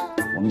开始，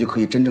我们就可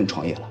以真正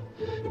创业了，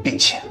并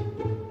且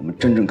我们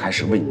真正开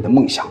始为你的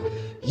梦想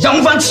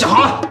扬帆起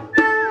航了。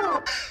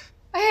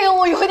哎呀，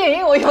我有点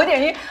晕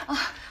啊！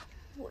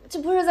我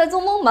这不是在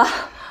做梦吧？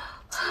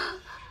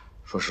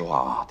说实话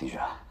啊，丁雪，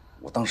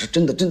我当时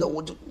真的，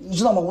你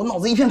知道吗？我脑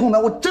子一片空白，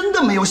我真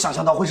的没有想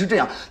象到会是这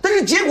样，但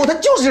是结果它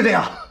就是这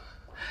样。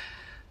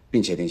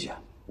并且，丁雪，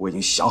我已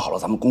经想好了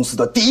咱们公司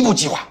的第一步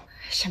计划。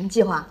什么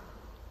计划？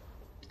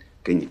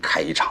给你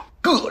开一场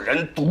个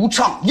人独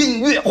唱音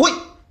乐会。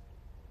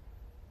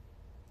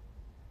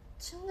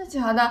真的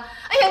假的？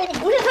哎呀，你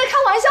不是在开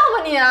玩笑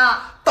吧你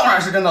啊？当然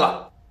是真的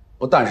了，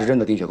不但是真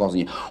的，丁雪，告诉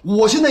你，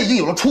我现在已经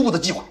有了初步的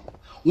计划，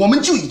我们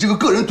就以这个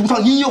个人独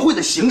唱音乐会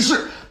的形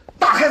式，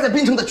大开在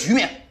滨城的局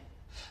面。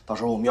到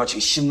时候我们要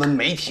请新闻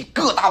媒体、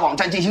各大网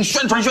站进行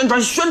宣传。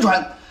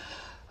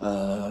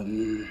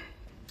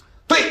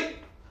对，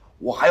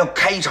我还要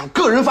开一场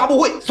个人发布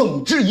会。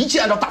总之，一切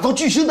按照打造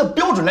巨星的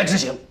标准来执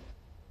行。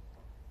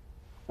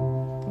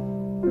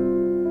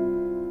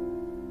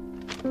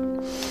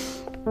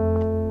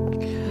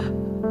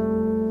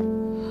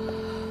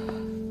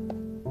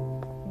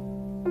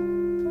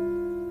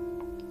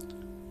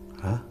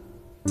啊？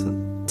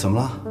怎么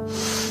了？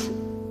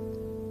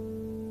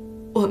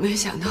我没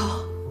想到，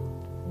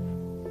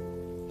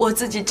我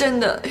自己真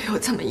的有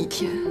这么一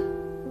天。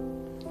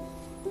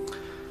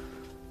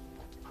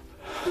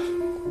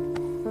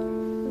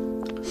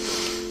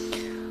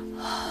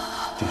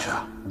丁雪，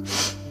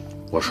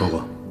我说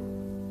过，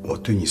我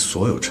对你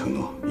所有承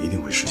诺一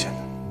定会实现的。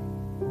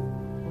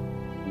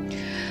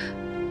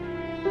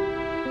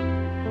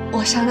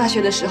我上大学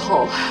的时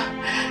候，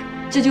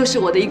这就是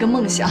我的一个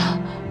梦想。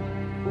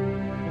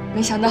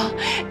没想到，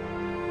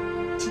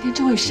今天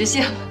终于实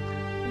现了。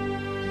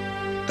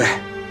对，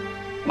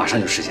马上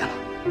就实现了。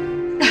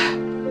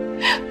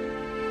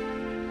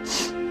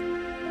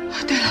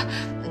对了，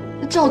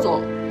赵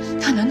总，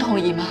他能同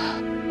意吗？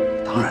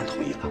当然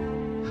同意了。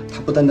他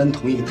不单单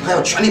同意，他还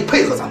要全力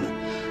配合咱们，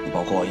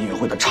包括音乐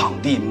会的场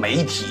地、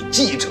媒体、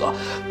记者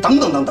等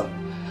等。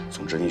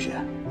总之，丁雪，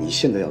你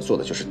现在要做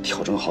的就是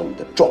调整好你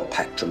的状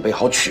态，准备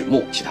好曲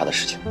目，其他的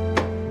事情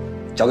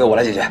交给我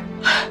来解决。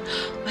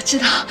我知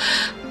道，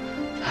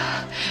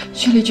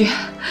薛丽君，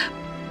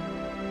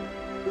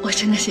我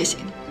真的谢谢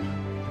你，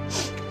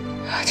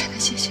真的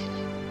谢谢你。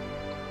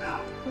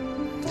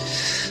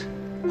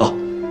哦，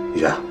丁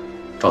雪，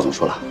赵总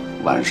说了，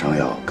晚上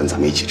要跟咱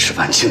们一起吃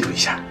饭庆祝一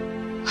下。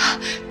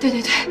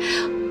对，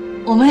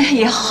我们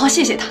也好好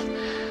谢谢他。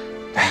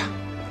对呀，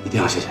一定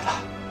要谢谢他。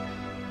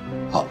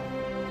好，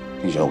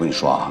丁雪，我跟你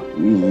说啊，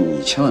你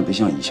千万别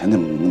像以前那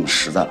么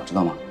实在了，知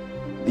道吗？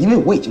因为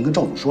我已经跟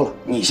赵总说了，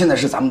你现在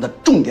是咱们的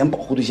重点保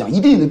护对象，一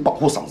定得保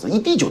护嗓子，一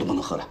滴酒都不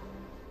能喝了。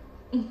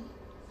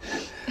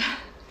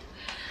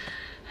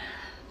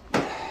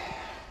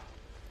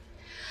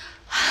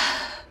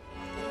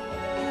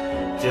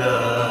这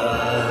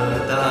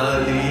道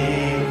梨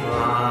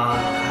花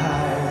开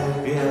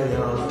遍了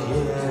天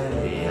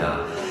涯，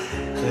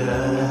河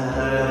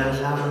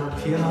上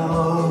飘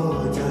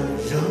着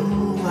柔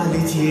软的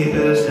轻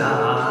纱，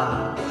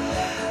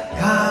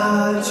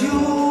看秋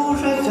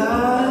水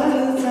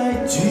站在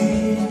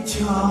俊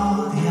俏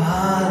的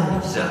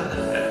岸上，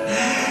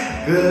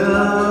歌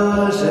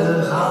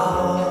声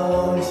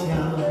好像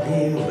明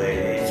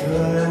媚春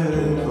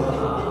光。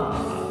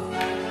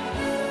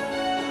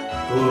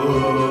姑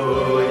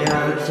娘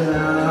唱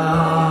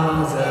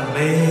着美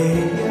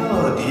妙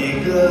的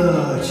歌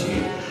曲，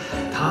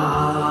她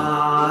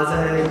在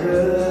歌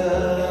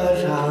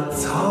唱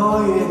草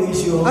原的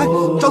雄鹰。哎，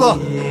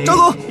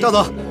赵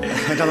总，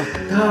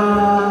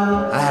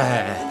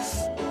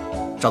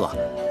赵总，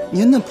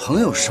您那朋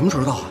友什么时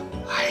候到啊？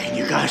哎，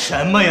你干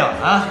什么呀？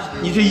啊，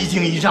你这一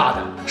惊一乍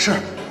的。是，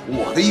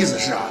我的意思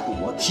是啊，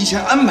我提前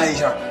安排一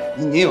下，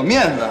您有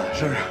面子，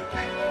是不是？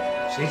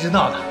谁知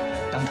道呢？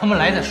等他们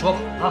来再说吧。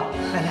啊，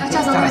来，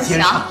赵总，咱俩接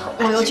着唱。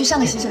我要去上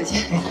个洗手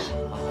间。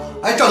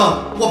哎，赵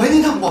总，我陪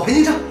您唱，我陪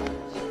您唱。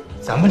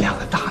咱们两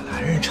个大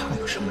男人唱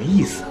有什么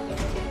意思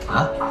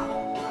啊？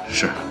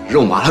是，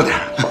肉麻了点。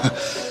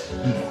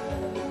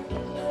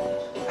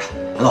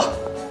老总，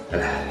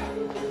来，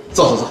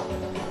坐。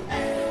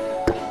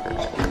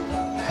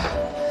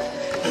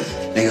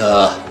那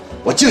个，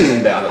我敬您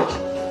一杯啊，老总。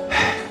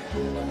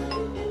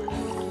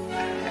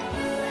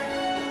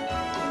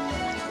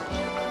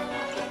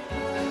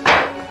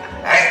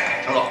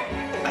哎，张总，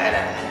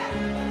来，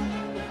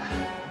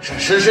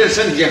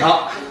身体健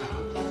康。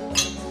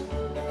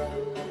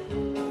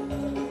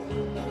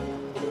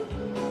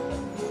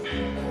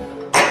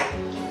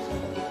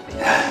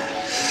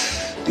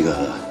那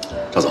个，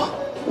赵总，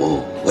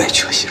我也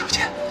去个洗手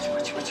间。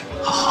去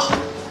吧。好。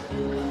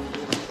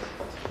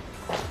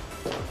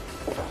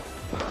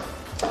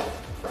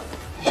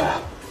雪，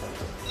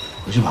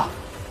回去吧。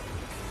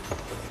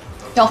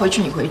要回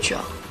去你回去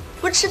啊，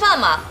不是吃饭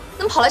吗？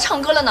怎么跑来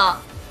唱歌了呢？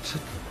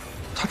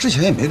他之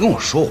前也没跟我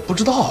说，我不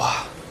知道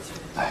啊。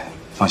哎，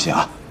放心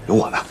啊，有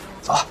我呢。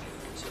走吧。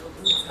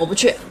我不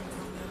去。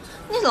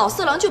那老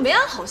色狼就没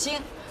安好心。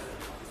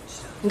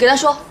你跟他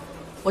说，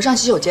我上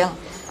洗手间了。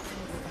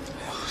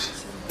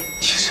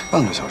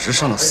半个小时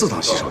上了4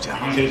趟洗手间了，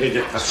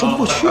行，说不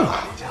过去了。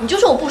你就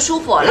说我不舒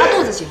服，拉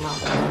肚子行吗？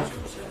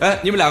哎，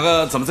你们两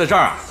个怎么在这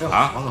儿啊？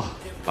啊，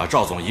把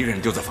赵总一个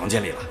人丢在房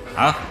间里了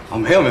啊？啊，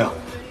没有，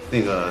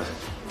那个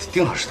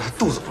丁老师他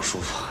肚子不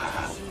舒服。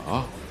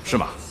啊，是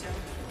吗？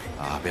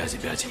啊，不要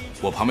紧，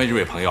我旁边这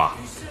位朋友啊，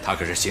他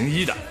可是行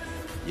医的，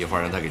一会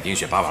儿让他给丁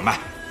雪把脉，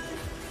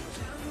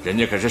人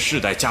家可是世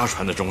代家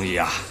传的中医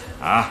啊！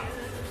啊，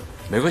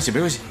没关系，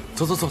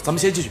走，咱们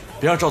先进去，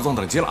别让赵总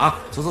等急了啊！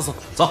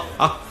走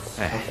啊！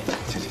哎，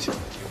行。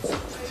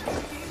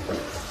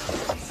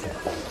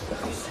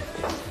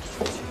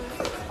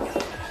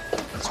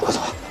走吧。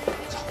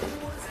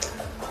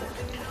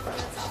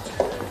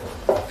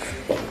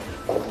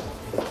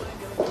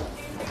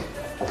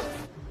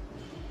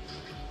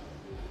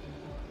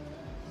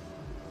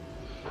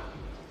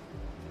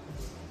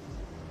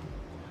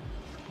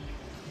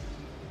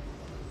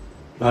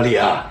老李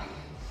啊，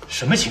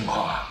什么情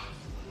况啊？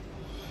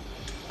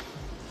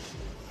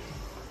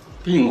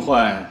病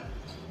患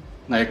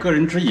乃个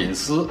人之隐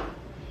私，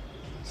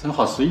怎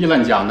好随意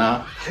乱讲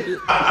呢？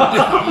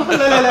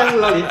来，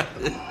老李，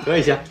喝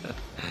一下。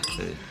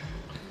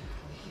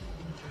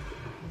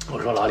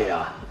我说老李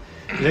啊，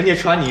人家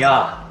传你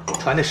啊，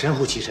传得神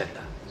乎其神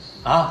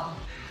的，啊，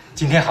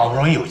今天好不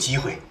容易有机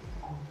会，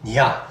你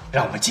呀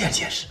让我们见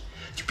识，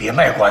就别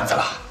卖关子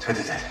了。对。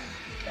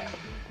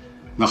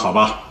那好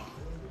吧，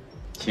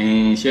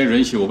请先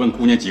允许我问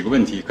姑娘几个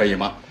问题，可以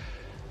吗？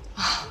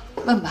啊，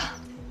问吧。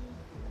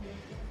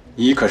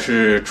你可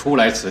是初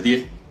来此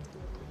地？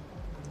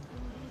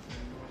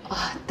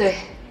啊，对。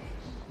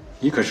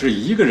你可是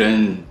一个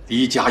人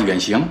离家远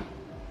行？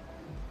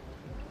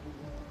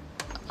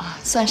啊，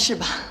算是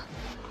吧。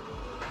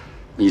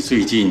你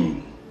最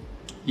近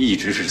一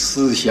直是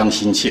思乡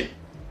心切。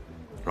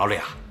老李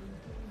啊，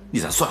你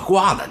在算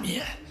卦呢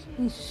你？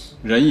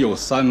人有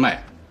3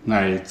脉，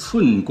乃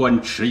寸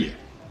关尺也。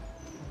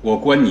我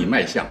观你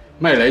脉象，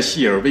脉来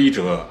细而微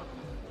者，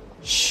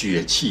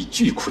血气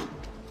俱溃；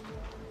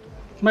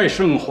脉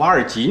盛滑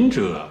而紧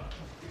者，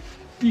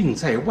病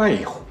在外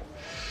乎。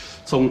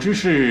总之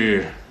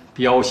是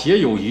表邪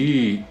有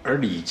余而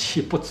理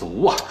气不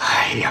足啊！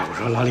哎呀，我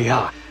说老李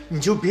啊，你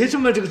就别这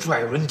么这个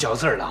拽文嚼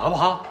字了，好不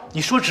好？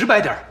你说直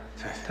白点，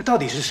他到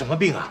底是什么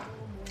病啊？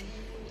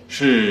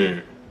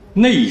是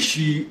内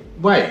虚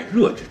外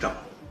热之症。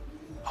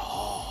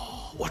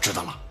哦，我知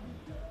道了，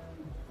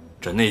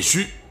这内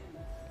虚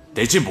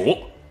得进补，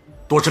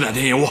多吃2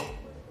天营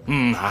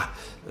养。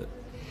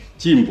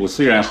进补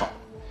虽然好，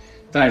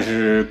但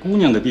是姑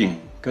娘的病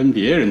跟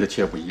别人的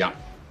却不一样。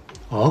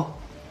哦，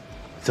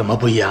怎么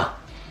不一样？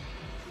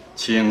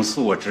请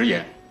恕我直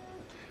言，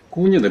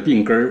姑娘的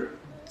病根儿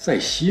在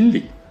心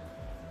里。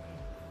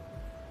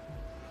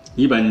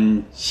你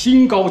本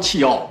心高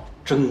气傲，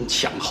争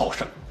强好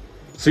胜，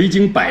虽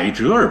经百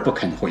折而不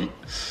肯回，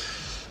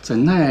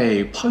怎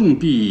奈碰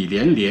壁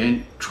连连，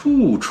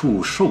处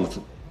处受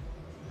阻。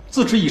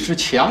自知已是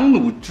强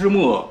弩之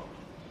末，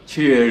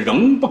却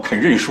仍不肯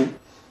认输，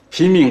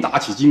拼命打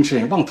起精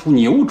神，妄图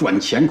扭转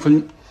乾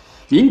坤，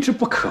明知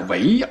不可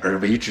为而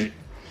为之，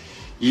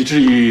以至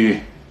于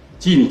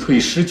进退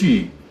失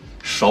据，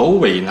首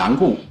尾难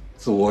顾，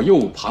左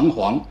右彷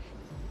徨。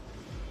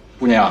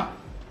姑娘，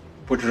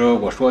不知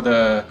我说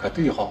的可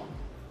对吼？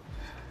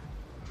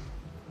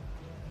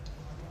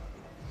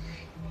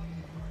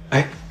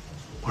哎，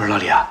我说老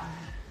李啊，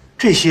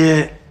这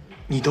些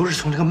你都是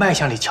从这个脉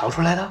象里瞧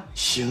出来的？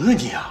行啊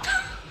你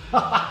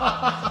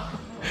啊！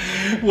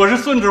我是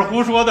顺着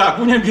胡说的，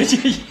姑娘别介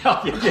意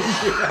啊，别介意。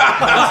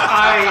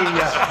哎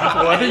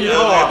呀，我这一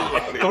套啊，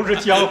都是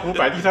江湖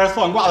摆地摊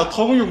算卦的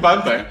通用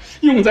版本，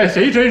用在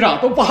谁身上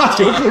都8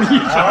九不离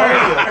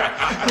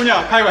十。姑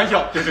娘，开玩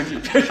笑，别生气，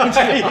别生气。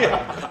哎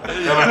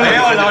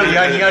呀，老李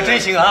啊，你可真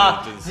行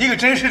啊，你可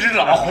真是只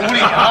老狐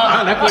狸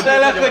啊！来，喝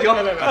酒。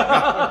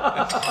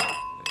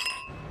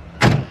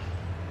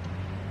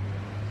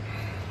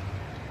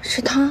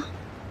是他，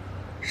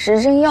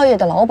时珍药业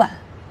的老板。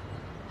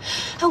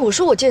哎，我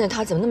说我见着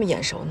他怎么那么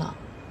眼熟呢？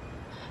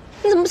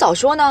你怎么不早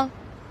说呢？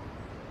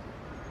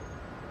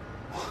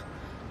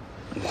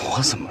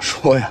我怎么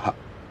说呀？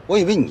我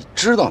以为你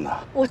知道呢。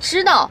我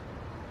知道，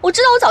我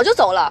早就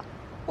走了，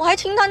我还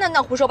听他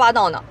那胡说八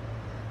道呢。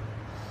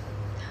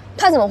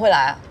他怎么会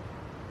来啊？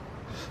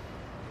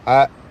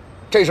哎，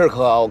这事儿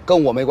可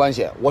跟我没关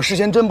系，我事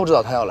先真不知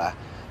道他要来，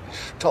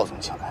是赵总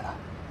请来的。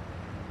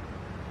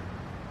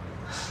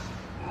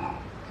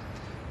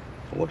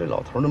不过这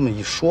老头那么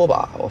一说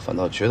吧，我反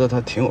倒觉得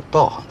他挺有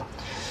道行的。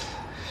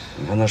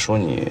你看他说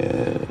你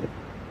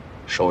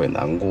首尾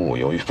难顾、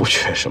犹豫不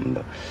决什么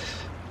的，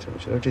我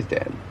觉得这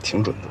点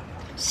挺准的。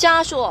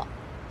瞎说，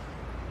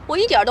我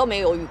一点都没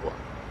犹豫过。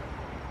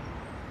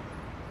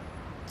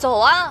走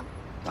啊！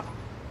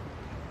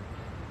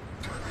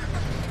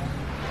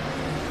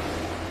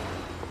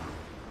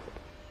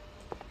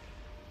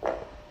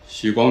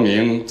许光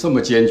明这么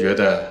坚决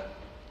的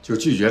就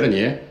拒绝了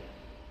你？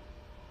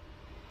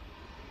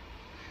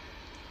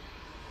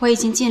我已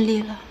经尽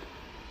力了，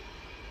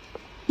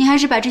你还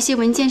是把这些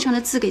文件上的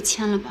字给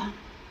签了吧。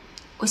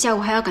我下午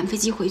还要赶飞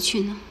机回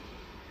去呢。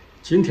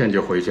今天就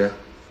回去？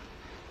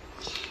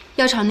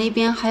药厂那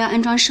边还要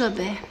安装设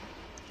备，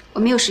我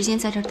没有时间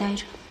在这儿待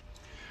着。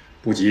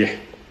不急，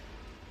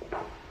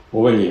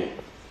我问你，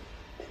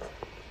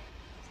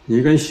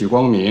你跟许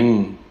光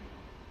明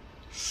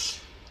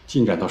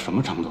进展到什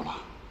么程度了？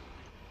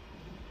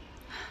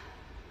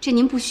这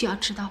您不需要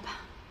知道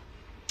吧？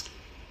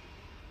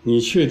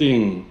你确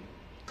定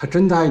他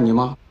真的爱你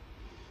吗？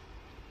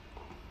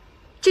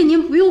这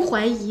您不用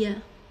怀疑，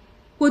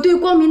我对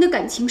光明的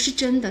感情是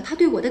真的，他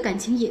对我的感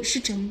情也是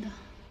真的。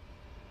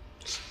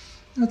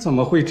那怎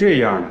么会这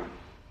样呢？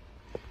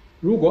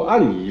如果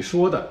按你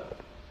说的，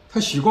他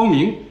许光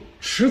明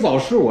迟早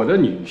是我的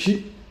女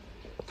婿，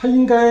他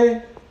应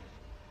该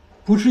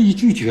不至于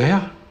拒绝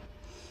呀。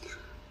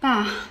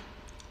爸，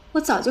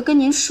我早就跟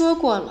您说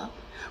过了，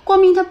光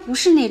明他不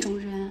是那种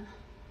人。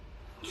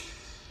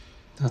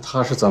那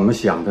他是怎么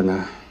想的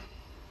呢？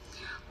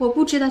我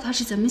不知道他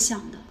是怎么想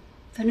的，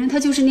反正他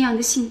就是那样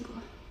的性格。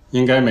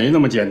应该没那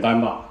么简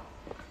单吧？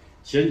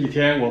前几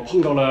天我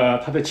碰到了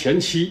他的前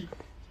妻，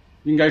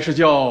应该是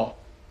叫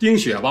丁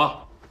雪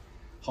吧，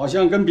好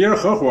像跟别人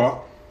合伙，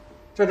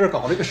在这儿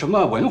搞了一个什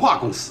么文化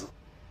公司。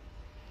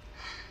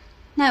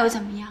那又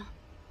怎么样？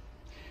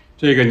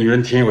这个女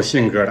人挺有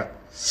性格的。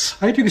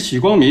哎，这个许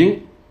光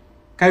明，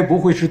该不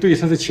会是对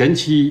他的前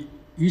妻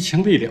余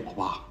情未了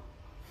吧？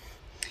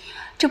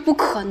这不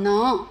可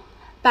能，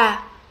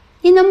爸，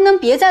您能不能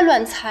别再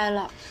乱猜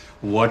了？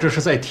我这是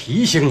在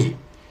提醒你，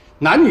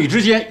男女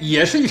之间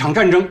也是一场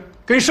战争，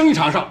跟生意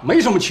场上没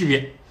什么区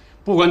别。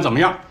不管怎么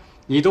样，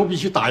你都必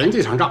须打赢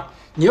这场仗，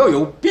你要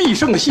有必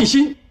胜的信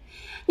心。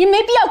您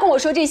没必要跟我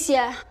说这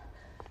些。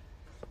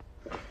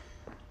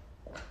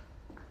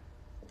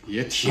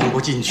别听不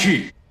进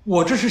去，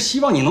我这是希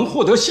望你能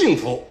获得幸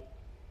福。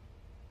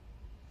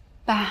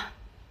爸，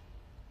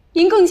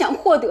您更想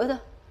获得的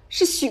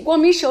是许光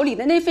明手里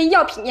的那份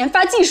药品研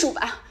发技术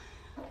吧？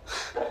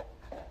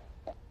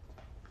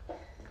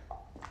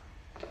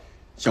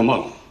小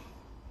梦，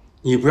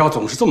你不要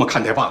总是这么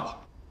看待爸爸。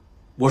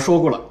我说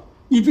过了，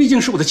你毕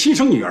竟是我的亲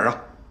生女儿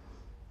啊。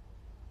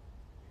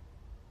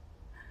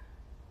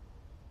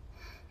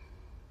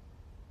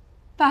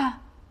爸，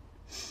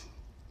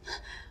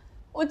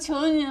我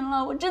求您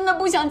了，我真的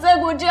不想再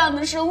过这样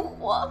的生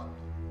活，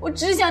我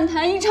只想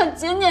谈一场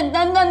简简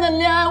单单的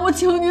恋爱。我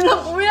求您了，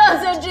不要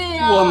再这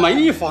样。我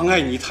没妨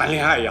碍你谈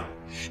恋爱呀，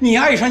你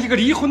爱上一个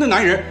离婚的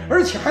男人，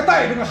而且还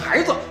带着个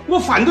孩子，我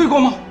反对过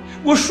吗？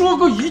我说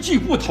过一句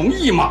不同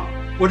意吗？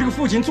我这个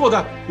父亲做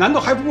的难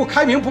道还不够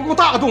开明、不够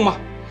大度吗？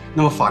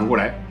那么反过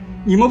来，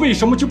你们为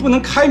什么就不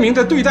能开明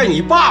地对待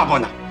你爸爸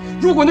呢？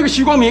如果那个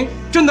许光明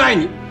真的爱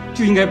你，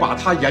就应该把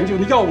他研究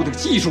的药物的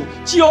技术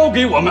交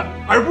给我们，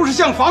而不是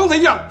像防贼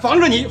一样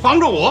防着你、防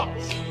着我。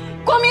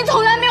光明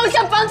从来没有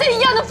像防贼一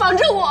样的防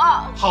着我。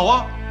好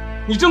啊，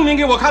你证明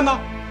给我看呢？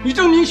你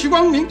证明许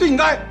光明对你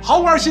的爱毫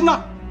无二心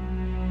呢？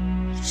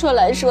说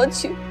来说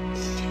去，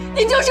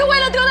你就是为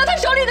了得到他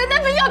手里的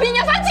那份药品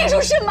研发技术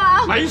是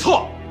吗？没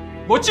错，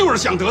我就是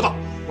想得到，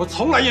我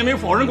从来也没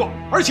否认过，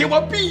而且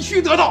我必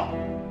须得到，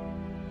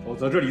否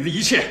则这里的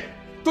一切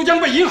都将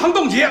被银行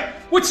冻结，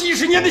我几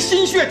十年的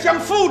心血将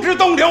付之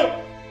东流。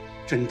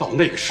真到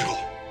那个时候，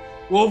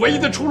我唯一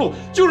的出路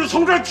就是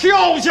从这儿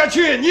跳下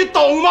去，你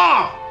懂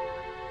吗？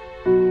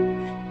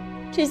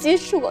这些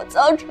是我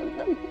造成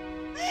的吗？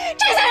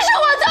这些是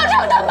我造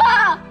成的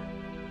吗？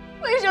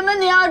为什么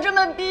你要这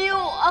么逼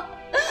我？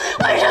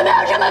为什么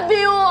要这么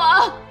逼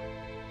我？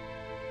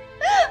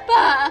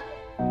爸，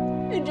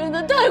你真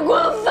的太过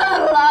分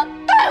了，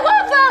太过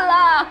分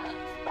了！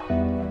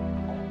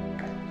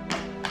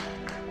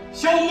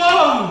小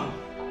梦，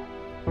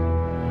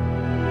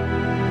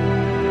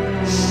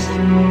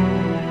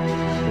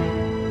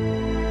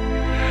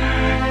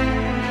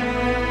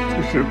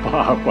这是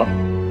爸爸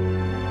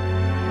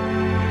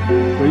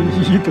唯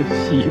一的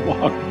希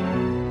望。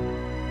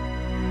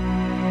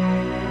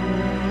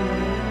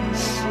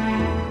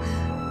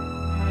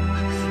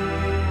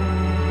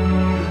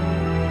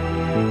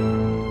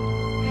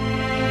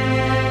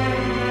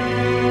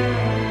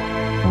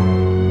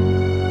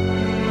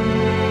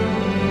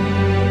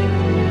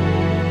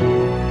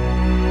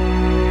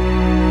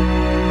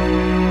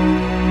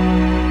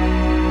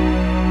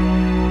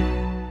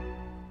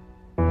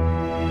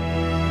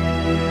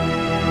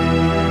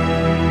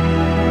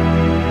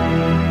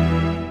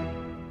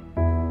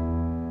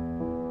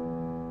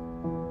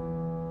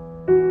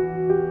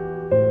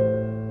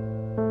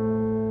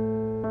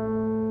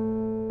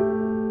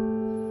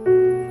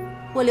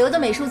我留的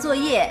美术作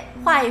业，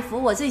画一幅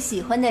我最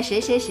喜欢的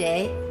谁谁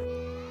谁。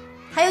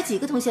还有几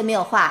个同学没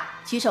有画？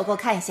举手给我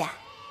看一下。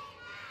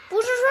不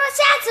是说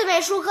下次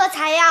美术课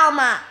才要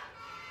吗？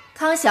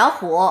康小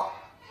虎，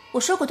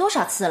我说过多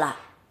少次了，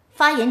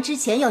发言之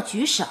前要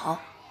举手。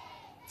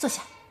坐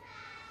下。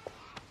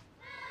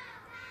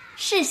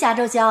是下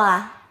周交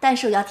啊，但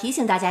是我要提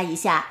醒大家一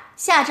下，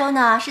下周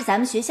呢是咱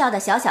们学校的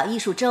小小艺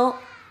术周，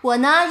我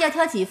呢要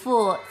挑几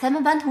幅咱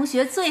们班同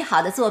学最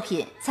好的作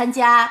品参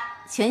加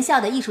全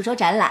校的艺术周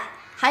展览，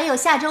还有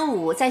下周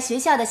5在学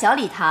校的小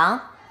礼堂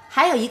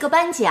还有一个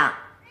颁奖，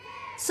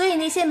所以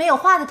那些没有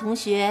画的同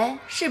学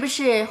是不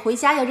是回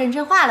家要认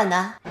真画了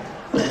呢？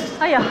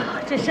哎呀，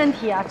这身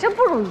体啊真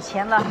不如以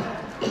前了，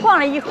逛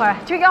了一会儿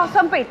就腰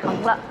酸背疼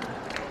了。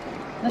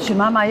那许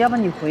妈妈，要不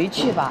你回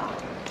去吧，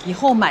以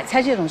后买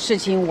菜这种事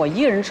情我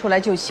一个人出来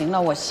就行了，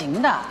我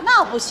行的。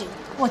那不行，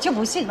我就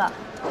不信了，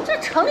这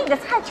城里的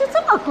菜就这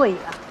么贵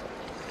啊？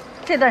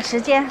这段时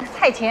间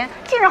菜钱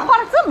竟然花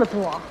了这么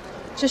多。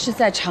这是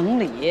在城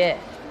里，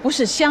不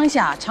是乡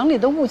下。城里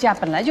的物价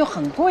本来就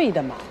很贵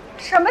的嘛。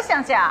什么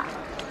乡下？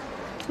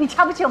你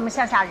瞧不起我们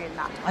乡下人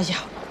呐？哎呀，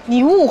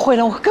你误会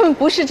了，我根本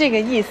不是这个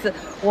意思。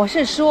我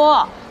是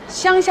说，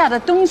乡下的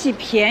东西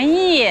便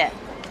宜。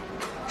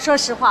说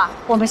实话，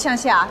我们乡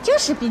下就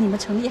是比你们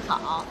城里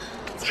好，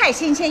菜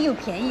新鲜又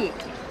便宜，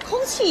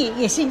空气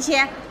也新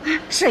鲜，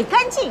水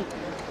干净。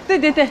对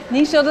对对，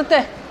您说的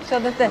对，说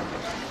的对。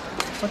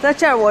我在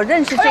这儿，我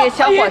认识这个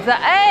小伙子。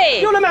哎，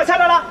又来买菜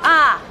来了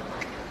啊？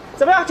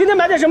怎么样？今天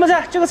买点什么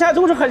菜？这个菜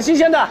都是很新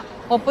鲜的。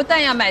我不但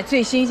要买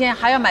最新鲜，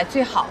还要买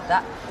最好的。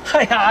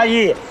哎呀，阿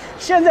姨，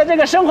现在这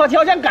个生活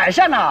条件改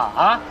善了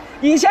啊！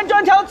以前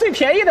专挑最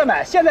便宜的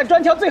买，现在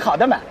专挑最好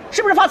的买，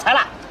是不是发财了？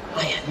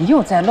哎呀，你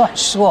又在乱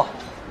说。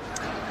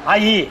阿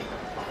姨，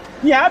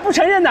你还不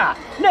承认呢？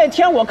那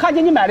天我看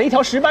见你买了一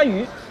条石斑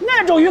鱼，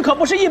那种鱼可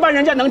不是一般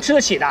人家能吃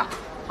得起的。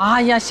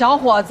哎呀，小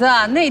伙子，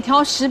那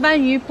条石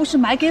斑鱼不是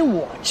买给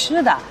我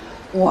吃的，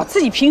我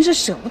自己平时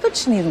舍不得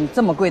吃那种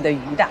这么贵的鱼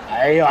的。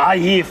哎呦，阿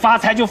姨，发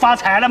财就发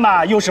财了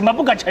嘛，有什么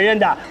不可承认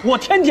的？我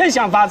天天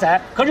想发财，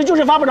可是就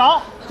是发不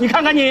着。你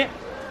看看你，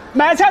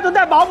买菜都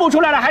带保姆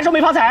出来了，还说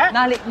没发财？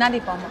哪里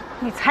保姆？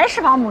你才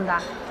是保姆呢！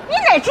你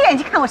哪只眼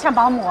睛看我像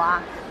保姆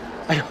啊？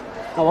哎呦，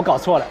那我搞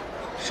错了，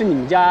是你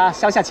们家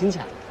乡下亲戚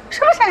啊？什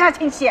么乡下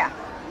亲戚？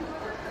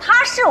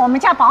她是我们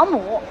家保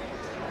姆，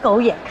狗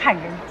眼看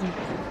人低。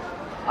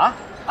啊，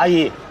阿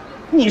姨，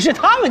你是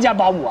他们家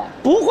保姆啊？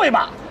不会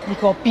吧？你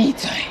给我闭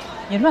嘴！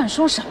你乱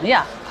说什么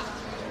呀？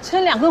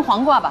称2根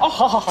黄瓜吧。哦，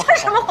好。称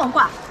什么黄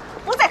瓜？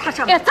不在他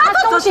上面。哎，他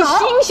东西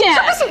新鲜。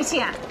什么新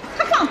鲜？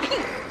他放屁！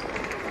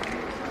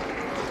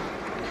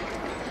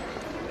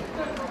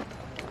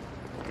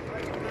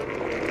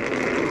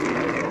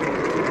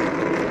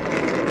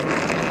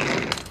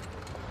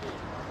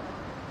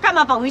干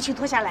嘛把围裙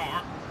脱下来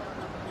啊？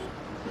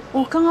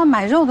我刚刚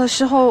买肉的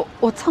时候，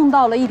我蹭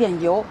到了一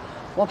点油。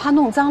我怕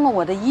弄脏了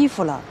我的衣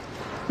服了，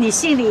你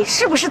心里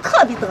是不是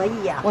特别得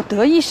意呀？我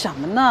得意什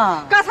么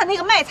呢？刚才那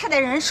个卖菜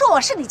的人说我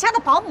是你家的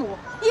保姆，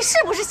你是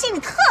不是心里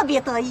特别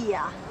得意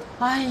呀？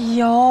哎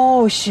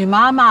呦，许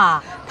妈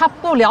妈，她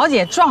不了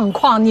解状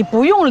况，你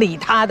不用理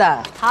她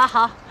的。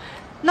好，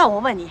那我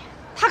问你，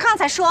他刚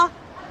才说，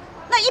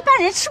那一般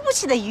人吃不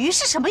起的鱼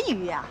是什么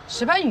鱼呀？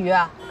石斑鱼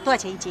啊，多少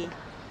钱一斤？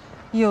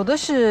有的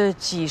是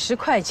几10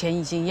块钱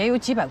一斤，也有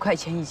几百块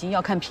钱一斤，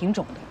要看品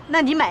种的。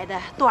那你买的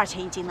多少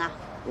钱一斤呢？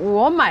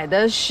我买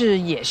的是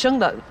野生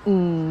的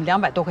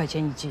，200多块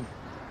钱一斤。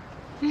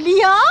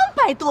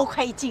200多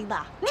块一斤的，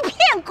你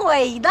骗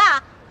鬼的！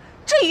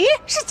这鱼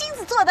是金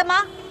子做的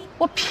吗？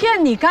我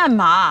骗你干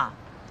嘛？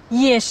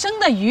野生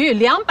的鱼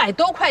200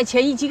多块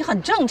钱一斤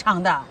很正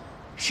常的。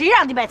谁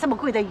让你买这么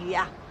贵的鱼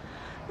啊？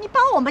你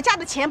把我们家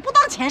的钱不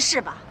当钱是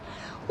吧？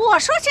我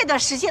说这段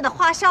时间的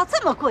花销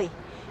这么贵，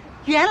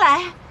原来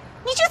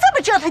你就这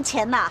么折腾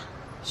钱呐？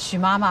许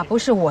妈妈，不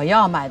是我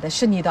要买的，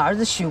是你的儿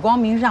子许光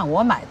明让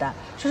我买的，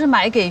说是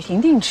买给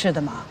婷婷吃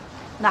的嘛。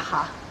那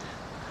好，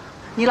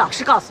你老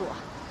实告诉我，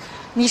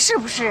你是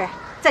不是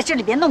在这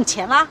里边弄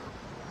钱了？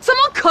怎么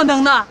可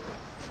能呢？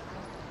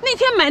那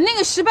天买那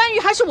个石斑鱼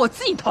还是我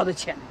自己掏的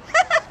钱。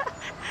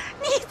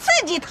你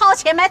自己掏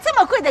钱买这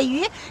么贵的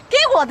鱼给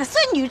我的孙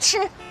女吃，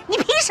你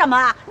凭什么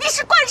啊？你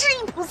是观世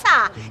音菩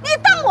萨？你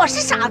当我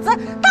是傻子，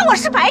当我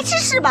是白痴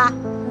是吧？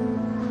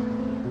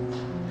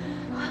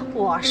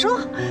我说，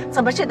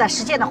怎么这段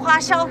时间的花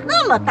销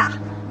那么大？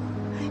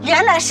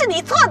原来是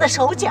你做的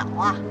手脚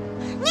啊！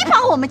你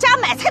把我们家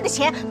买菜的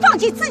钱放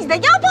进自己的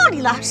腰包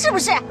里了，是不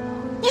是？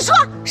你说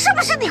是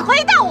不是你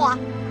亏待我？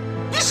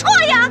你说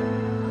呀！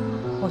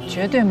我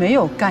绝对没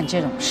有干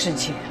这种事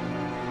情。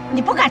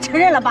你不敢承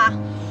认了吧？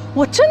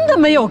我真的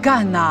没有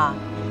干呐。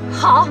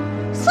好，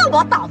算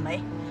我倒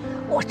霉。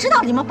我知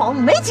道你们保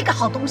姆没几个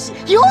好东西，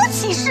尤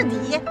其是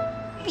你，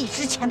比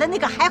之前的那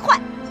个还坏，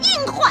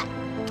硬坏。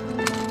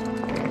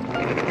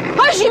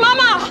哎，许妈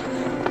妈，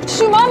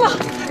许妈妈，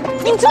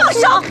你放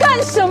手！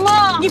干什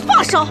么？你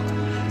放手！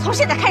从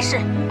现在开始，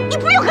你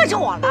不用跟着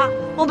我了。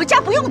我们家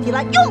不用你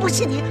了，用不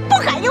起你，不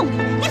敢用你。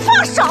你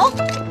放手！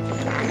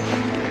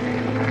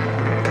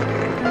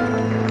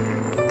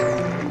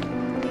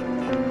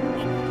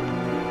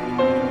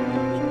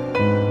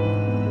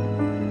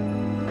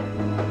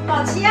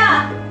老齐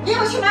啊，给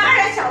我去买2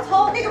两小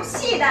葱，那种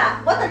细的，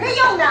我等着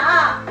用呢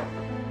啊！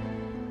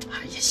哎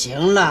呀，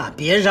行了，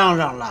别嚷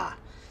嚷了，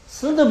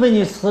吃都被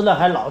你吃了，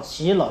还老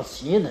齐老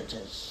齐的，真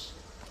是。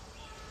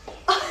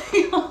哎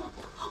呦，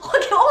我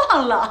给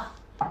忘了，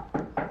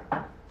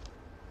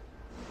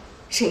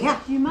谁呀？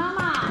许妈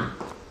妈，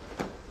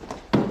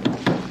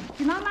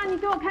许妈妈，你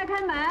给我开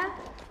开门。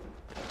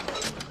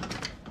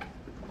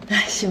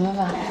哎，许妈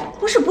妈，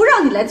不是不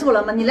让你来做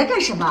了吗？你来干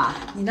什么？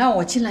你让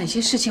我进来有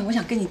些事情，我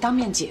想跟你当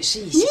面解释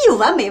一下。你有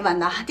完没完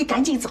呐？你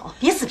赶紧走，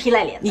别死皮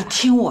赖脸的。你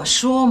听我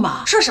说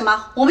嘛。说什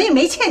么？我们也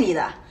没欠你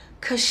的。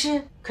可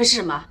是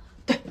什么？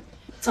对，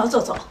走走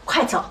走，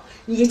快走！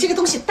你这个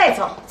东西带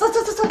走，走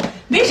走走走，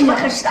没什么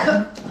可是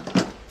的。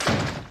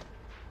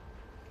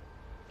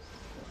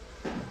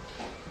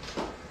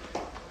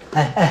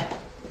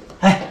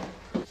哎，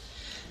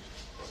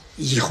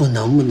以后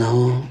能不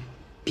能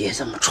别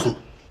这么冲？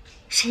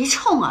谁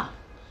冲啊？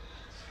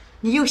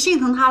你又心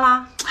疼他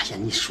啦？哎呀，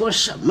你说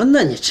什么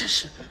呢？你这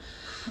是。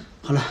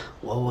好了，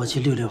我去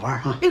溜溜弯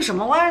啊。溜什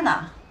么弯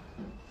呢？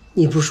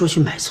你不是说去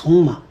买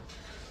葱吗？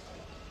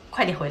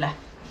快点回来。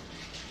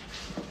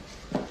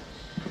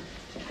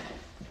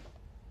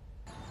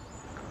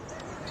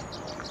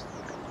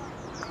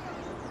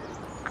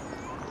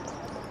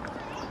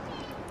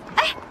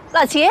哎，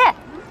老齐，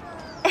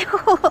哎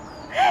呦，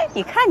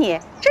你看你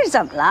这是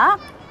怎么了？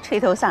垂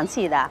头丧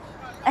气的。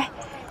哎，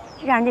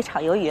让人家炒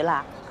鱿鱼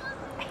了。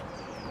哎，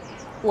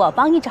我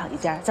帮你找一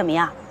家，怎么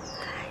样？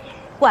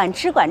管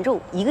吃管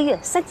住，1个月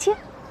3000。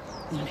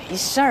你没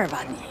事儿吧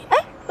你？哎，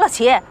老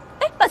齐，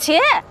老齐。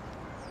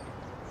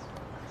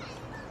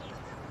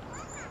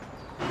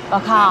老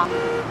康，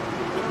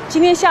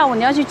今天下午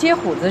你要去接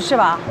虎子是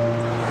吧？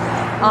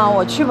啊，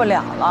我去不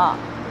了了。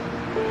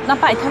那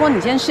拜托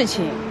你件事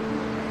情，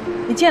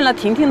你见了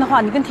婷婷的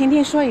话，你跟婷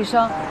婷说一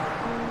声，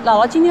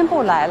姥姥今天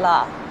不来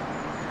了。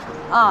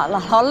啊，姥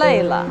姥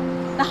累了。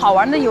那好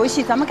玩的游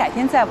戏咱们改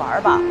天再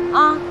玩吧。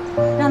啊，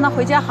让她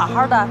回家好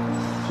好的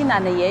听奶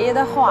奶爷爷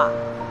的话。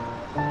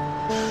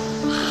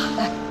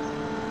哎，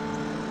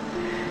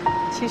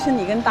其实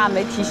你跟大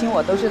梅提醒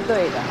我都是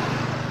对的。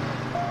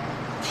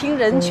听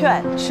人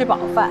劝，吃饱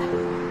饭，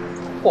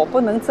我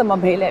不能这么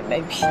没脸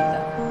没皮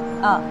的。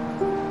啊，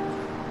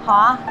好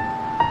啊，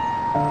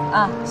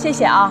啊，谢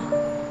谢啊。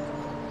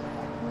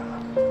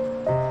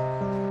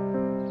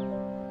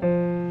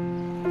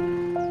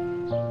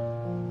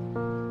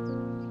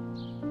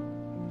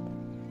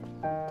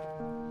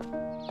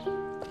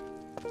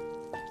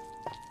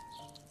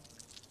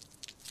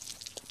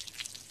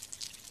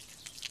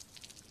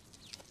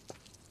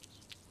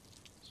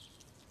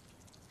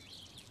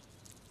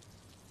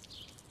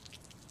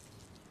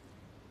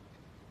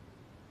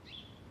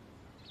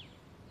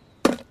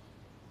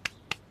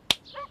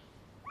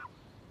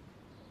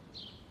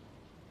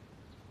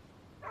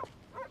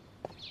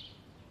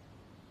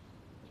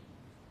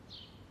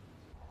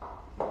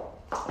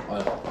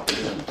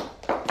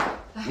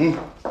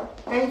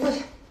赶紧坐下。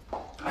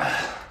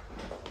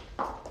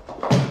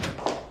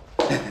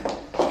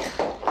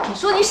你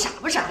说你傻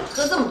不傻？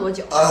喝这么多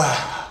酒，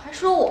还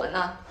说我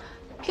呢？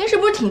平时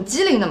不是挺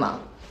机灵的吗？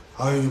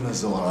郁闷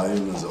死我了，郁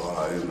闷死我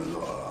了，郁闷死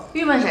我了！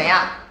郁闷谁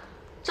呀？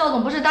赵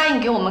总不是答应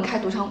给我们开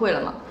独唱会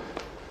了吗？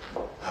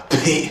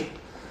呸！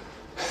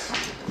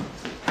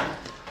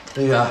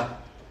林远，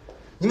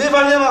你没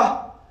发现吗？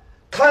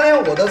他连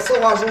我的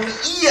策划书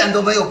一眼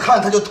都没有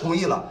看，他就同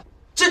意了，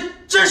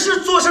这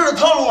是做事的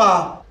套路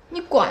吗？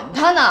你管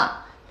他呢？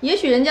也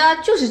许人家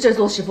就是这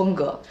做事风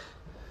格。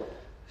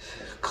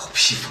狗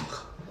屁风格！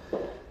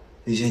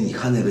玉姐，你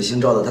看那个姓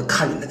赵的，他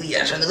看你那个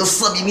眼神，那个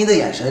色眯眯的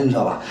眼神，你知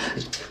道吧？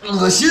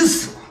恶心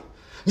死了！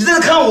你在那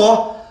看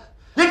我，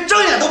连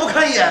正眼都不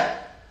看一眼。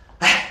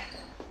哎，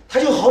他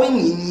就好比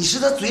你是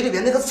他嘴里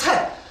边那个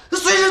菜，他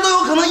随时都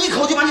有可能一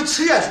口就把你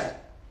吃下去。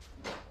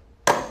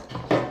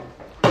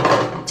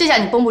这下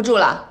你绷不住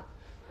了。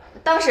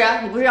当时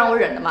你不是让我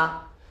忍的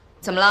吗？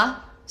怎么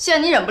了？现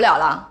在你忍不了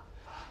了？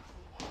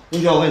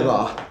明轩，我跟你说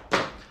啊，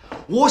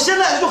我现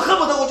在就恨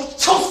不得我就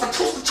抽死他，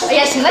抽死他，抽死他！哎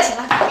呀，行了行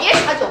了，别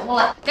耍酒疯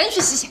了，赶紧去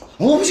洗洗。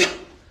我不去。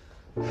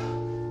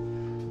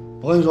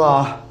我跟你说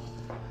啊，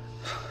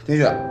丁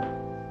雪，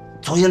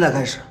从现在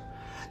开始，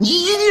你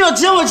一定要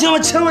千万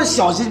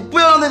小心，不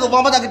要让那个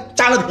王八蛋给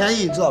占了便宜，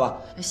你知道吧？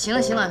行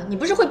了行了，你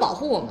不是会保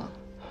护我吗？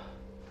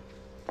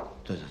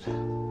对，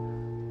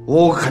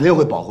我肯定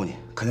会保护你，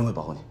肯定会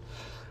保护你。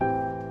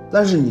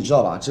但是你知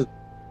道吧，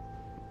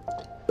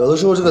有的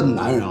时候这个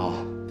男人啊，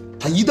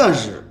他一旦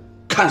是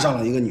看上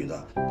了一个女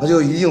的，他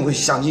就一定会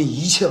想尽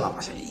一切办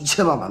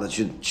法的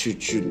去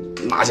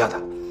拿下她。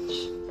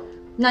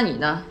那你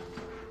呢？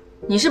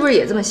你是不是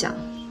也这么想？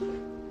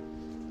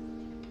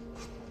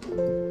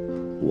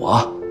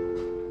我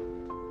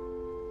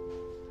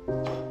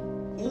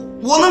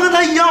能跟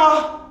他一样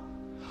吗？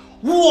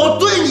我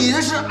对你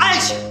的是爱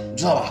情，你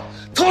知道吧？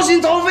掏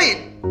心掏肺，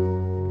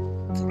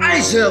爱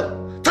情。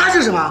他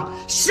是什么？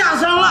下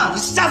三滥，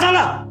下三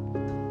滥。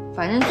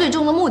反正最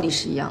终的目的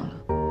是一样的。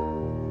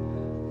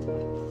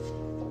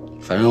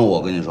反正我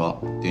跟你说，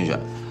丁雪，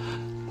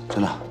真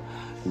的，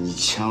你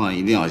千万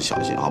一定要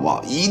小心，好不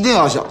好？一定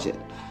要小心。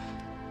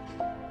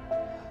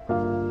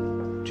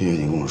丁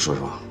雪，你跟我说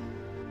实话，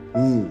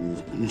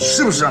你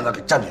是不是让他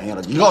给占便宜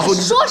了？你告诉我，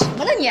你说什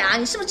么呢你啊？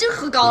你是不是真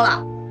喝高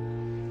了？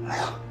哎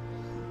呀，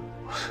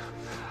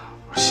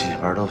我心里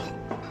边都……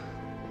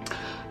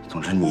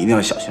总之，你一定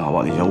要小心，好不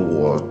好？丁雪，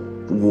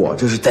我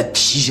这是在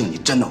提醒你，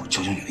真的，我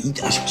求求你了，一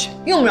定要小心。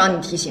用不着你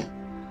提醒。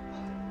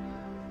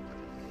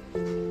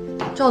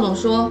赵总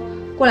说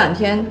过2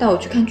天带我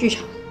去看剧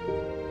场。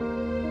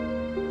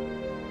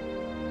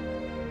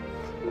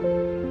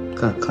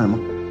看什么？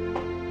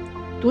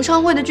独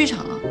唱会的剧场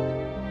啊。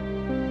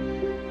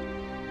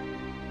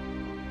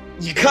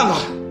你看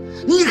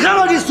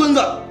看这孙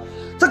子，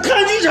他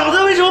看剧场，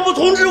他为什么不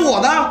通知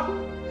我呢？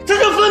他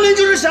这分明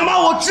就是想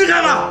把我支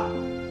开嘛。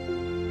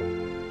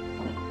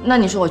那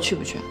你说我去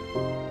不去？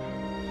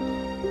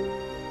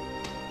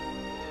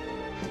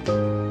不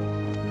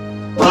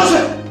能去！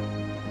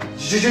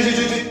绝对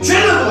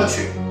不能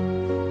去！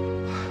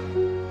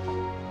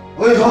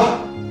我跟你说，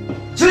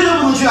绝对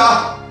不能去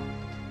啊！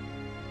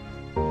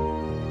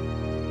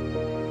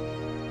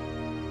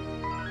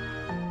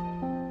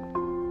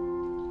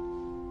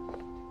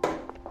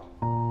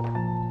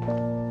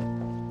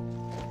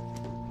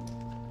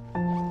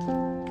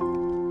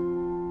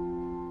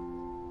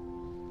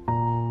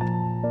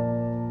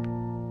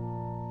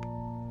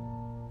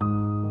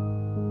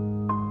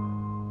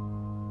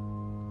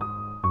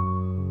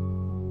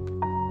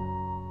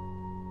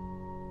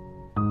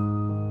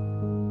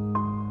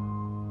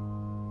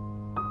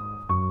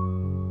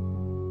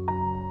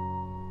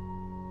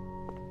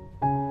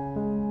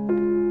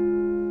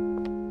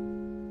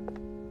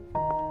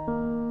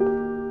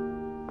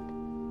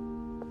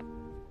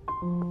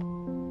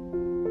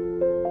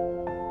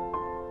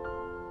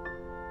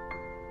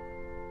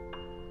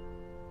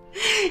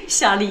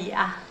小李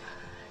呀，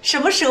什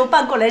么时候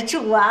搬过来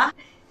住啊？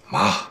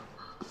妈，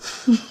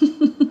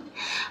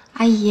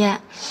阿姨，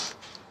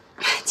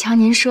瞧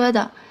您说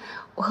的，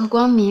我和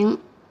光明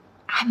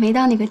还没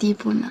到那个地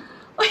步呢。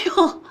哎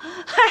呦，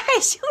还害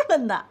羞了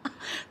呢。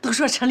都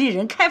说城里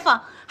人开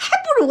放，还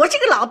不如我这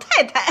个老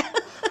太太。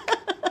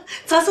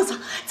走，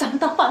咱们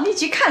到房里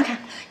去看看，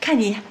看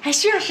你还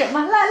需要什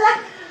么。来，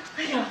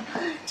哎呀，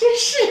真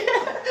是，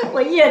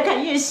我越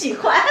看越喜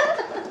欢。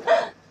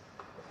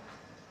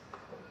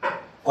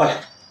过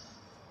来。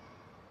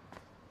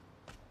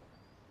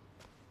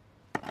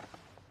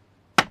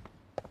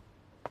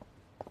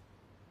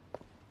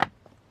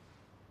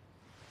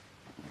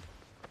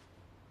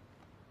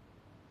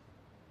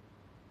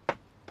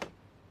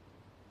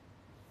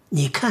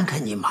你看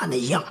看你妈那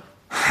样。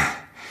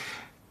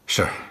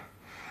是，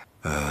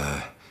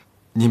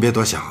您别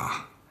多想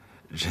啊，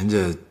人家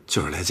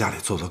就是来家里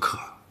做客。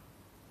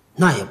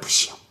那也不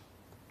行，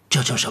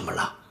这叫什么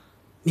了？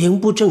名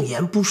不正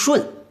言不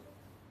顺。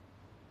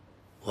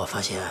我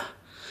发现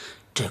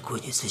这闺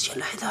女最近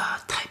来的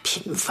太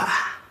频繁。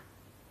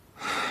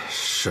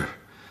是，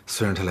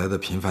虽然她来的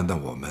频繁，但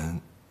我们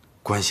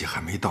关系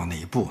还没到那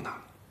一步呢。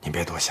您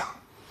别多想。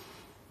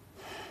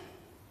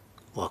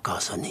我告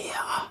诉你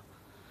啊，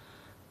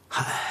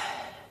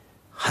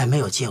还没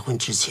有结婚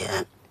之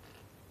前，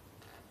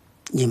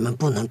你们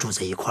不能住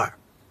在一块儿，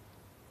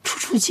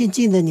出进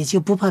进的，你就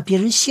不怕别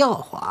人笑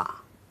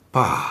话？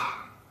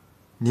爸，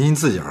您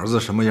自己儿子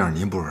什么样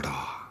您不知道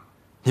啊？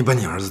您把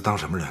你儿子当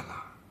什么人了？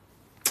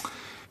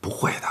不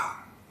会的。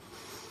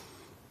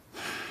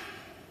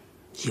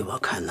依我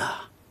看呢，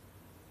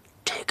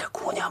这个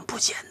姑娘不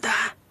简单，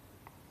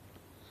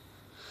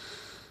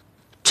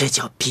这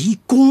叫逼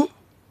宫，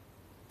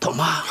懂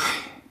吗？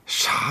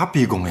啥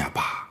逼宫呀，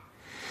爸？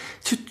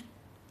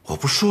我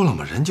不说了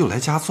吗？人就来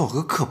家做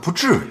个客，不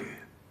至于。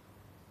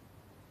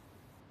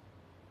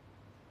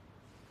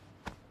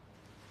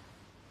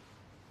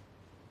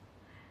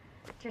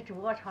这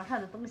主卧床上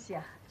的东西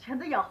啊，全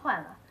都要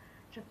换了。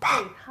这被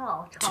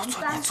套、床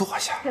单，坐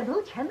下，这都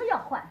全都要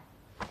换。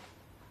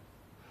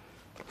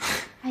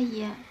阿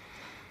姨，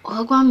我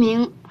和光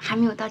明还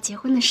没有到结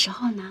婚的时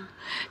候呢。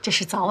这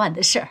是早晚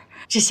的事儿，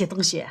这些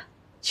东西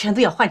全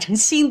都要换成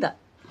新的。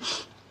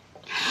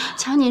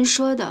瞧您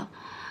说的，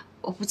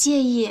我不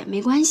介意，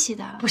没关系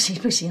的。不行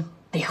不行，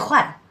得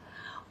换。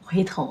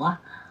回头啊，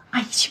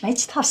阿姨去买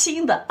几套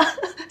新的，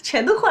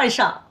全都换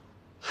上。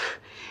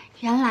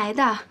原来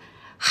的，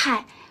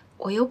嗨，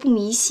我又不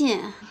迷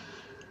信。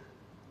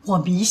我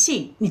迷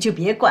信，你就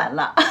别管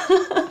了。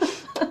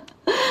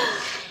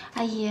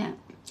阿姨，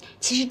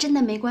其实真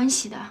的没关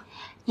系的。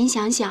您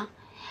想想，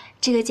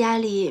这个家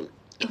里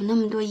有那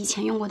么多以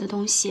前用过的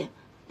东西，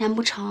难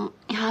不成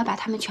你还要把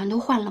它们全都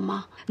换了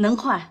吗？能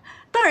换，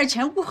当然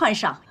全部换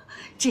上。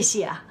这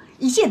些啊，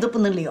一件都不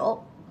能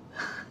留。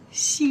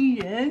新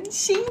人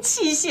新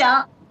气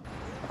象。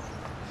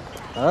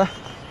哎，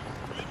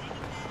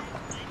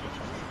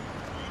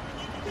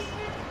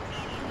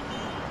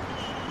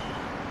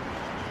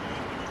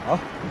好，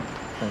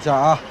等一下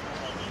啊。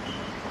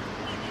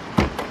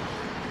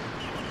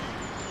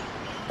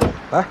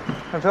来，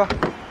上车。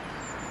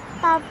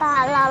爸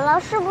爸，姥姥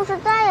是不是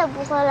再也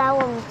不会来我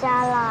们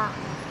家了？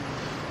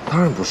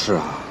当然不是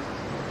啊，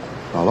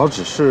姥姥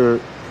只是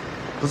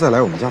不再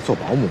来我们家做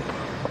保姆了。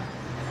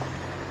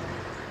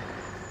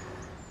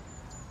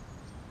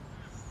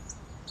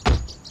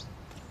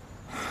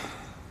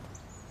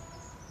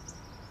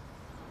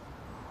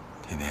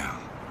甜甜啊，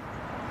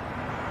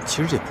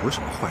其实这不是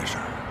什么坏事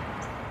儿，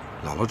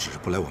姥姥只是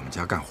不来我们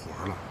家干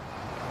活了。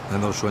难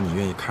道说你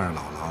愿意看着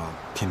姥姥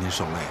天天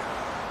受累啊？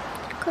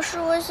可是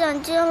我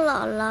想见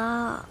姥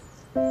姥。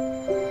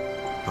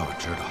爸爸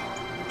知道，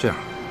这样，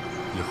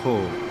以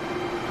后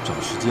找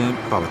时间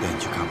爸爸带你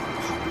去看姥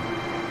姥，好吗？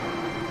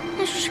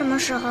那是什么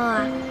时候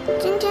啊？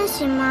今天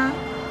行吗？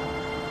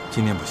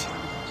今天不行。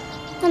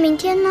那明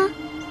天呢？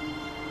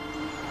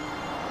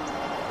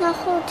那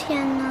后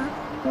天呢？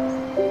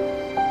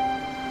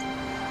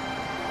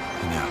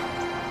甜甜啊，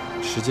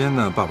时间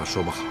呢，爸爸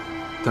说不好，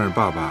但是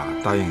爸爸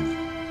答应你，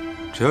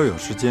只要有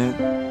时间，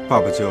爸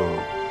爸就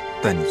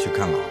带你去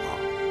看姥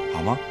姥，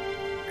好吗？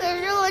可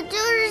是我就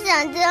是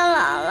想见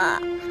姥姥，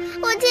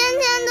我天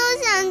天都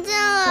想见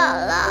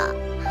姥姥。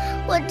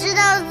我知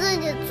道自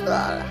己错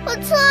了，我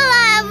错了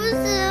还不行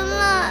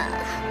吗？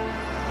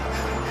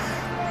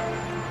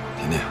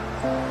甜甜，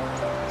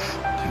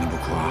甜甜不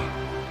哭啊，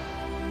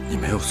你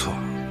没有错。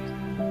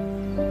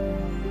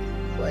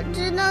我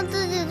知道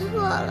自己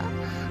错了，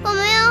我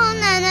没有哄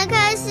奶奶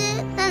开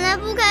心，奶奶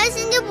不开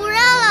心就不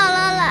让姥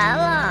姥来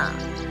了。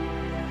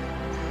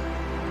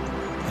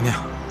甜甜，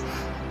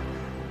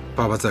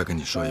爸爸再跟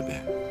你说一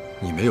遍，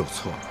你没有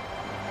错，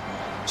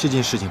这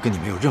件事情跟你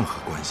没有任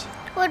何关系。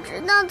我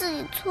知道自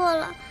己错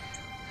了，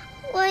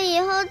我以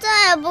后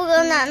再也不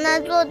跟奶奶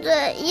作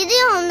对，一定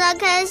哄她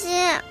开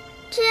心，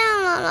这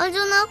样姥姥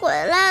就能回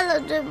来了，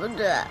对不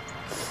对？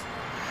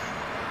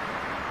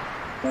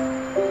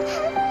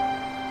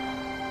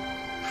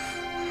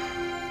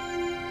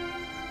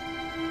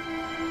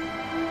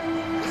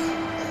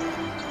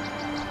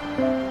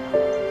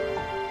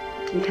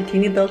你看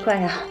婷婷多乖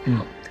呀！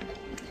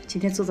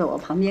今天坐在我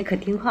旁边可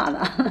听话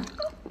了。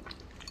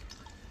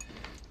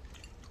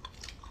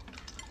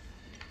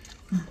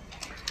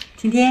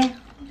婷婷，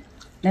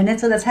奶奶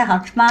做的菜好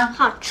吃吗？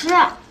好吃。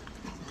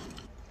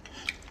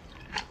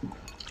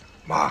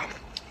妈，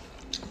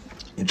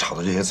你炒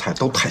的这些菜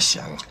都太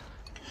咸了。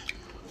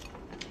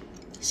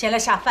咸了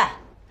下饭。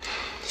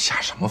下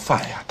什么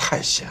饭呀？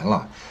太咸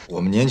了。我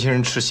们年轻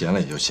人吃咸了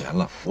也就咸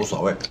了，无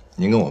所谓。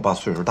您跟我爸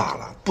岁数大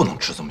了，不能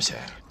吃这么咸。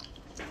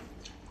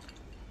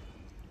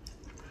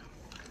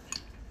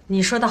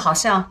你说的好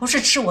像不是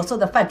吃我做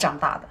的饭长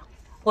大的，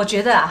我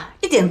觉得啊，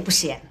一点都不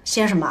咸。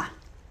咸什么？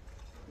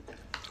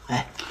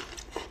哎，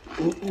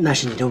那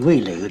是你的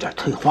味蕾有点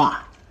退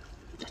化，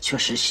这确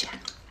实咸。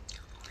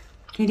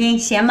婷婷，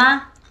咸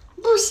吗？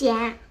不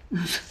咸。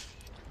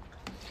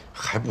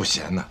还不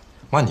咸呢？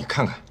妈，你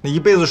看看那一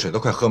杯子水都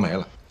快喝没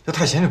了，要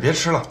太咸就别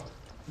吃了。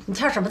你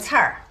挑什么菜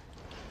儿？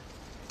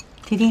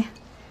婷婷，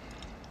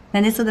奶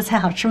奶做的菜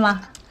好吃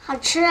吗？好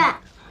吃。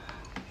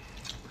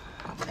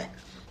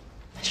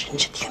人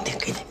家婷婷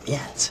给你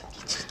面子，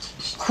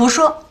胡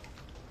说。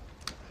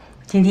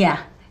婷婷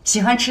啊，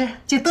喜欢吃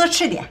就多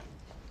吃点。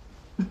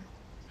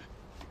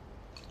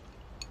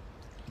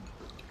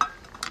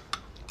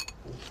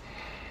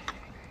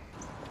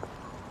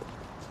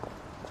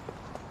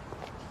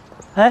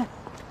哎，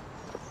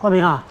冠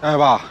明啊！哎，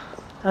爸。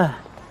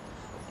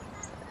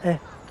哎，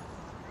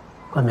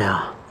冠明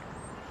啊，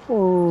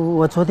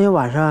我昨天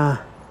晚上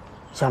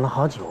想了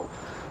好久，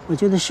我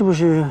觉得是不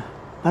是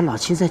把老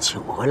七再请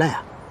回来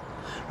啊？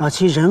老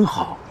七人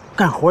好，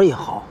干活也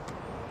好。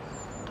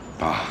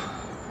爸，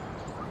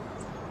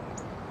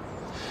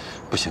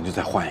不行就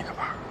再换一个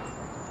吧。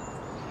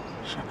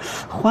是，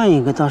换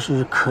一个倒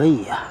是可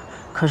以呀，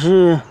可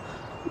是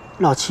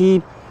老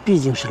七毕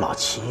竟是老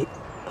七，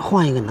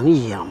换一个能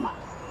一样吗？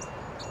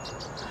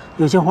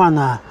有些话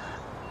呢，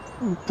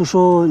不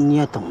说你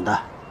也懂的。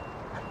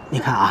你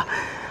看啊，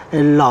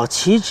老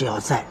七只要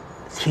在，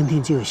婷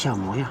婷就有像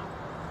模样；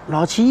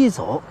老七一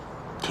走，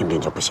婷婷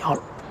就不笑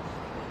了。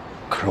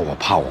可是我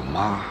怕我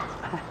妈。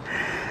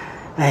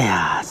哎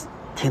呀，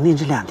婷婷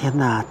这2天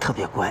呢特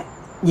别乖，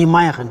你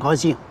妈也很高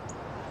兴，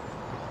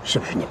是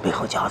不是你背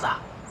后教的？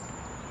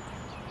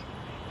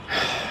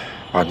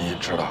爸，你也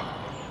知道，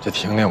这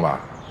婷婷吧，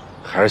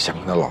还是想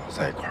跟她姥姥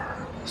在一块儿，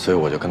所以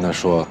我就跟她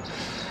说，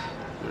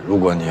如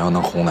果你要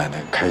能哄奶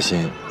奶开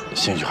心，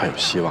兴许还有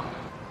希望。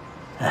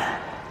哎，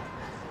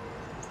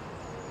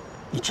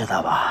你知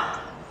道吧？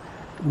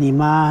你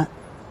妈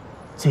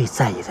最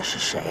在意的是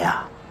谁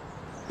呀？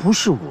不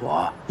是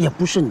我，也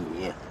不是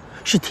你，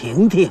是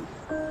婷婷。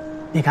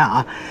你看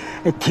啊，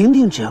婷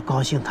婷只要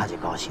高兴，她就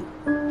高兴。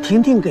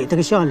婷婷给她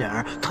个笑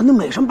脸，她能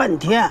美上半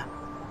天。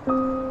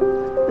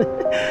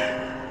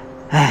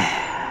哎，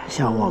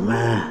像我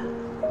们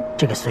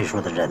这个岁数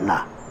的人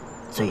呐，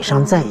嘴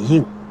上再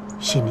硬，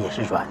心里也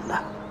是软的，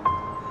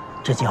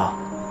这叫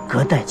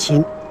隔代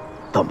亲，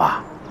懂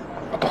吧？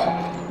懂。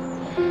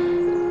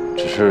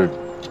只是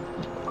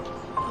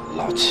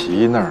老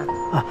齐那儿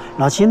啊，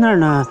老齐那儿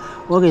呢，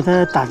我给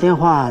他打电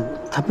话，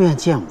他不愿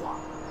见我。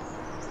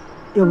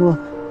要不，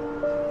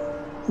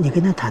你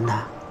跟他谈谈？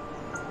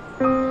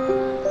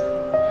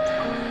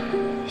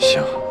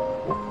行，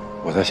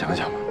我再想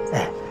想吧。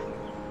哎，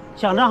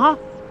想着哈。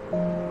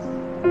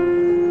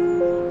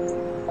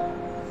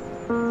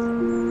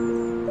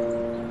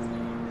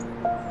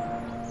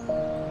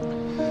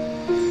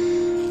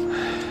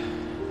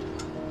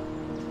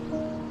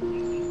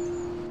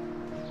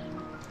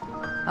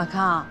老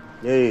康，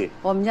哎，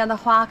我们家的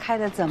花开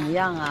得怎么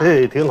样啊？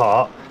哎，挺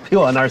好，比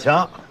我那儿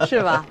强，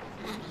是吧？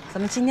怎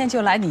么今天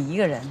就来你一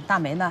个人？大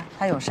梅呢？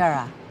她有事儿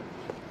啊？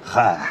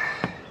嗨，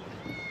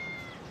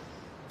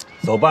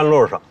走半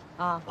路上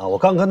啊，我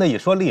刚跟他一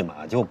说，立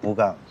马就不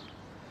干了，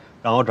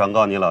让我转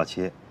告你老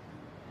齐，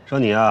说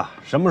你啊，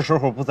什么时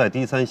候不在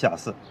低三下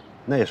四，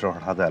那时候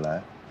他再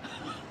来。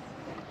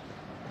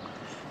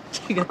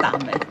这个大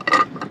梅，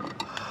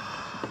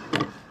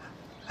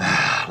哎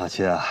呀，老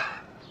齐啊，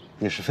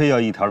你是非要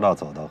一条道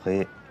走到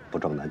黑，不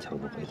撞南墙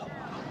不回头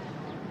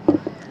啊？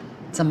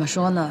怎么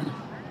说呢？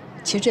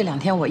其实这2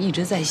天我一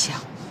直在想，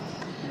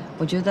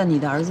我觉得你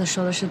的儿子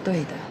说的是对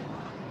的。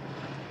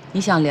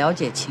你想了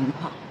解情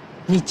况，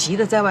你急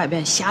得在外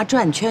边瞎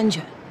转圈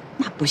圈，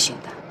那不行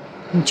的，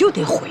你就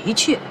得回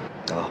去。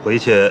啊，回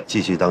去继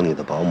续当你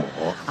的保姆。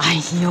哎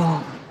呦，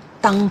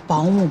当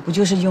保姆不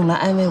就是用来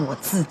安慰我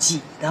自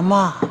己的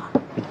吗？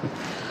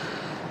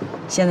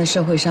现在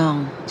社会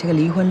上这个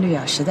离婚率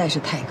啊，实在是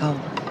太高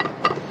了。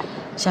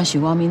像许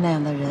光明那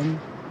样的人，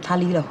他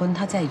离了婚，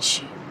他再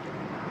娶，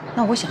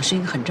那我想是一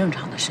个很正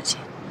常的事情。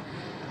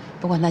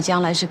不管他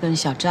将来是跟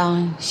小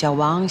张、小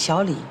王、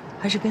小李，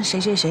还是跟谁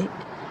谁谁，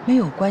没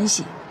有关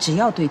系，只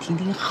要对婷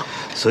婷好。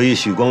所以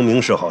许光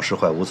明是好是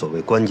坏无所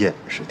谓，关键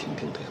是婷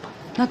婷对吧？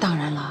那当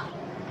然了，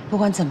不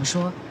管怎么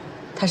说，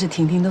他是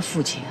婷婷的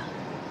父亲啊。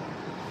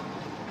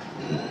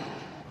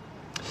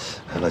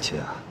哎，老齐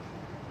啊，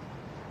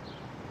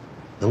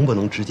能不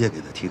能直接给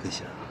他提个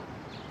醒？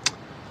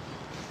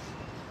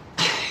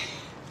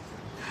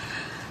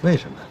为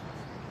什么？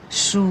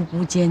疏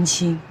不兼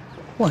亲，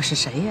我是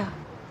谁呀？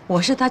我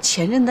是他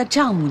前任的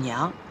丈母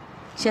娘，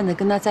现在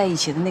跟他在一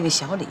起的那个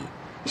小李，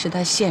是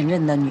他现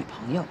任的女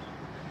朋友。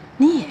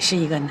你也是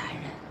一个男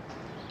人，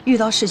遇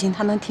到事情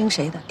他能听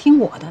谁的？听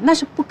我的，那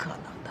是不可能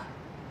的。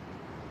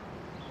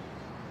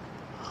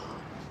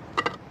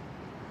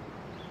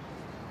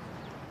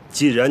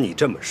既然你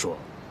这么说，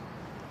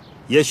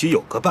也许有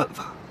个办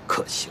法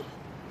可行。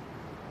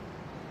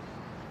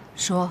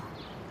说，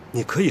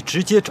你可以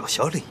直接找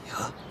小李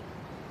呀。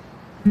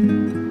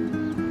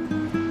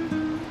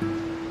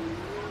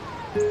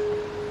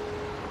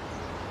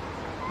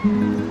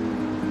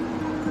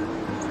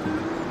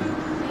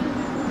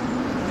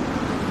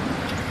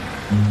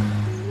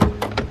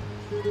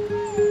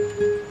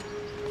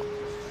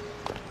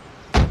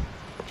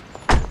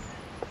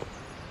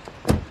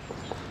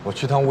我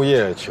去趟物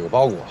业取个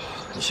包裹，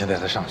你先带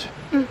他上去。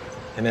嗯。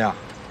婷婷啊，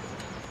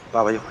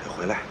爸爸一会儿就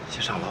回来，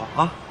先上楼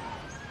啊。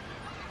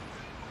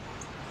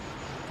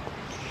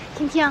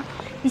婷婷，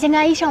你先跟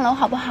阿姨上楼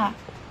好不好？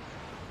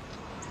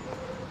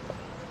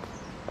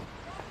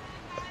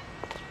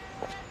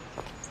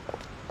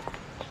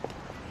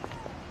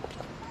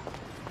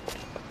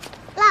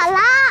姥姥，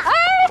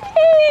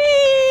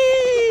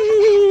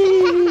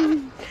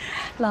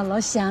姥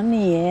姥想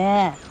你。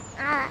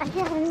啊，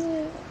想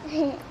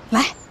你。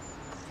来，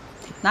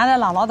拿着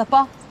姥姥的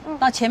包，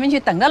到前面去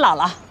等着姥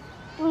姥。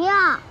不要。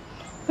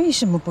为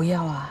什么不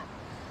要啊？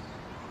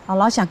姥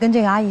姥想跟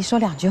这个阿姨说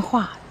2句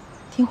话，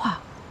听话。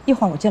一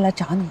会儿我就来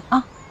找你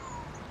啊。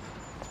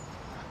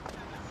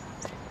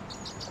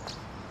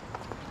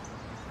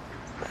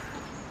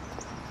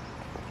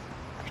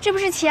这不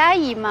是齐阿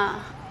姨吗？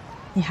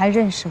你还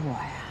认识我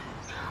呀？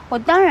我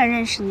当然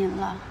认识您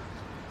了。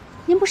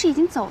您不是已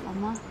经走了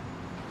吗？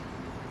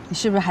你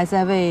是不是还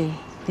在为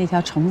那条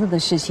虫子的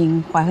事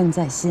情怀恨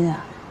在心啊？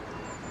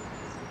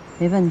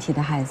没问题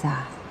的，孩子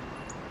啊。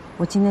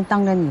我今天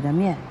当着你的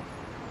面，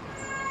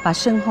把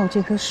身后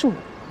这棵树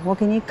我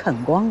给你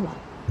啃光了。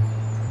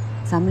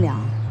咱们俩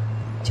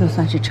就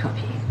算是扯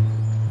平。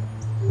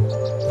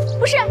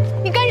不是，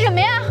你干什么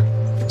呀？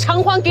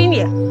偿还给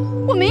你。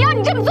我没要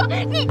你这么做，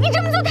你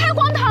这么做太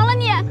荒唐了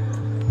你！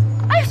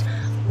哎，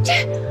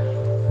这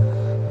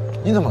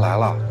你怎么来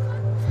了？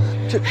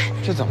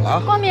这怎么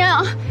了？光明，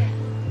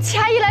齐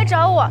阿姨来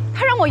找我，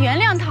她让我原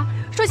谅她，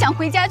说想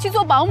回家去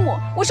做保姆。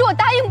我说我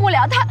答应不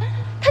了，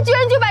她居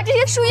然就把这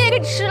些树叶给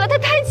吃了，她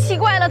太奇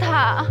怪了，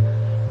她。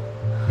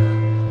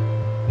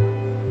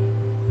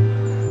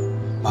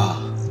妈，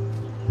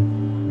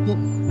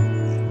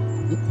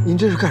您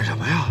这是干什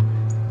么呀？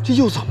这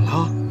又怎么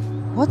了？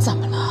我怎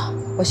么了？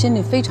我心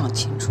里非常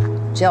清楚，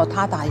只要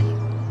他答应，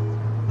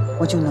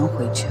我就能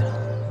回去了。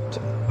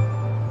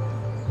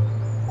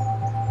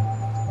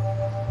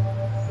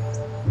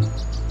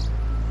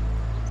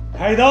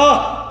开灯。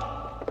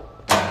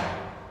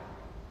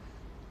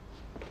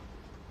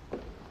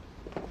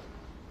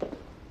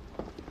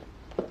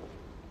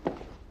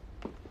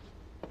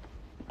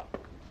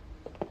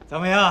怎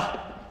么样？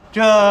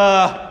这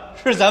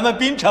是咱们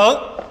滨城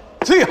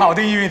最好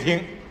的音乐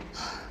厅，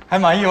还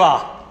满意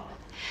吧？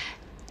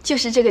就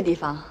是这个地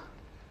方。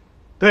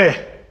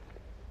对，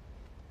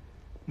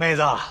妹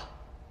子，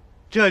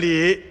这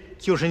里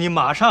就是你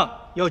马上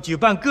要举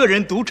办个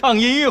人独唱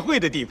音乐会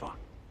的地方。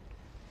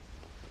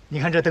你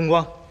看这灯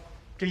光，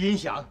这音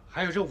响，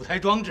还有这舞台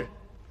装置，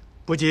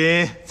不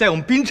仅在我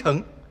们滨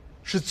城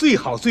是最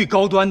好最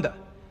高端的，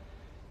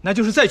那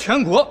就是在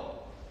全国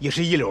也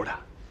是一流的，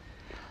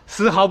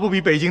丝毫不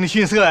比北京的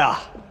逊色呀。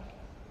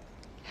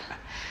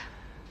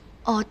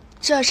哦，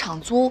这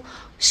场租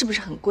是不是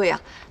很贵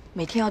啊？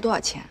每天要多少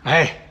钱？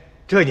哎，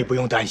这你不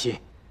用担心，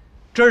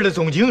这儿的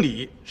总经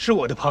理是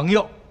我的朋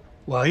友，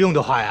我要用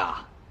的话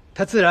呀，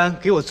他自然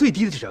给我最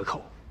低的折扣，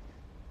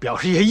表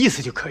示一些意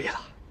思就可以了。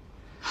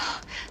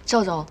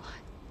赵总，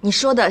你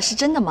说的是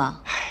真的吗？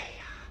哎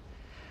呀，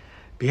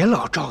别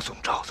老赵总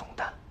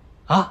的，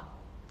啊，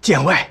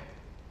见外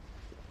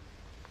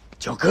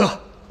叫哥。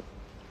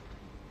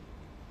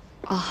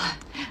啊，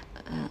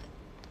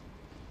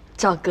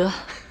赵哥。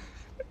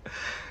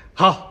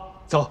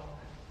好，走，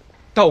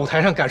到舞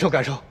台上感受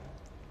感受。